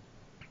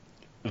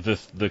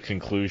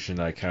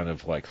conclusion I kind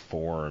of like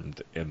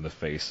formed in the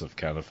face of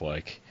kind of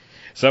like,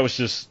 so I was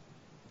just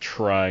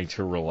trying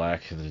to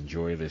relax and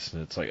enjoy this,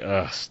 and it's like,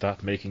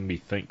 stop making me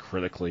think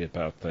critically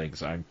about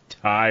things. I'm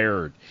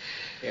tired.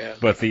 Yeah.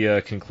 But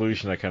the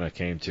conclusion I kind of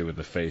came to in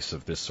the face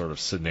of this sort of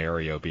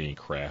scenario being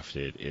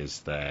crafted is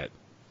that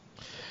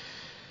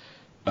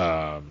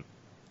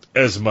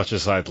as much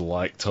as I'd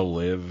like to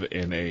live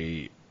in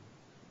a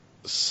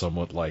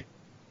somewhat like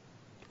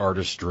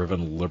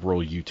artist-driven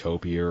liberal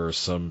utopia or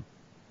some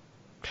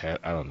I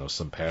don't know,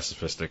 some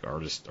pacifistic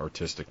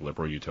artistic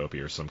liberal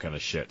utopia or some kind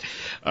of shit.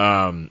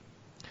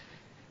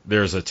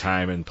 There's a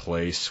time and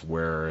place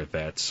where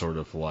that sort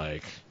of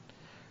like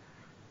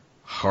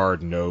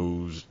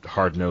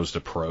hard-nosed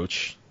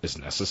approach is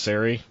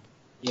necessary.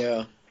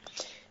 Yeah.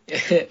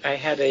 I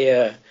had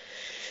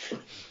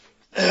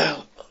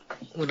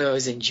when I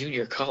was in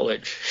junior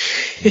college,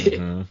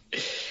 Mm-hmm.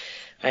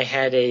 I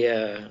had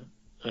a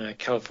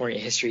California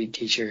history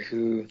teacher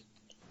who,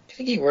 I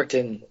think he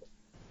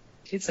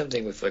did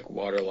something with like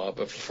water law,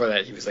 but before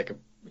that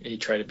he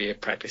tried to be a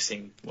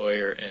practicing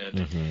lawyer,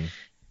 Mm-hmm.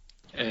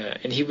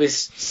 And he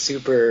was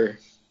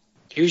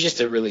just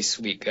a really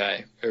sweet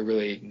guy, a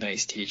really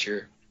nice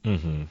teacher.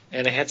 Mm-hmm.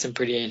 And I had some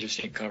pretty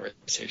interesting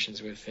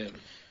conversations with him.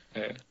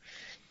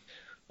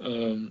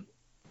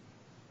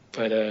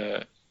 But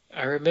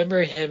I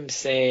remember him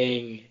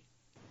saying,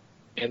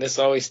 and this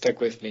always stuck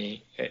with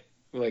me,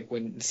 like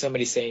when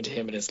somebody saying to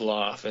him in his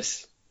law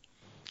office,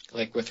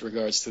 like with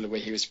regards to the way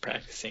he was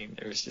practicing,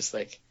 it was just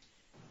like,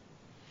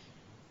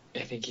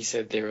 I think he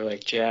said they were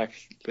like, Jack,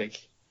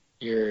 like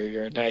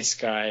you're a nice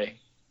guy,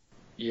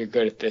 you're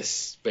good at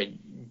this, but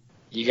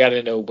you got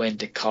to know when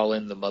to call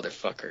in the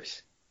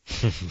motherfuckers.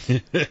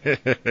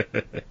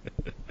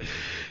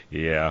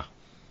 Yeah.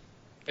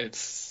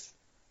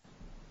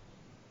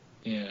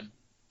 Yeah.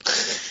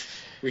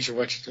 We should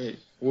watch.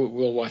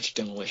 We'll watch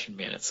Demolition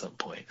Man at some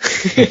point.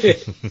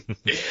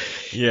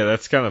 Yeah,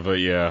 that's kind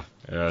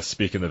of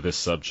speaking of this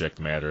subject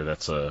matter,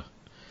 that's a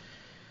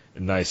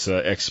nice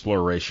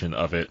exploration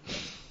of it.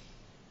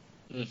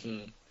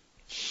 Mm-hmm.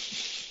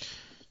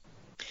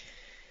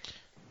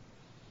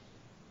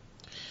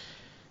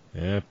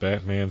 Yeah,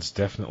 Batman's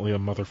definitely a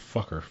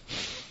motherfucker.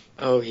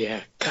 Oh yeah,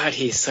 God,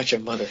 he's such a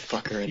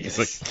motherfucker in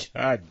this.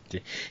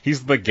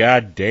 He's the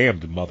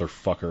goddamned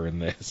motherfucker in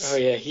this. Oh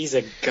yeah, he's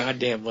a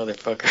goddamn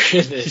motherfucker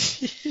in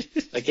this.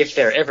 Like if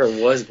there ever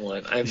was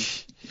one,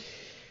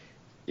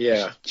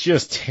 yeah.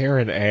 Just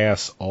tearing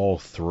ass all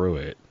through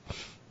it.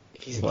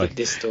 He's the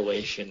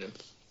distillation of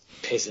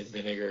piss and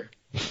vinegar.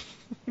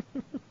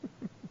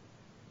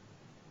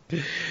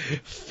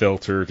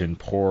 Filtered and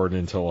poured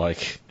into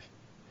like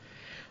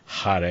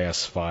hot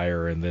ass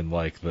fire, and then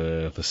like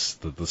the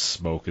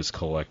smoke is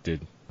collected.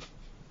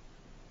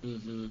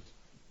 Mm-hmm.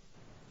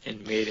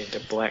 And made into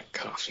black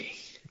coffee.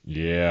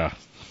 Yeah.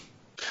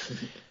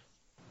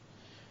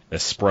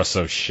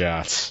 Espresso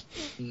shots.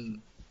 Mm.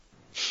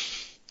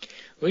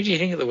 What did you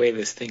think of the way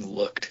this thing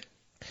looked?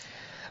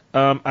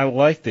 I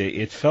liked it.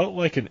 It felt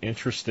like an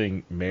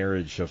interesting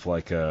marriage of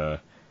like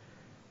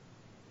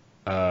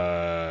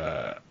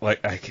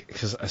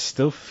because I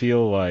still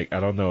feel like,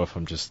 I don't know if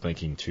I'm just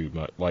thinking too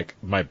much, like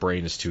my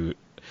brain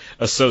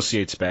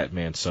associates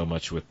Batman so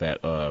much with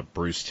that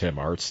Bruce Timm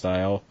art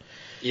style.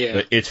 Yeah.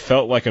 But it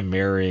felt like a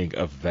marrying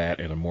of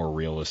that and a more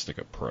realistic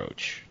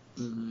approach.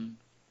 Mm-hmm.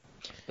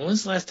 When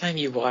was the last time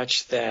you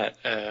watched that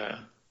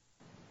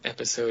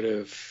episode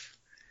of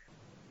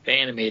the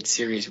animated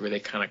series where they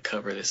kind of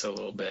cover this a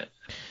little bit?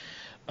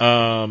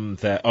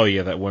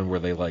 That one where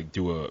they like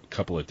do a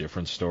couple of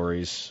different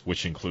stories,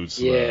 which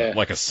includes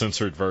like a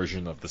censored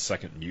version of the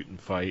second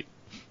mutant fight.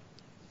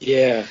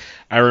 Yeah.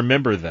 I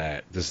remember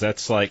that, because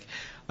that's like,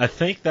 I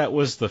think that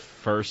was the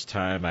first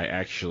time I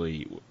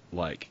actually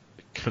like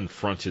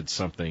confronted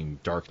something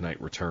Dark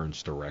Knight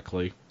Returns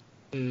directly.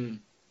 Mm.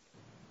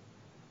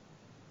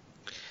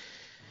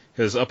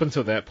 Because up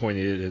until that point,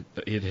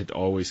 it had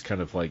always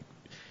kind of like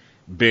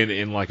been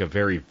in like a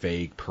very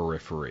vague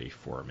periphery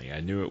for me. I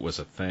knew it was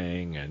a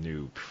thing. I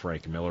knew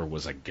Frank Miller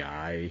was a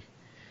guy,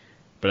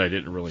 but I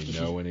didn't really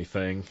know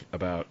anything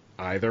about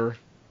either.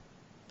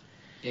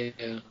 Yeah.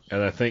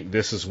 And I think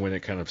this is when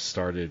it kind of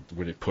started,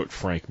 when it put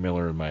Frank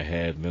Miller in my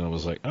head, and then I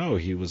was like, oh,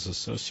 he was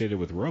associated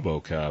with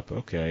RoboCop,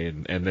 okay.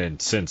 And then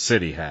Sin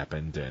City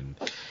happened, and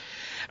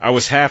I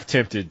was half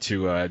tempted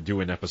to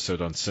do an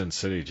episode on Sin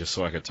City just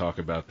so I could talk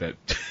about that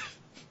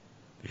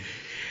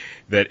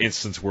that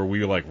instance where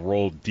we like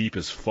rolled deep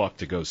as fuck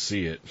to go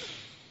see it.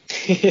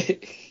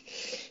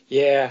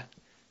 Yeah.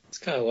 It's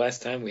kind of the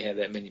last time we had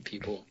that many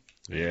people.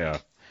 Yeah.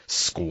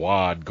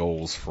 Squad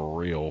goals for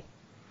real.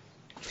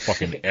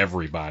 Fucking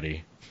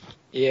everybody.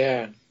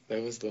 Yeah.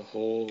 That was the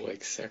whole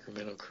like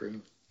Sacramento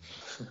crew.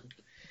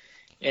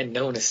 And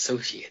known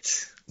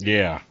associates.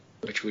 Yeah.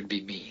 Which would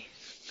be me.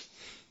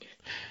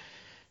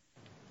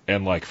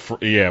 And like,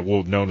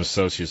 known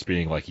associates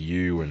being like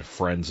you and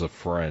friends of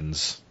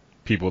friends.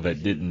 People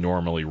that didn't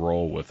normally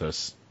roll with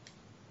us.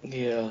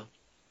 Yeah.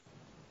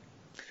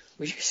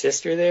 Was your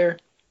sister there?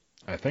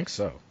 I think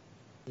so.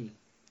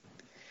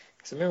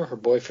 Because I remember her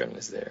boyfriend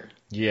was there.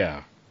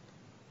 Yeah.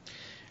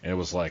 And it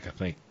was like, I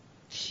think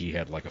he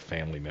had like a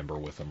family member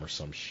with him or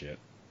some shit.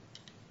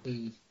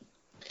 Mm.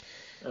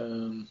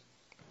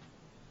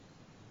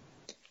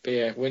 But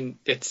yeah, when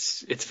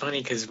it's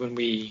funny because when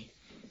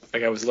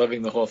I was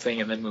loving the whole thing,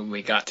 and then when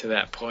we got to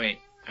that point,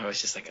 I was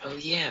just like, oh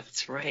yeah,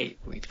 that's right.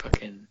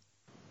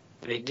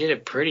 They did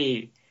it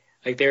pretty,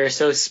 like they were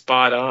so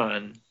spot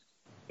on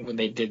when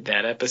they did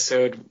that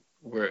episode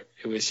where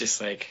it was just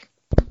like,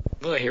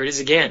 well, here it is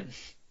again.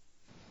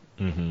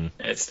 Mm-hmm.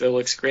 It still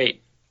looks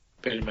great.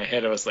 But in my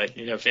head, I was like,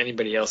 if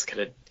anybody else could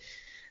have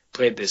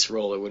played this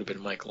role, it would have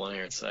been Michael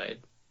Ironside.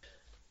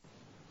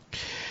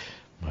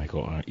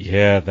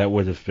 Yeah, that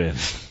would have been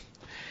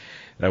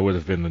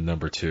the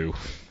number two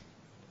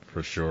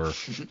for sure.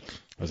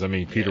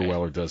 Because Peter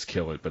Weller does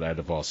kill it, but I'd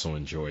have also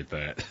enjoyed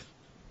that.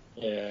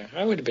 Yeah,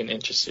 I would have been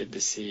interested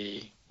to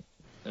see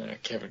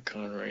Kevin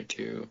Conroy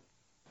too.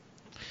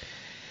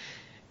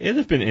 It'd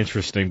have been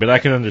interesting, but I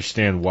can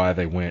understand why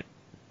they went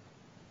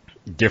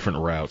different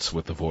routes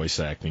with the voice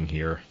acting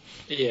here.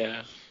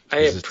 Yeah, I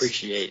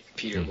appreciate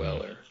Peter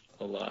Weller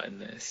a lot in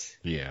this.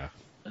 Yeah.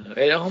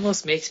 It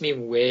almost makes me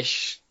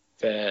wish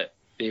that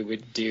they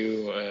would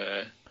do,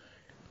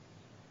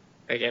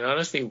 and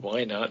honestly,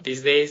 why not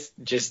these days?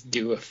 Just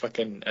do a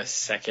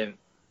second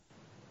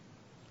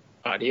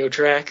audio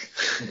track.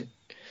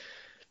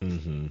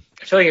 Mm-hmm.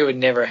 I feel like it would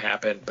never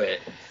happen, but...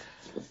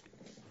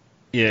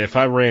 Yeah, if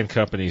I ran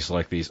companies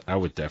like these, I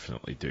would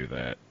definitely do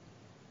that.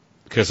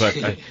 Because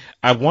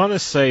I want to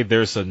say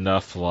there's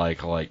enough like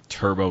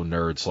turbo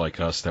nerds like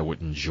us that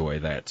would enjoy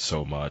that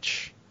so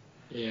much.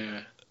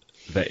 Yeah.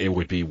 That it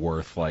would be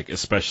worth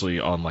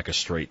especially on a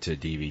straight to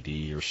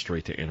DVD or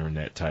straight to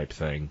internet type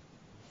thing.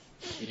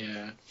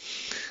 Yeah.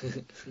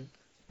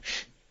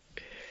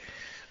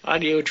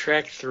 Audio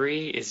track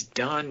 3 is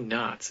Don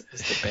Knotts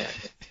as the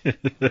bat.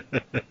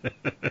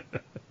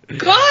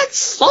 God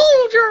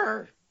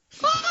soldier!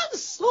 God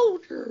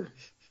soldier!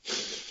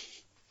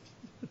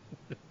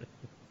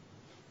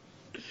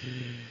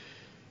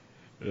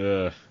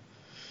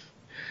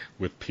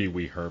 With Pee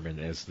Wee Herman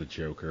as the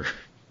Joker.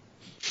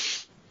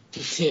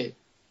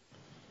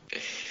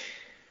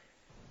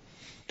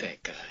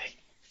 That guy.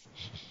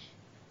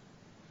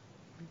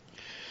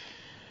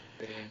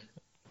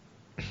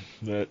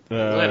 Man.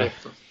 Glad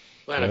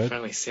I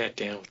finally sat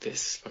down with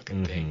this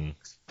fucking thing.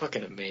 It's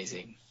fucking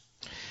amazing.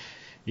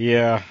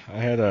 Yeah, I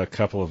had a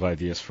couple of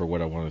ideas for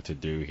what I wanted to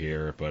do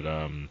here, but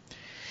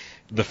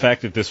the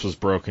fact that this was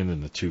broken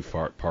into two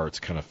parts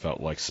kind of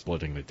felt like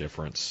splitting the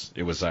difference.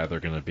 It was either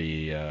going to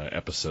be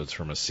episodes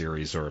from a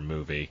series or a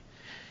movie,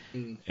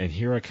 and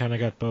here I kind of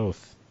got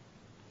both.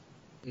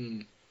 Yeah.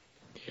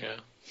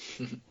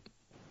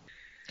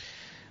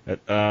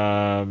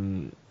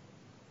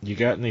 You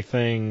got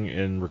anything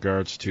in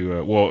regards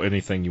to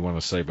anything you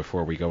want to say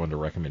before we go into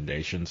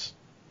recommendations?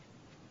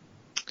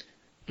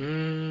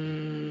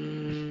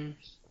 You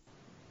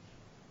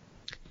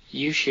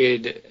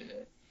should,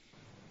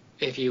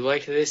 if you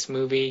liked this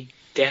movie,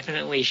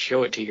 definitely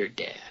show it to your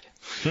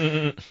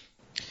dad.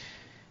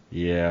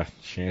 Yeah,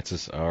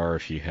 chances are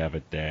if you have a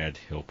dad,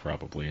 he'll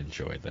probably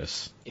enjoy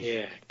this.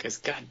 Yeah, because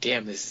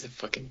goddamn, this is a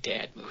fucking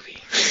dad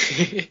movie.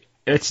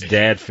 It's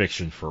dad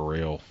fiction for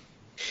real.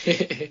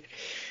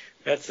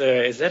 Is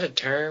that a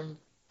term?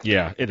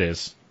 Yeah, it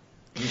is.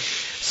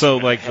 So,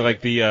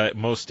 the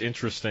most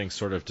interesting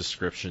sort of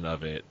description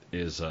of it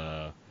is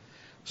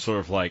sort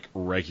of like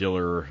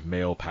regular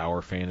male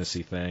power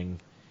fantasy thing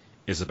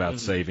is about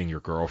saving your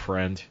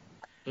girlfriend.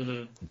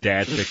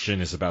 Dad fiction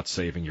is about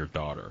saving your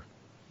daughter.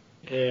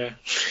 Yeah.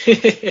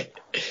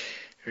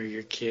 Or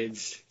your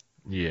kids.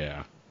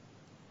 Yeah.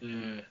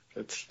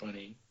 That's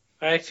funny.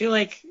 I feel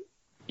like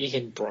you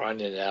can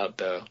broaden it out,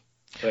 though.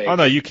 Oh,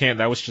 no, you can't.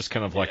 That was just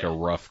kind of like a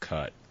rough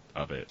cut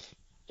of it.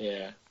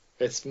 Yeah.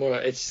 It's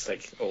just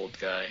like old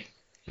guy,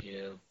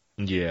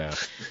 Yeah.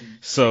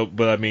 So,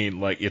 but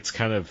it's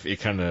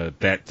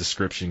that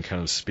description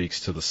kind of speaks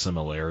to the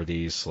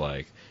similarities.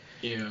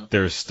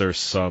 There's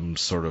some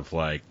sort of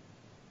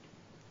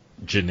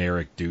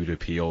generic dude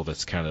appeal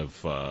that's kind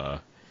of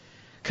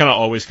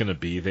always going to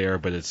be there,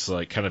 but it's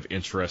kind of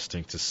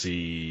interesting to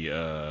see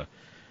the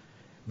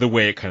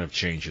way it kind of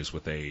changes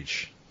with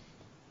age.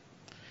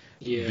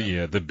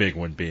 Yeah. The big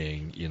one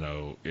being,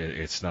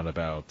 it's not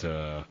about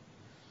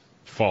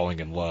falling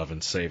in love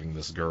and saving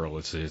this girl.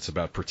 It's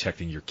about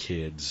protecting your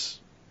kids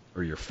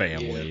or your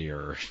family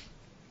or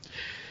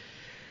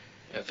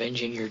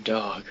avenging your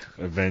dog.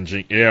 Or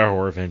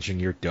avenging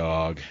your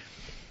dog.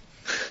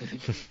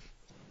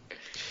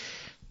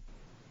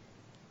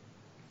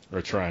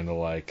 Or trying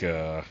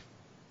to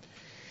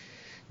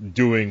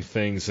doing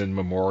things in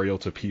memorial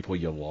to people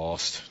you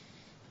lost.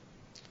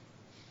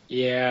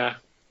 Yeah.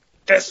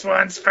 This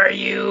one's for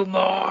you,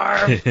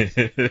 Marv.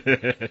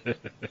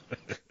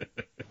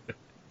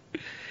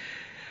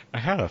 I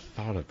had a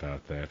thought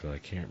about that, but I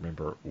can't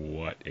remember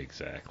what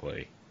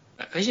exactly.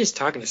 I was just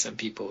talking to some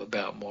people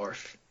about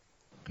Morph.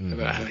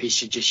 About how he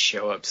should just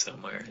show up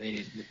somewhere. They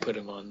need to put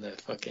him on the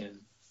fucking...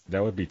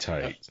 That would be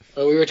tight.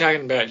 Oh, we were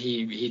talking about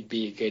he'd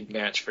be a good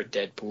match for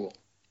Deadpool.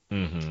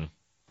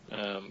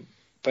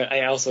 But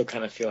I also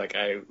kind of feel like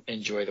I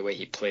enjoy the way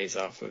he plays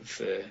off of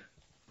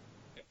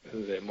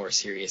the more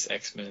serious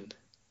X-Men.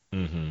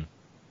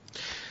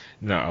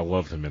 No, I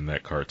loved him in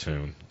that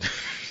cartoon.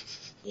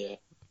 Yeah.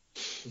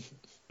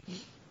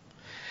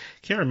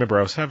 Can't remember.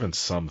 I was having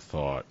some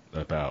thought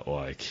about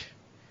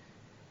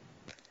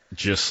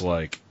just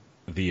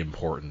the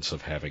importance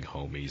of having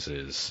homies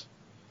is.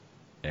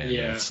 And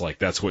it's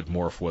that's what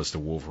Morph was to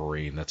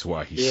Wolverine. That's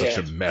why he's such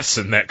a mess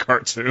in that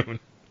cartoon.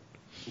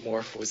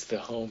 Morph was the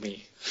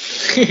homie.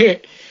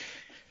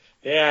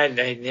 Yeah,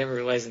 I never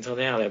realized until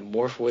now that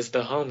Morph was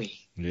the homie.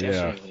 Yeah.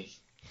 Definitely.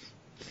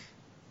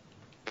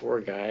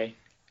 Poor guy.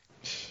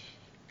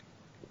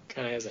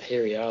 Kind of has a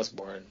Harry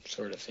Osborn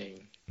sort of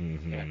thing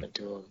Mm-hmm. happen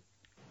to him.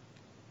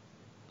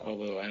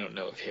 Although I don't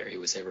know if Harry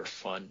was ever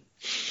fun.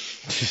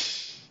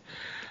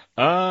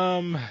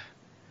 um.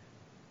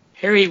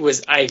 Harry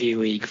was Ivy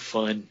League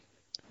fun.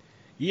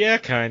 Yeah,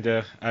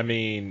 kinda. I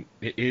mean,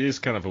 it is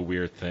kind of a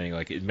weird thing.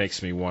 Like, it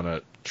makes me want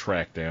to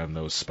track down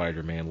those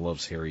Spider-Man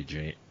loves Mary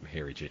Jane.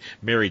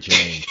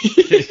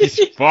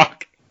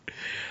 Fuck.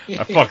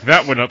 I fucked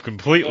that one up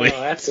completely. Oh,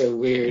 that's a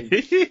weird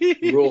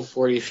Rule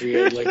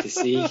 43 I'd like to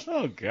see.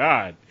 Oh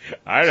God,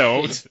 I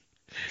don't.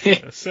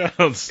 That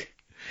sounds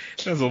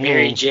a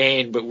Mary little.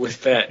 Jane, but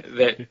with that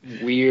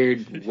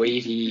weird,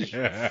 wavy,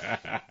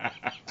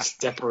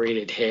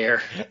 separated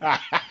hair.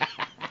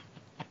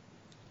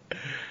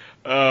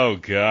 Oh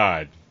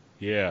God,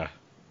 yeah.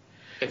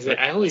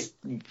 I always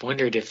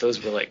wondered if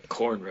those were like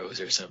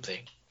cornrows or something.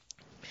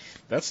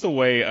 That's the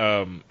way.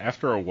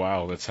 After a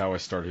while, that's how I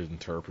started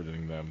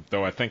interpreting them.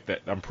 Though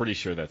I'm pretty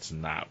sure that's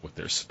not what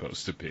they're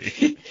supposed to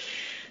be.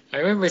 I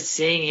remember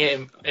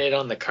seeing it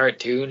on the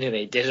cartoon, and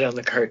they did it on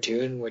the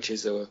cartoon, which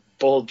is a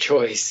bold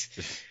choice.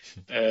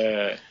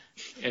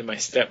 And my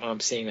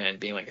stepmom seeing that and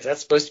being like, "Is that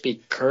supposed to be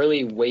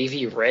curly,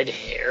 wavy red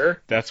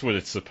hair?" That's what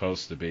it's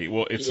supposed to be.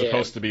 Well, it's Yeah,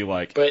 supposed to be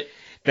like but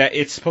that.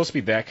 It's supposed to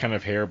be that kind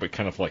of hair, but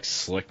kind of like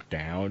slicked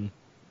down.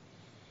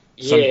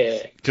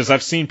 yeah, Because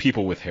I've seen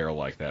people with hair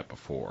like that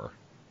before,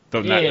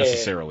 though not yeah.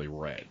 necessarily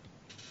red.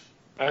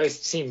 I've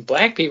seen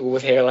black people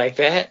with hair like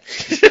that,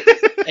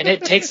 and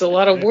it takes a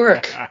lot of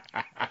work.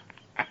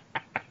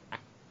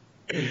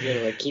 You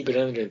gotta like keep it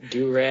under a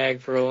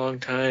do-rag for a long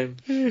time,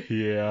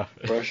 Yeah.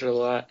 brush it a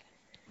lot.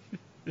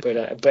 But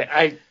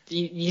I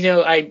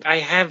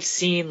have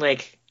seen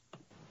like,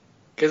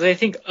 because I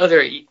think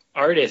other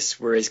artists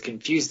were as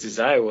confused as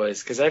I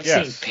was, because I've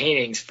seen Yes.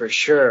 paintings for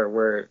sure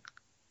where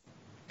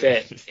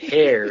that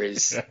hair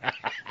is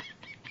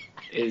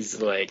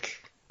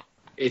like,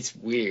 it's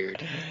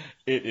weird.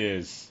 It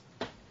is.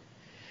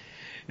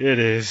 It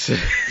is.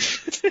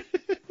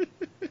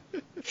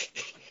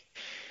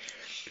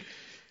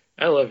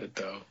 I love it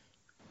though.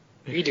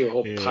 We could do a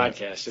whole Yeah.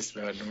 podcast just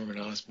about Norman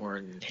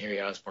Osborn and Harry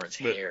Osborn's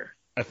But- hair.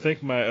 I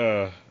think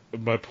my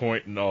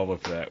point in all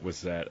of that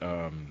was that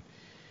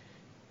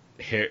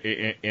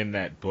in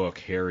that book,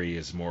 Harry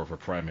is more of a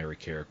primary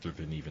character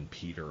than even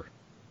Peter.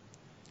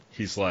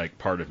 He's like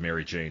part of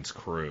Mary Jane's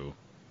crew,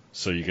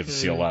 so you get to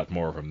see a lot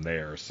more of him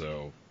there.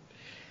 So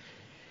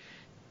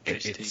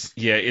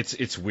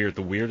it's weird.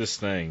 The weirdest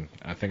thing,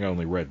 I think I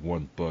only read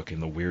one book,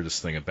 and the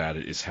weirdest thing about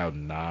it is how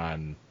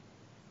non-existent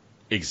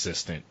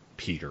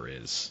Peter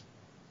is.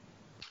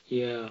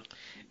 Yeah.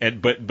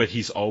 And but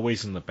he's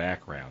always in the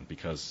background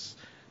because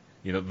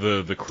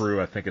the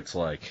crew, I think it's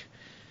like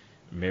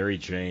Mary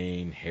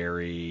Jane,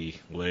 Harry,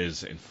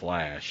 Liz, and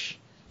Flash.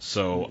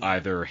 So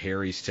either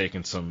Harry's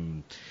taking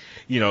taking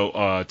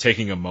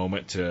a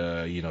moment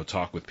to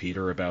talk with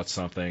Peter about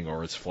something,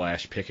 or it's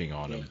Flash picking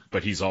on him.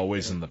 But he's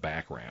always in the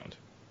background.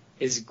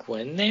 Is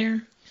Gwen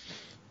there?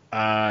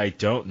 I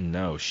don't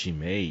know. She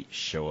may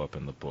show up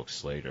in the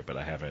books later, but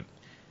I haven't.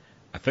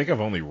 I think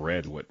I've only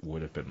read what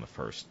would have been the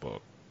first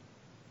book.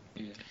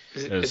 Yeah.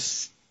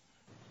 Is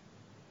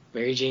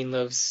Mary Jane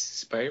Loves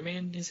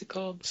Spider-Man, is it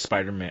called?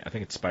 Spider-Man. I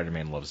think it's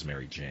Spider-Man Loves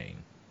Mary Jane.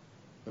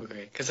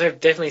 Okay, because I've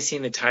definitely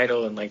seen the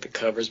title and like the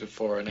covers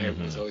before, and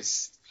it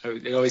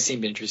always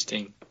seemed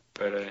interesting.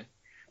 But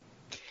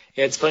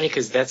yeah, it's funny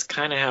because that's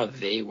kind of how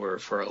they were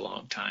for a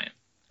long time.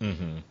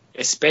 Mm-hmm.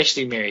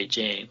 Especially Mary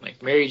Jane.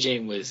 Like Mary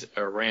Jane was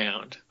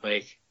around.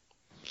 Like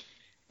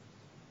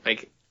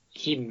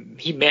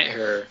he met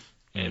her,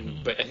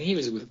 but I think he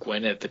was with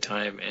Gwen at the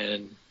time,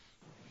 and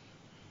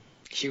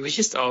she was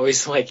just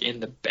always like in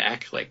the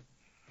back, like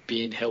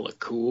being hella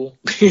cool.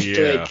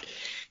 Yeah.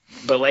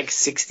 But like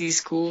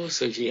 60s cool,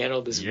 so she had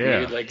all this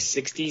weird like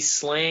 60s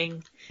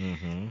slang.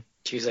 Mm-hmm.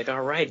 She was like,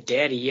 "All right,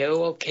 daddy,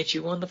 yo, I'll catch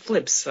you on the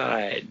flip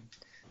side."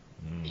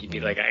 Mm-hmm. He'd be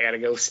like, "I gotta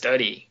go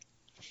study,"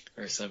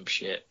 or some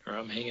shit, or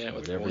I'm hanging out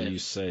with Whatever Gwen. you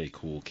say,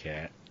 cool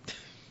cat.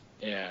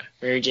 Yeah,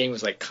 Mary Jane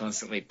was like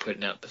constantly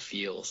putting out the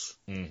feels,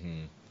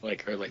 Mm-hmm.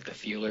 like the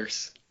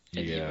feelers,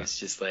 and he was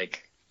just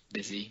like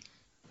busy,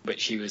 but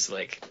she was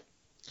like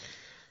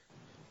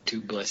too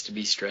blessed to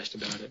be stressed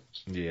about it.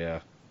 Yeah.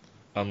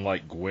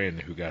 Unlike Gwen,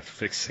 who got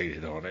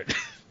fixated on it.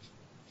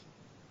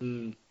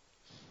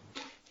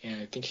 Yeah,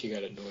 I think she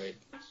got annoyed.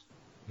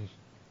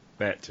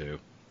 That too.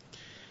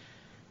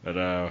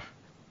 But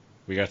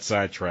we got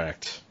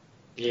sidetracked.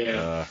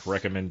 Yeah.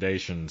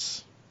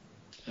 Recommendations.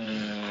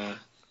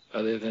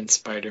 Other than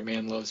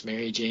Spider-Man Loves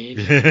Mary Jane.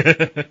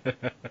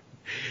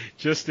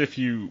 Just if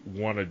you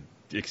want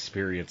to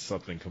experience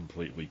something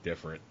completely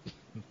different.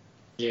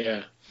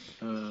 Yeah.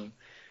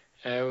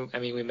 I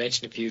mean, we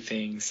mentioned a few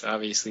things.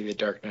 Obviously, the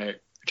Dark Knight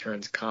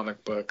Returns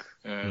comic book,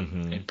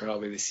 and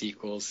probably the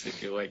sequels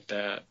if you like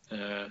that.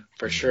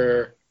 For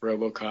sure,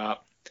 RoboCop.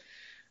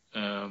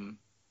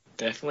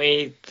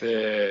 Definitely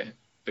the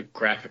the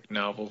graphic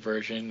novel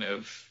version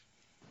of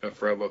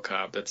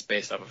RoboCop that's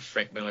based off of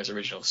Frank Miller's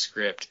original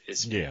script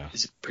is a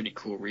pretty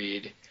cool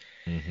read.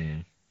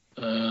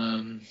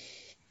 Um,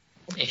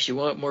 if you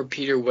want more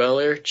Peter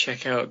Weller,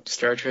 check out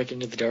Star Trek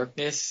Into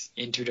Darkness.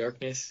 And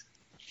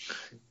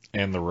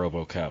the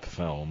RoboCop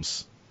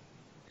films.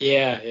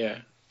 Yeah.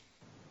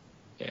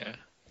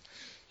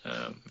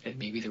 And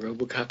maybe the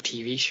RoboCop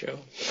TV show.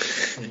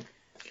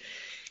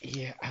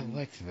 Yeah, I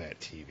liked that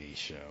TV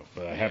show,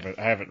 but I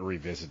haven't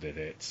revisited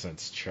it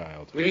since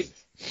childhood.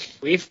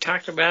 We've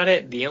talked about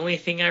it. The only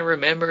thing I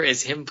remember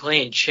is him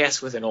playing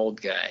chess with an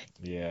old guy.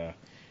 Yeah,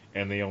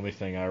 and the only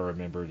thing I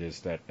remembered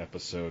is that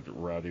episode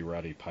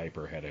Roddy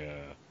Piper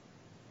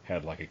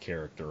had like a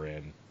character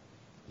in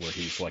where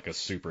he's like a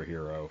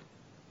superhero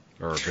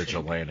or a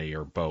vigilante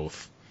or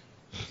both.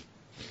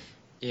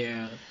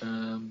 Yeah.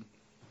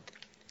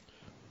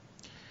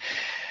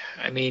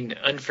 I mean,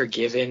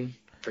 Unforgiven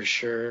for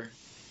sure.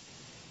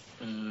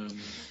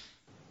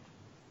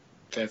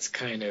 That's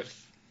kind of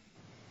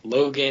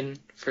Logan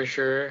for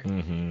sure.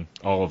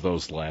 All of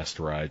those last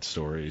ride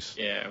stories.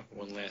 Yeah,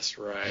 One Last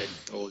Ride,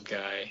 old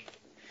guy.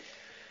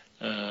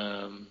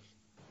 While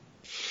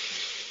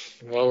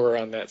we're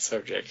on that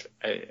subject,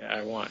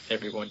 I want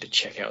everyone to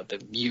check out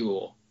The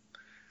Mule,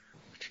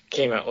 which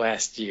came out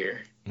last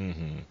year.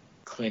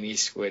 Clint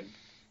Eastwood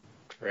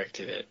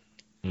directed it.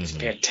 It's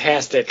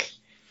fantastic.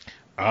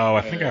 Oh,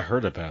 I think I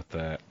heard about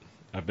that.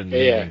 I've been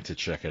meaning to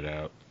check it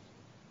out.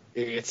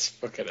 It's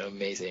fucking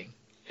amazing.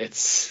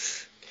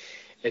 It's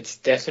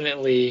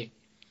definitely.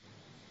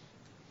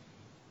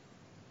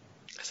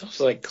 It's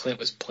also like Clint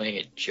was playing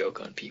a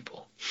joke on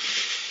people.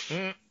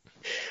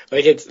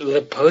 Like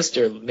the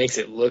poster makes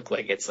it look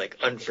like it's like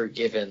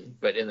Unforgiven,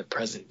 but in the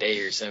present day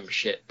or some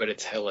shit. But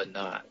it's hella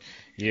not.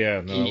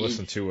 Yeah, no, I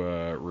listened to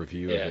a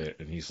review of it,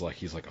 and he's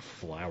like a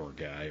flower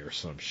guy or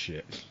some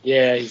shit.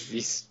 Yeah, he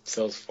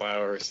sells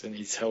flowers, and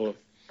he's hella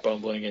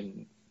bumbling,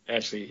 and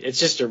actually, it's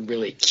just a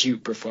really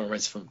cute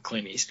performance from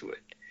Clint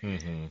Eastwood,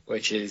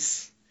 which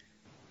is,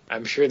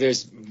 I'm sure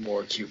there's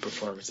more cute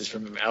performances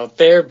from him out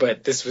there,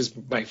 but this was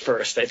my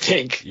first, I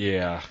think.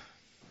 Yeah.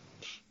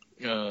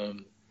 Yeah,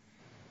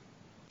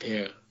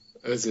 it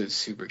was a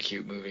super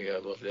cute movie. I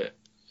loved it.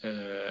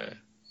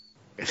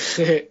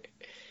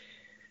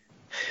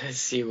 Let's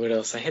see what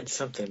else. I had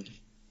something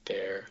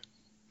there,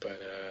 but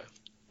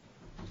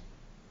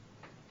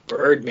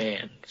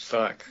Birdman.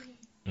 Fuck.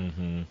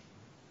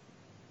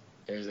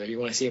 There's you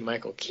want to see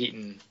Michael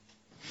Keaton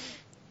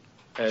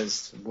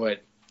as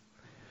what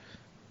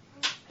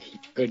he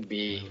could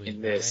be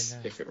in this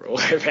if it were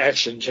live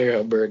action. Check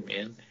out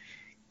Birdman.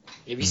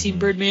 Have you seen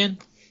Birdman?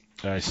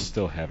 I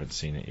still haven't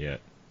seen it yet.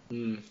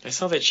 I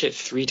saw that shit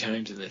 3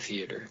 times in the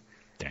theater.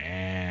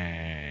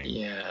 Dang.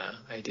 Yeah,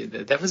 I did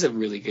that. That was a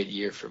really good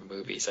year for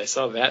movies. I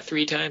saw that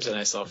 3 times, and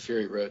I saw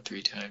Fury Road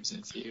 3 times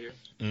in the theater.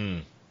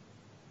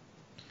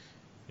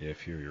 Yeah,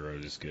 Fury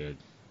Road is good.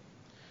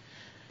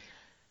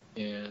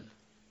 Yeah.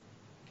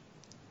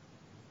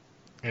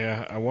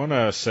 Yeah, I want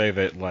to say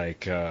that,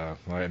 like I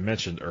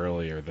mentioned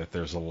earlier, that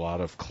there's a lot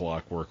of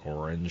Clockwork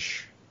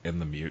Orange in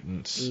the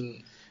Mutants.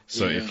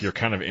 So if you're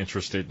kind of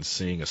interested in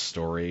seeing a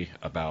story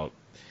about,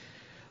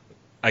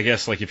 I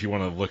guess, like if you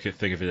want to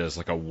think of it as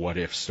like a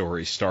what-if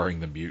story starring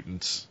the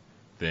Mutants,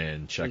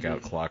 then check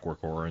out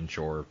Clockwork Orange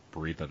or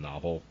read the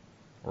novel,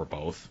 or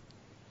both.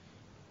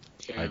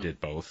 Yeah. I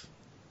did both.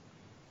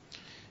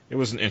 It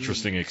was an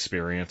interesting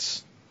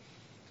experience.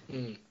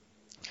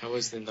 How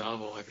was the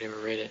novel? I've never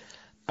read it.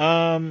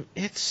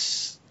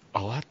 It's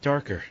a lot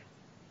darker.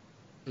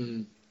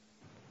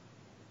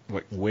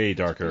 Like way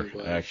darker,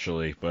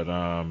 actually. But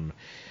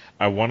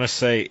I want to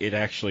say it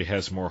actually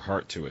has more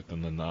heart to it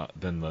than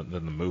the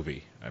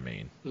movie. I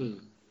mean,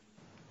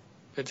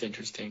 that's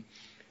interesting.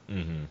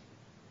 I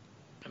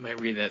might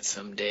read that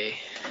someday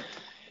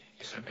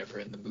if I'm ever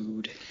in the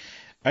mood.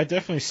 I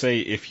definitely say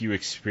if you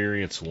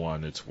experience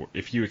one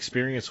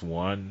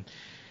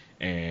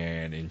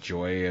and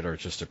enjoy it or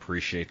just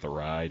appreciate the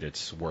ride,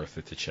 it's worth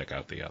it to check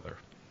out the other.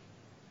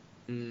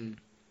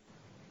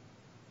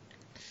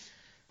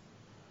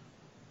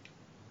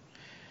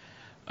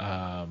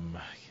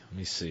 Let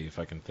me see if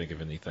I can think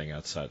of anything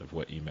outside of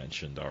what you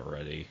mentioned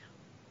already.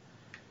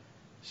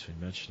 So we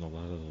mentioned a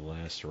lot of the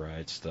last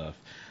ride stuff.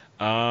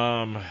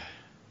 I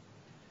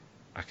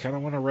kind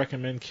of want to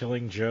recommend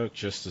Killing Joke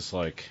just as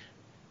like,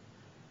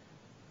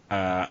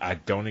 I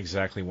don't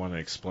exactly want to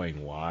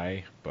explain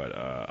why, but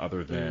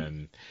other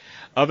than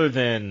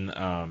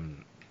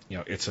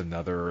it's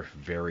another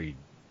very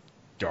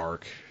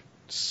dark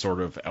sort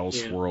of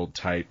Elseworld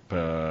type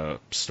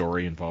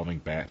story involving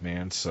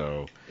Batman.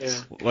 So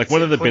like it's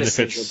one of the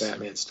benefits,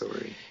 Batman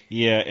story.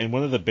 Yeah, and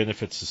one of the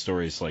benefits of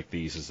stories like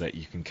these is that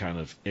you can kind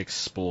of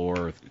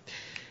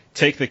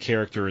take the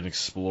character and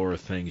explore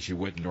things you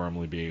wouldn't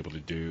normally be able to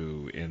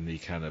do in the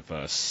kind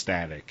of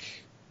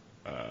static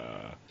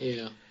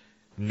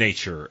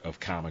nature of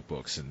comic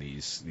books and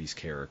these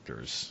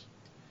characters.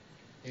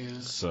 Yeah.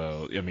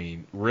 So I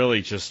mean,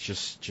 really,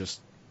 just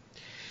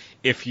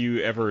if you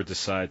ever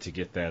decide to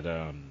get that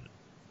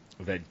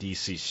that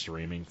DC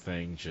streaming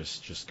thing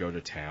just go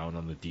to town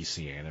on the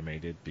DC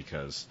animated,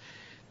 because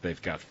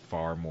they've got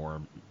far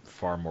more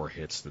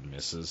hits than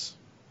misses.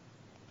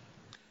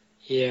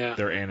 Yeah.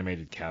 Their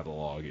animated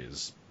catalog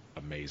is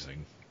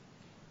amazing.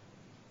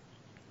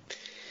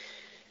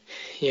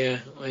 Yeah,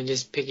 and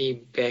just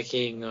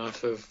piggybacking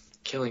off of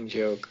Killing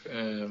Joke,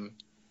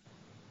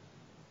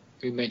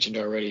 we mentioned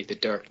already The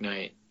Dark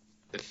Knight,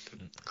 the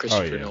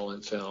Christopher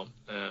Nolan film.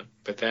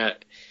 But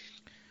that,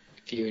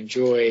 if you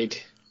enjoyed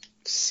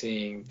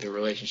seeing the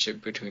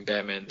relationship between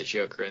Batman and the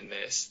Joker in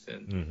this,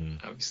 then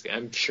obviously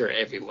I'm sure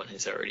everyone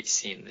has already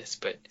seen this,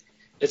 but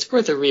it's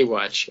worth a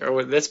rewatch.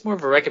 Or that's more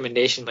of a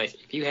recommendation. Like,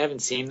 if you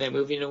haven't seen that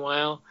movie in a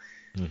while,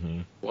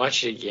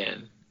 watch it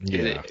again.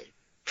 Yeah.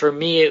 For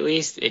me, at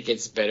least, it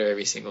gets better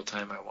every single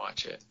time I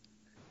watch it.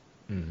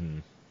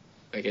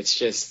 Like,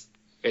 it's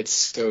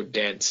so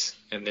dense,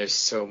 and there's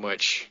so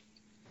much.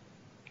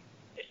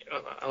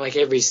 Like,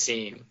 every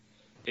scene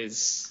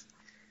is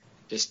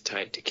just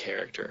tied to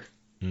character.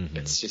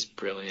 It's just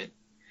brilliant.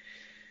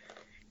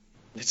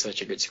 It's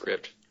such a good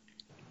script.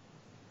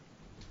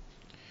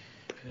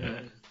 Yeah.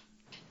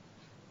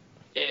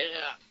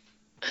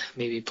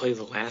 Maybe play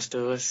The Last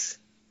of Us.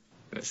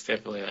 That's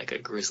definitely like a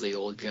grizzly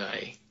old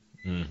guy.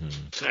 I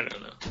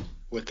don't know.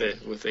 With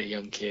a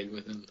young kid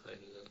with him. I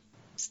don't know.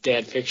 It's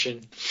dad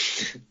fiction.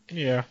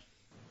 Yeah.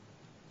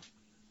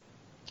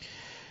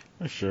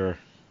 For sure.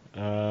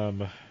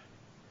 I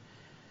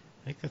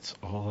think that's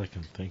all I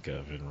can think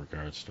of in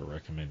regards to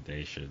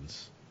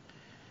recommendations.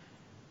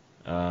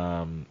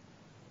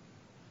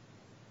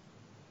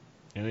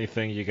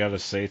 Anything you got to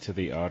say to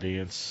the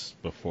audience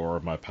before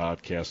my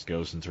podcast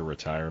goes into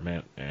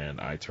retirement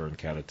and I turn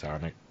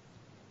catatonic?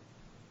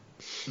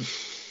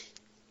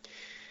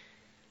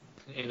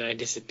 And I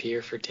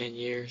disappear for 10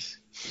 years.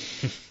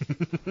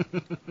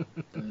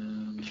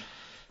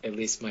 At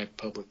least my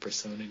public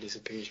persona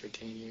disappears for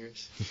 10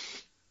 years.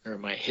 Or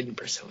my hidden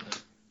persona.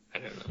 I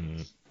don't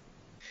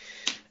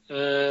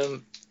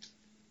know.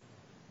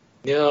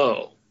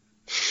 No.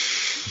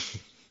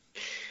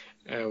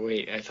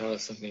 Wait, I thought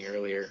of something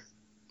earlier.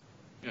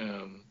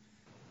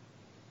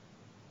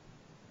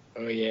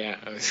 Oh yeah.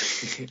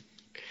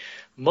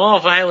 Mall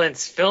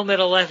violence, film at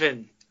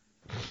 11.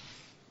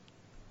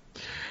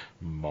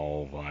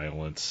 Mall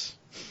violence.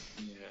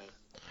 Yeah.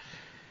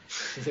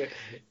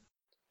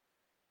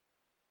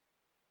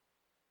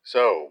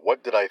 So,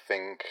 what did I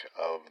think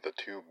of the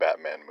two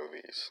Batman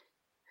movies?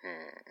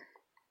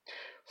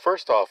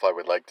 First off, I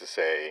would like to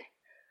say,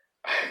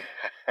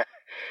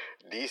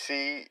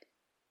 DC,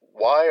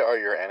 why are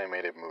your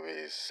animated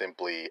movies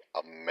simply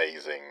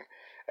amazing,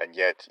 and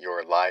yet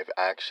your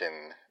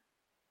live-action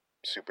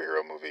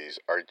superhero movies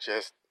are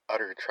just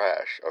utter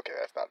trash? Okay,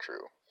 that's not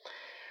true.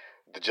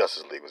 The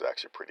Justice League was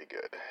actually pretty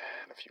good,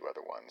 and a few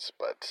other ones,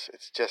 but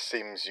it just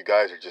seems you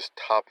guys are just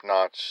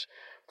top-notch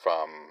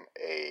from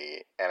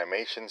a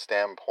animation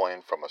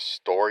standpoint, from a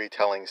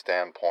storytelling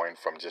standpoint,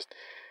 from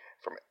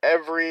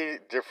every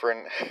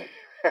different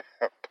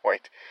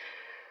point.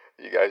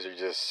 You guys are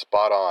just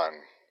spot on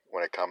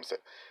when it comes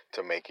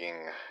to making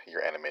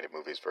your animated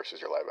movies versus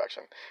your live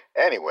action.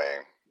 Anyway,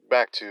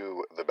 back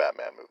to the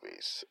Batman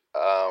movies.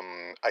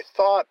 I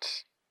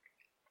thought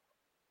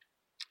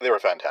they were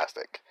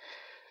fantastic.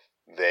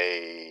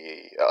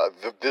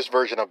 This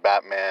version of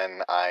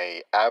Batman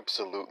I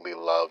absolutely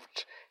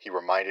loved. He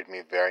reminded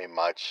me very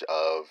much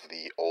of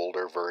the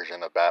older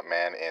version of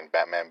Batman in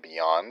Batman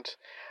Beyond.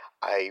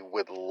 I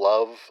would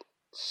love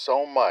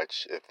so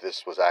much if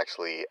this was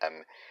actually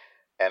an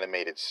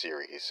animated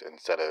series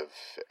instead of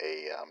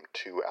a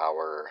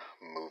 2-hour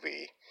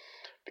movie,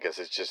 because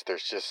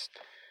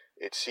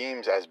it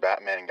seems as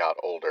Batman got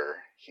older,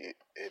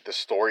 the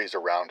stories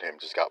around him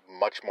just got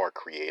much more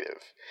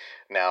creative.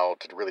 Now,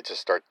 to really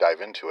just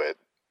dive into it,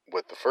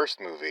 with the first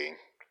movie,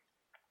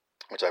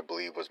 which I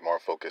believe was more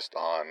focused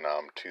on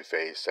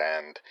Two-Face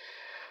and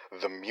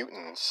the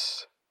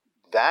mutants,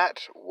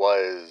 that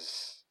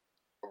was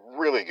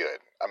really good.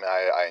 I mean,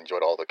 I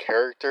enjoyed all the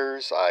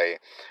characters. I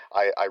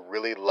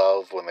really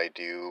love when they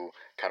do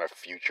kind of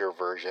future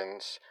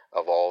versions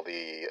of all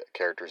the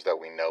characters that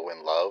we know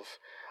and love.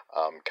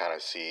 Kind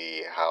of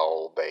see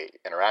how they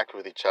interact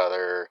with each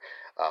other.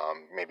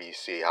 Maybe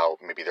see how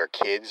maybe their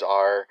kids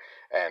are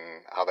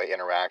and how they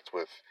interact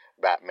with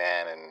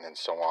Batman and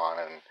so on.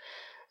 And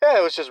yeah,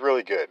 it was just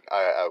really good.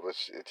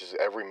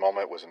 Every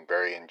moment was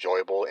very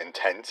enjoyable,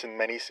 intense in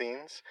many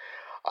scenes.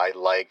 I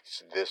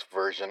liked this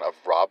version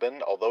of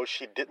Robin, although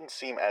she didn't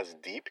seem as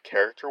deep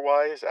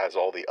character-wise as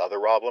all the other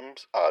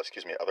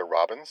other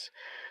Robins.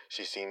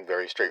 She seemed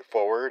very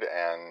straightforward,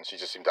 and she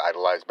just seemed to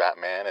idolize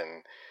Batman,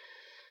 and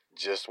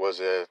just was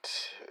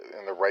it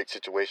in the right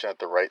situation at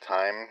the right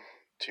time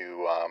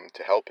to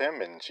help him,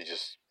 and he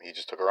just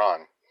took her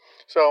on.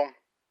 So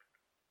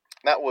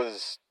that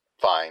was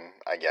fine,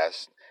 I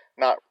guess.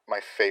 Not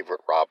my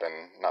favorite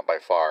Robin, not by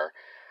far,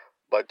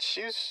 but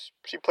she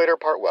played her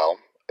part well.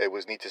 It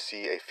was neat to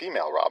see a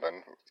female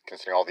Robin,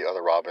 considering all the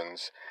other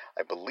Robins,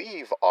 I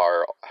believe,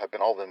 have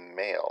been all the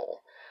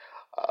male.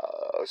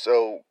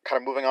 So, kind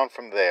of moving on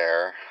from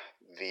there,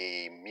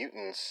 the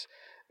mutants,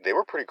 they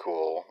were pretty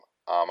cool.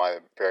 A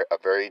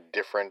very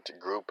different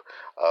group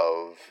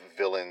of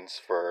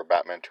villains for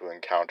Batman to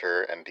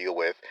encounter and deal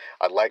with.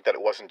 I like that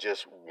it wasn't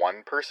just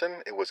one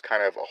person; it was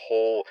kind of a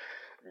whole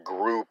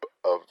group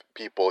of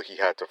people he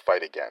had to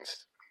fight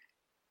against.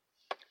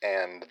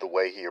 And the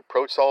way he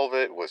approached all of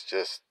it was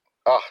just,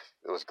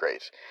 it was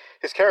great.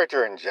 His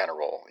character in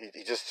general,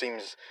 he just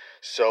seems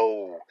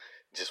so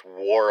just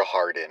war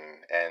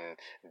hardened and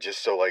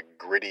just so like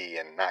gritty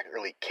and not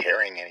really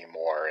caring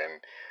anymore.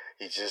 And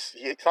it's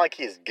not like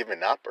he's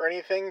given up or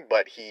anything,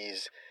 but he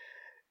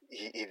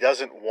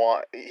doesn't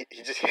want,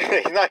 he just,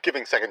 he's not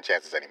giving second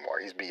chances anymore.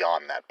 He's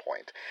beyond that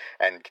point.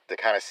 And to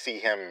kind of see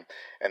him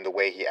and the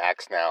way he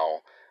acts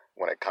now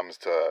when it comes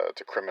to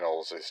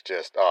criminals is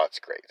just, it's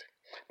great.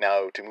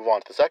 Now, to move on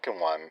to the second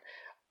one,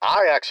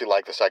 I actually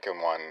like the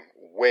second one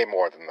way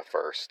more than the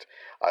first.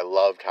 I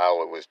loved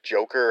how it was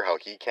Joker, how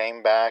he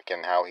came back,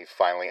 and how he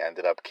finally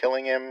ended up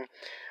killing him.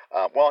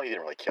 Well, he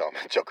didn't really kill him.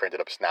 Joker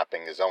ended up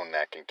snapping his own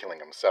neck and killing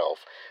himself.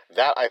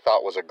 That, I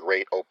thought, was a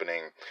great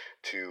opening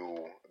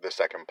to the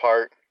second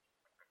part.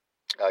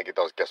 It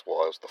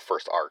was the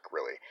first arc,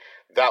 really.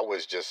 That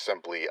was just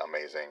simply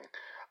amazing.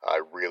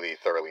 I really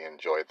thoroughly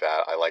enjoyed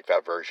that. I like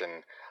that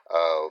version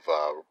of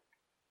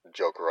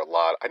Joker a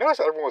lot. I noticed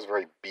that everyone was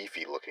very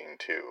beefy looking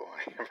too,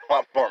 a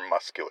lot more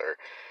muscular,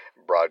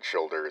 broad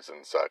shoulders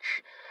and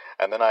such.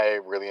 And then I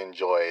really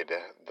enjoyed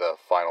the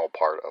final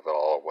part of it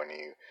all when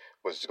he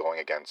was going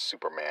against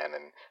Superman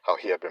and how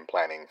he had been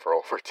planning for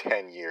over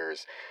 10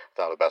 years,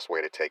 found the best way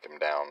to take him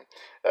down.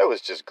 That was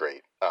just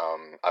great.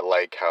 I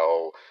like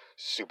how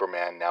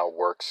Superman now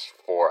works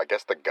for, I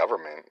guess, the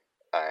government,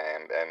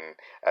 and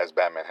as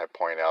Batman had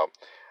pointed out,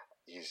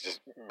 he's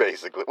just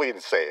basically, we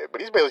didn't say it,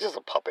 but he's basically just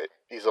a puppet.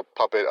 He's a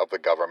puppet of the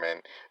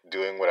government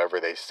doing whatever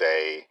they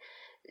say.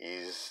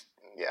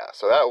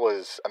 So that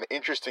was an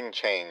interesting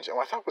change. And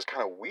what I thought was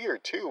kind of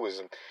weird too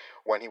was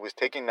when he was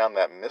taking down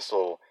that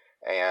missile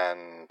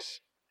and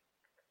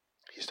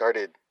he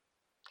started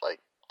like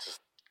just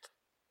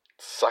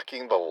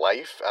sucking the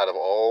life out of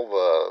all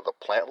the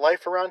plant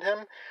life around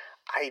him.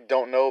 I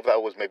don't know if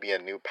that was maybe a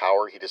new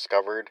power he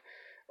discovered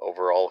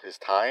over all his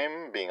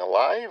time being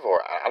alive,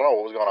 or I don't know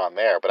what was going on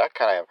there, but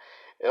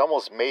it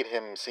almost made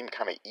him seem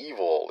kind of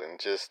evil and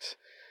just,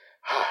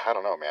 I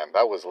don't know, man.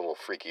 That was a little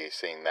freaky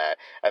seeing that.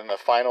 And the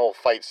final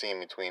fight scene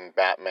between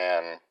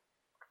Batman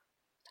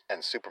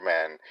and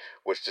Superman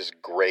was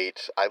just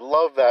great. I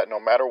love that no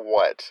matter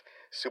what,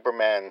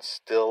 Superman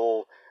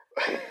still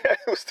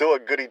was still a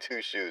goody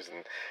two shoes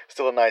and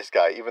still a nice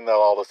guy, even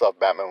though all the stuff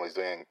Batman was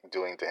doing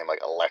to him, like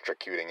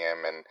electrocuting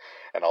him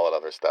and all that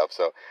other stuff.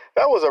 So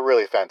that was a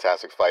really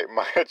fantastic fight,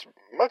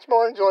 much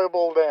more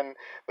enjoyable than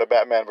the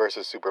Batman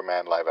versus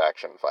Superman live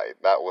action fight.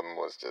 That one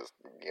was just,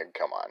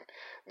 come on.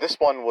 This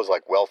one was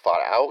like well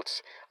thought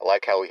out. I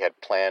like how he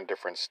had planned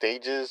different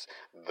stages.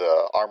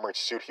 The armored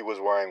suit he was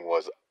wearing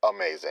was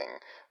amazing.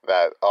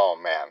 Oh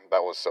man,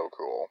 that was so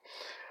cool.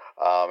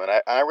 And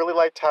I really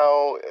liked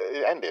how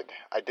it ended.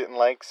 I didn't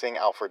like seeing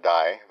Alfred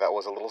die. That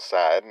was a little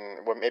sad.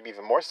 And what made me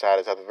even more sad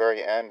is at the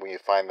very end when you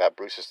find that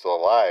Bruce is still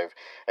alive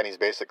and he's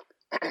basically,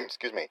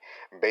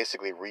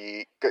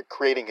 basically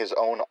creating his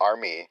own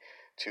army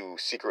to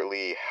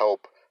secretly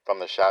help from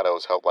the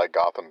shadows, help like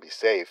Gotham be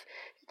safe.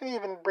 He didn't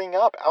even bring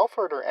up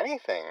Alfred or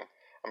anything.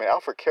 I mean,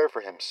 Alfred cared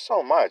for him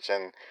so much,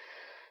 and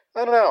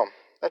I don't know.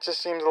 That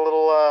just seems a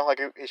little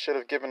like he should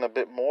have given a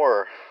bit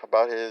more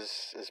about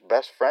his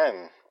best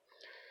friend.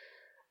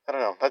 I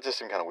don't know. That just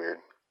seemed kind of weird.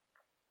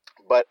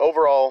 But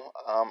overall,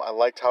 I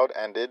liked how it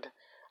ended.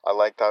 I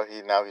liked how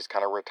he's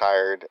kind of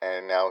retired,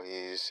 and now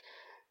he's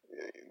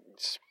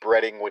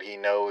spreading what he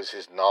knows,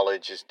 his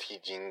knowledge, his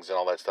teachings, and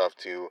all that stuff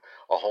to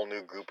a whole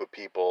new group of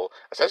people,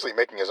 essentially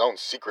making his own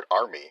secret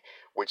army,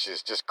 which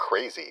is just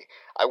crazy.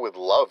 I would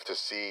love to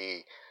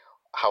see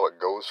how it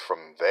goes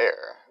from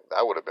there.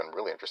 That would have been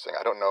really interesting.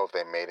 I don't know if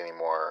they made any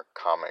more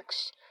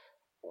comics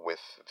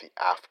with the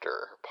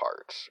after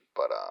part,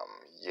 but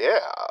yeah.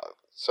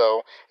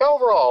 So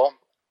overall,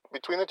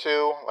 between the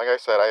two, like I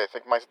said, I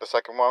think the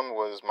second one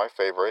was my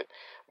favorite.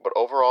 But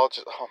overall,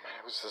 just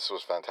this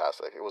was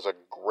fantastic. It was a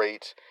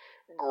great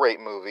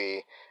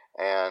movie,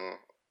 and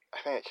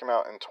I think it came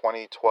out in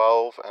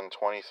 2012 and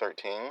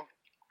 2013.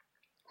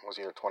 It was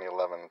either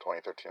 2011 and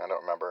 2013. I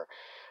don't remember,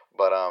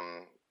 but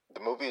the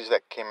movies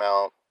that came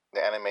out,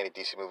 the animated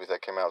DC movies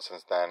that came out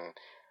since then,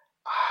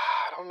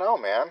 I don't know,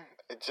 man.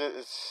 It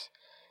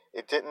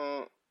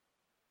didn't.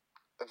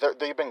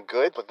 They've been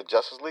good, like the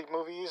Justice League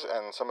movies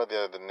and some of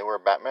the newer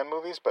Batman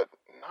movies, but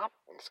not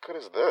as good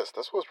as this.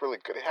 This was really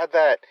good. It had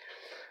that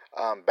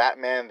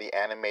Batman the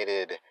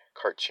animated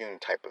cartoon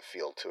type of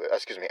feel to it.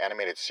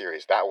 Animated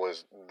series. That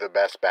was the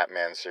best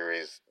Batman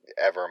series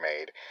ever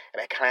made,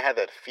 and it kind of had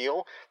that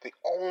feel. The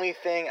only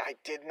thing I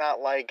did not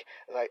like,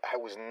 I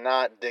was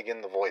not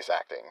digging the voice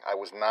acting. I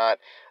was not,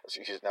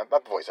 not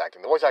the voice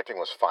acting. The voice acting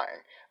was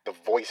fine. The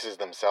voices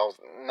themselves,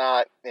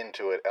 not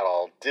into it at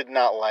all. Did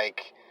not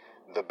like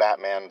the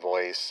Batman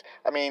voice.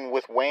 I mean,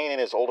 with Wayne in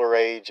his older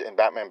age and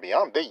Batman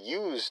Beyond, they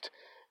used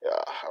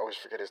I always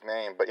forget his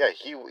name, but yeah,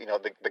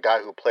 the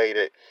guy who played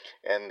it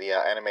in the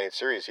animated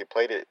series, he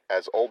played it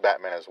as old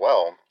Batman as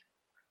well.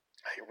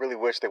 I really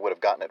wish they would have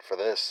gotten it for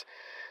this.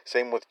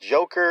 Same with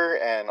Joker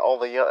and a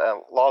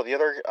lot of the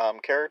other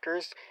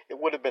characters. It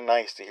would have been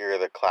nice to hear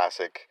the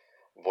classic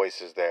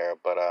voices there,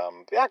 but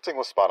the acting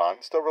was spot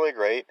on. Still really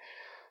great.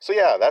 So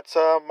yeah, that's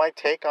my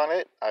take on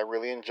it. I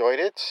really enjoyed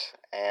it,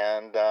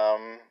 and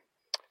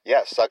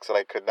yeah, it sucks that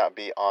I could not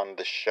be on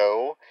the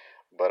show,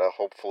 but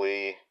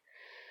hopefully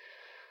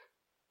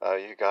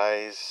you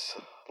guys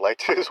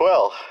liked it as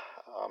well.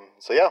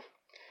 So yeah,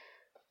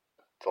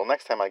 till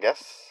next time, I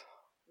guess.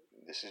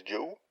 This is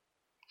Joe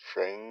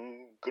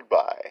saying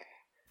goodbye.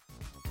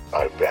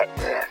 I'm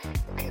Batman.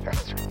 Okay,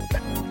 that's right.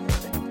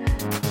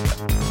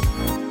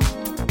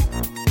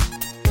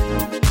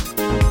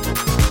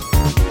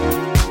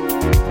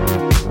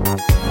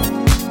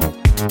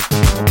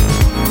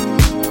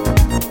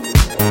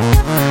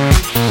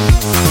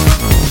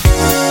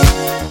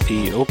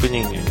 The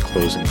opening and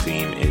closing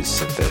theme is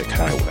Synthetic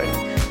Highway.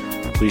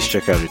 Please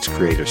check out its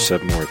creator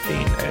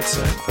Submorphine at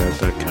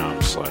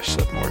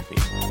soundcloud.com/submorphine.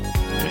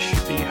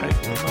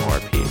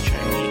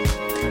 SUB-MORPHINE.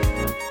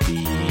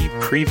 The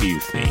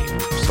preview theme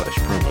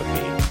 / promo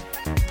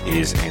theme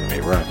is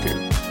Anime Raku.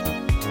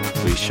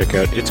 Please check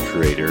out its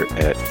creator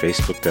at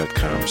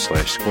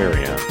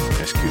facebook.com/Squarion,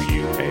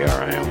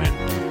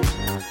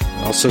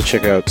 SQUARION. Also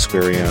check out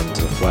Squarion's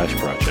Flash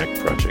project,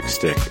 Project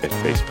Stick, at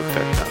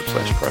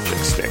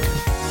facebook.com/Project Stick.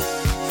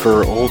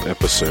 For old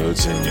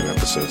episodes and new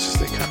episodes as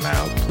they come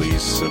out,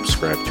 please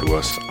subscribe to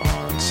us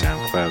on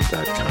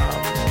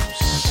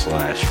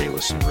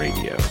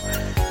soundcloud.com/HeyListenRadio.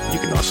 You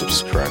can also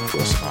subscribe to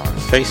us on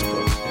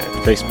Facebook at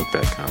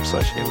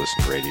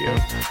facebook.com/HeyListenRadio,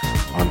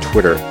 on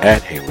Twitter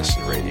at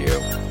HeyListenRadio,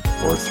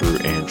 or through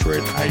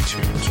Android,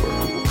 iTunes, or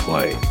Google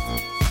Play.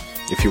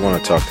 If you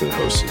want to talk to the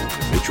hosts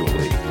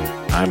individually,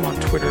 I'm on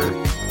Twitter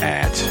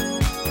at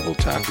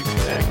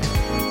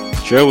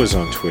OtakuConnect. Joe is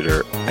on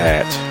Twitter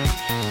at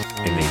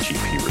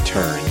MAGP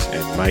Returns,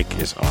 and Mike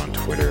is on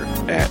Twitter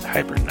at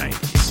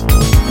Hyper90s.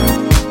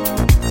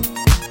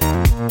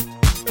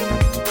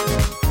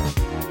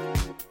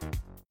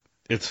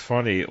 It's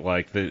funny,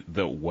 like the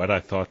what I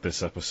thought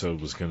this episode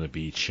was going to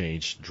be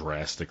changed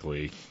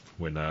drastically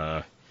when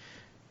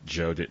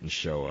Joe didn't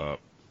show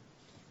up.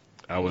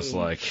 I was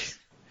like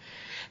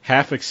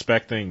half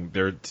expecting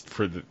there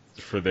to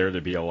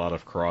be a lot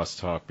of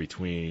crosstalk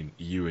between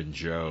you and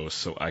Joe,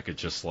 so I could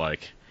just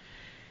like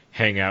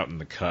hang out in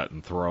the cut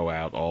and throw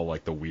out all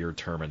like the weird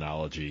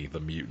terminology the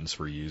mutants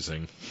were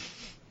using.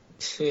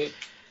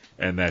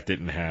 And that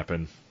didn't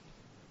happen.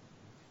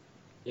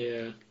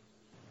 Yeah. I'm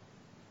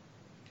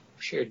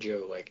sure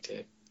Joe liked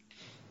it.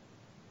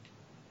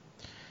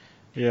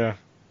 Yeah.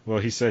 Well,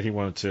 he said he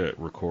wanted to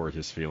record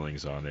his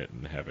feelings on it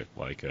and have it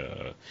like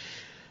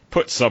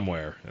put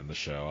somewhere in the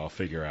show. I'll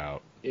figure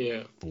out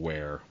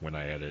where when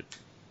I edit.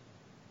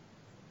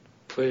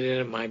 Put it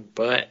in my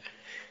butt.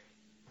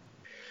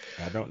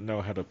 I don't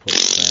know how to put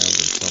sound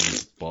in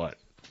someone's butt.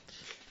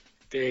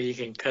 There, you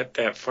can cut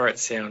that fart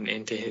sound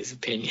into his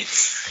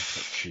opinions.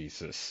 Oh,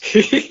 Jesus.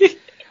 I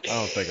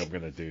don't think I'm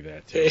going to do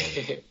that to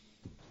him.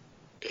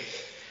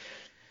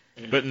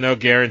 But no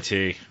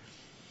guarantee.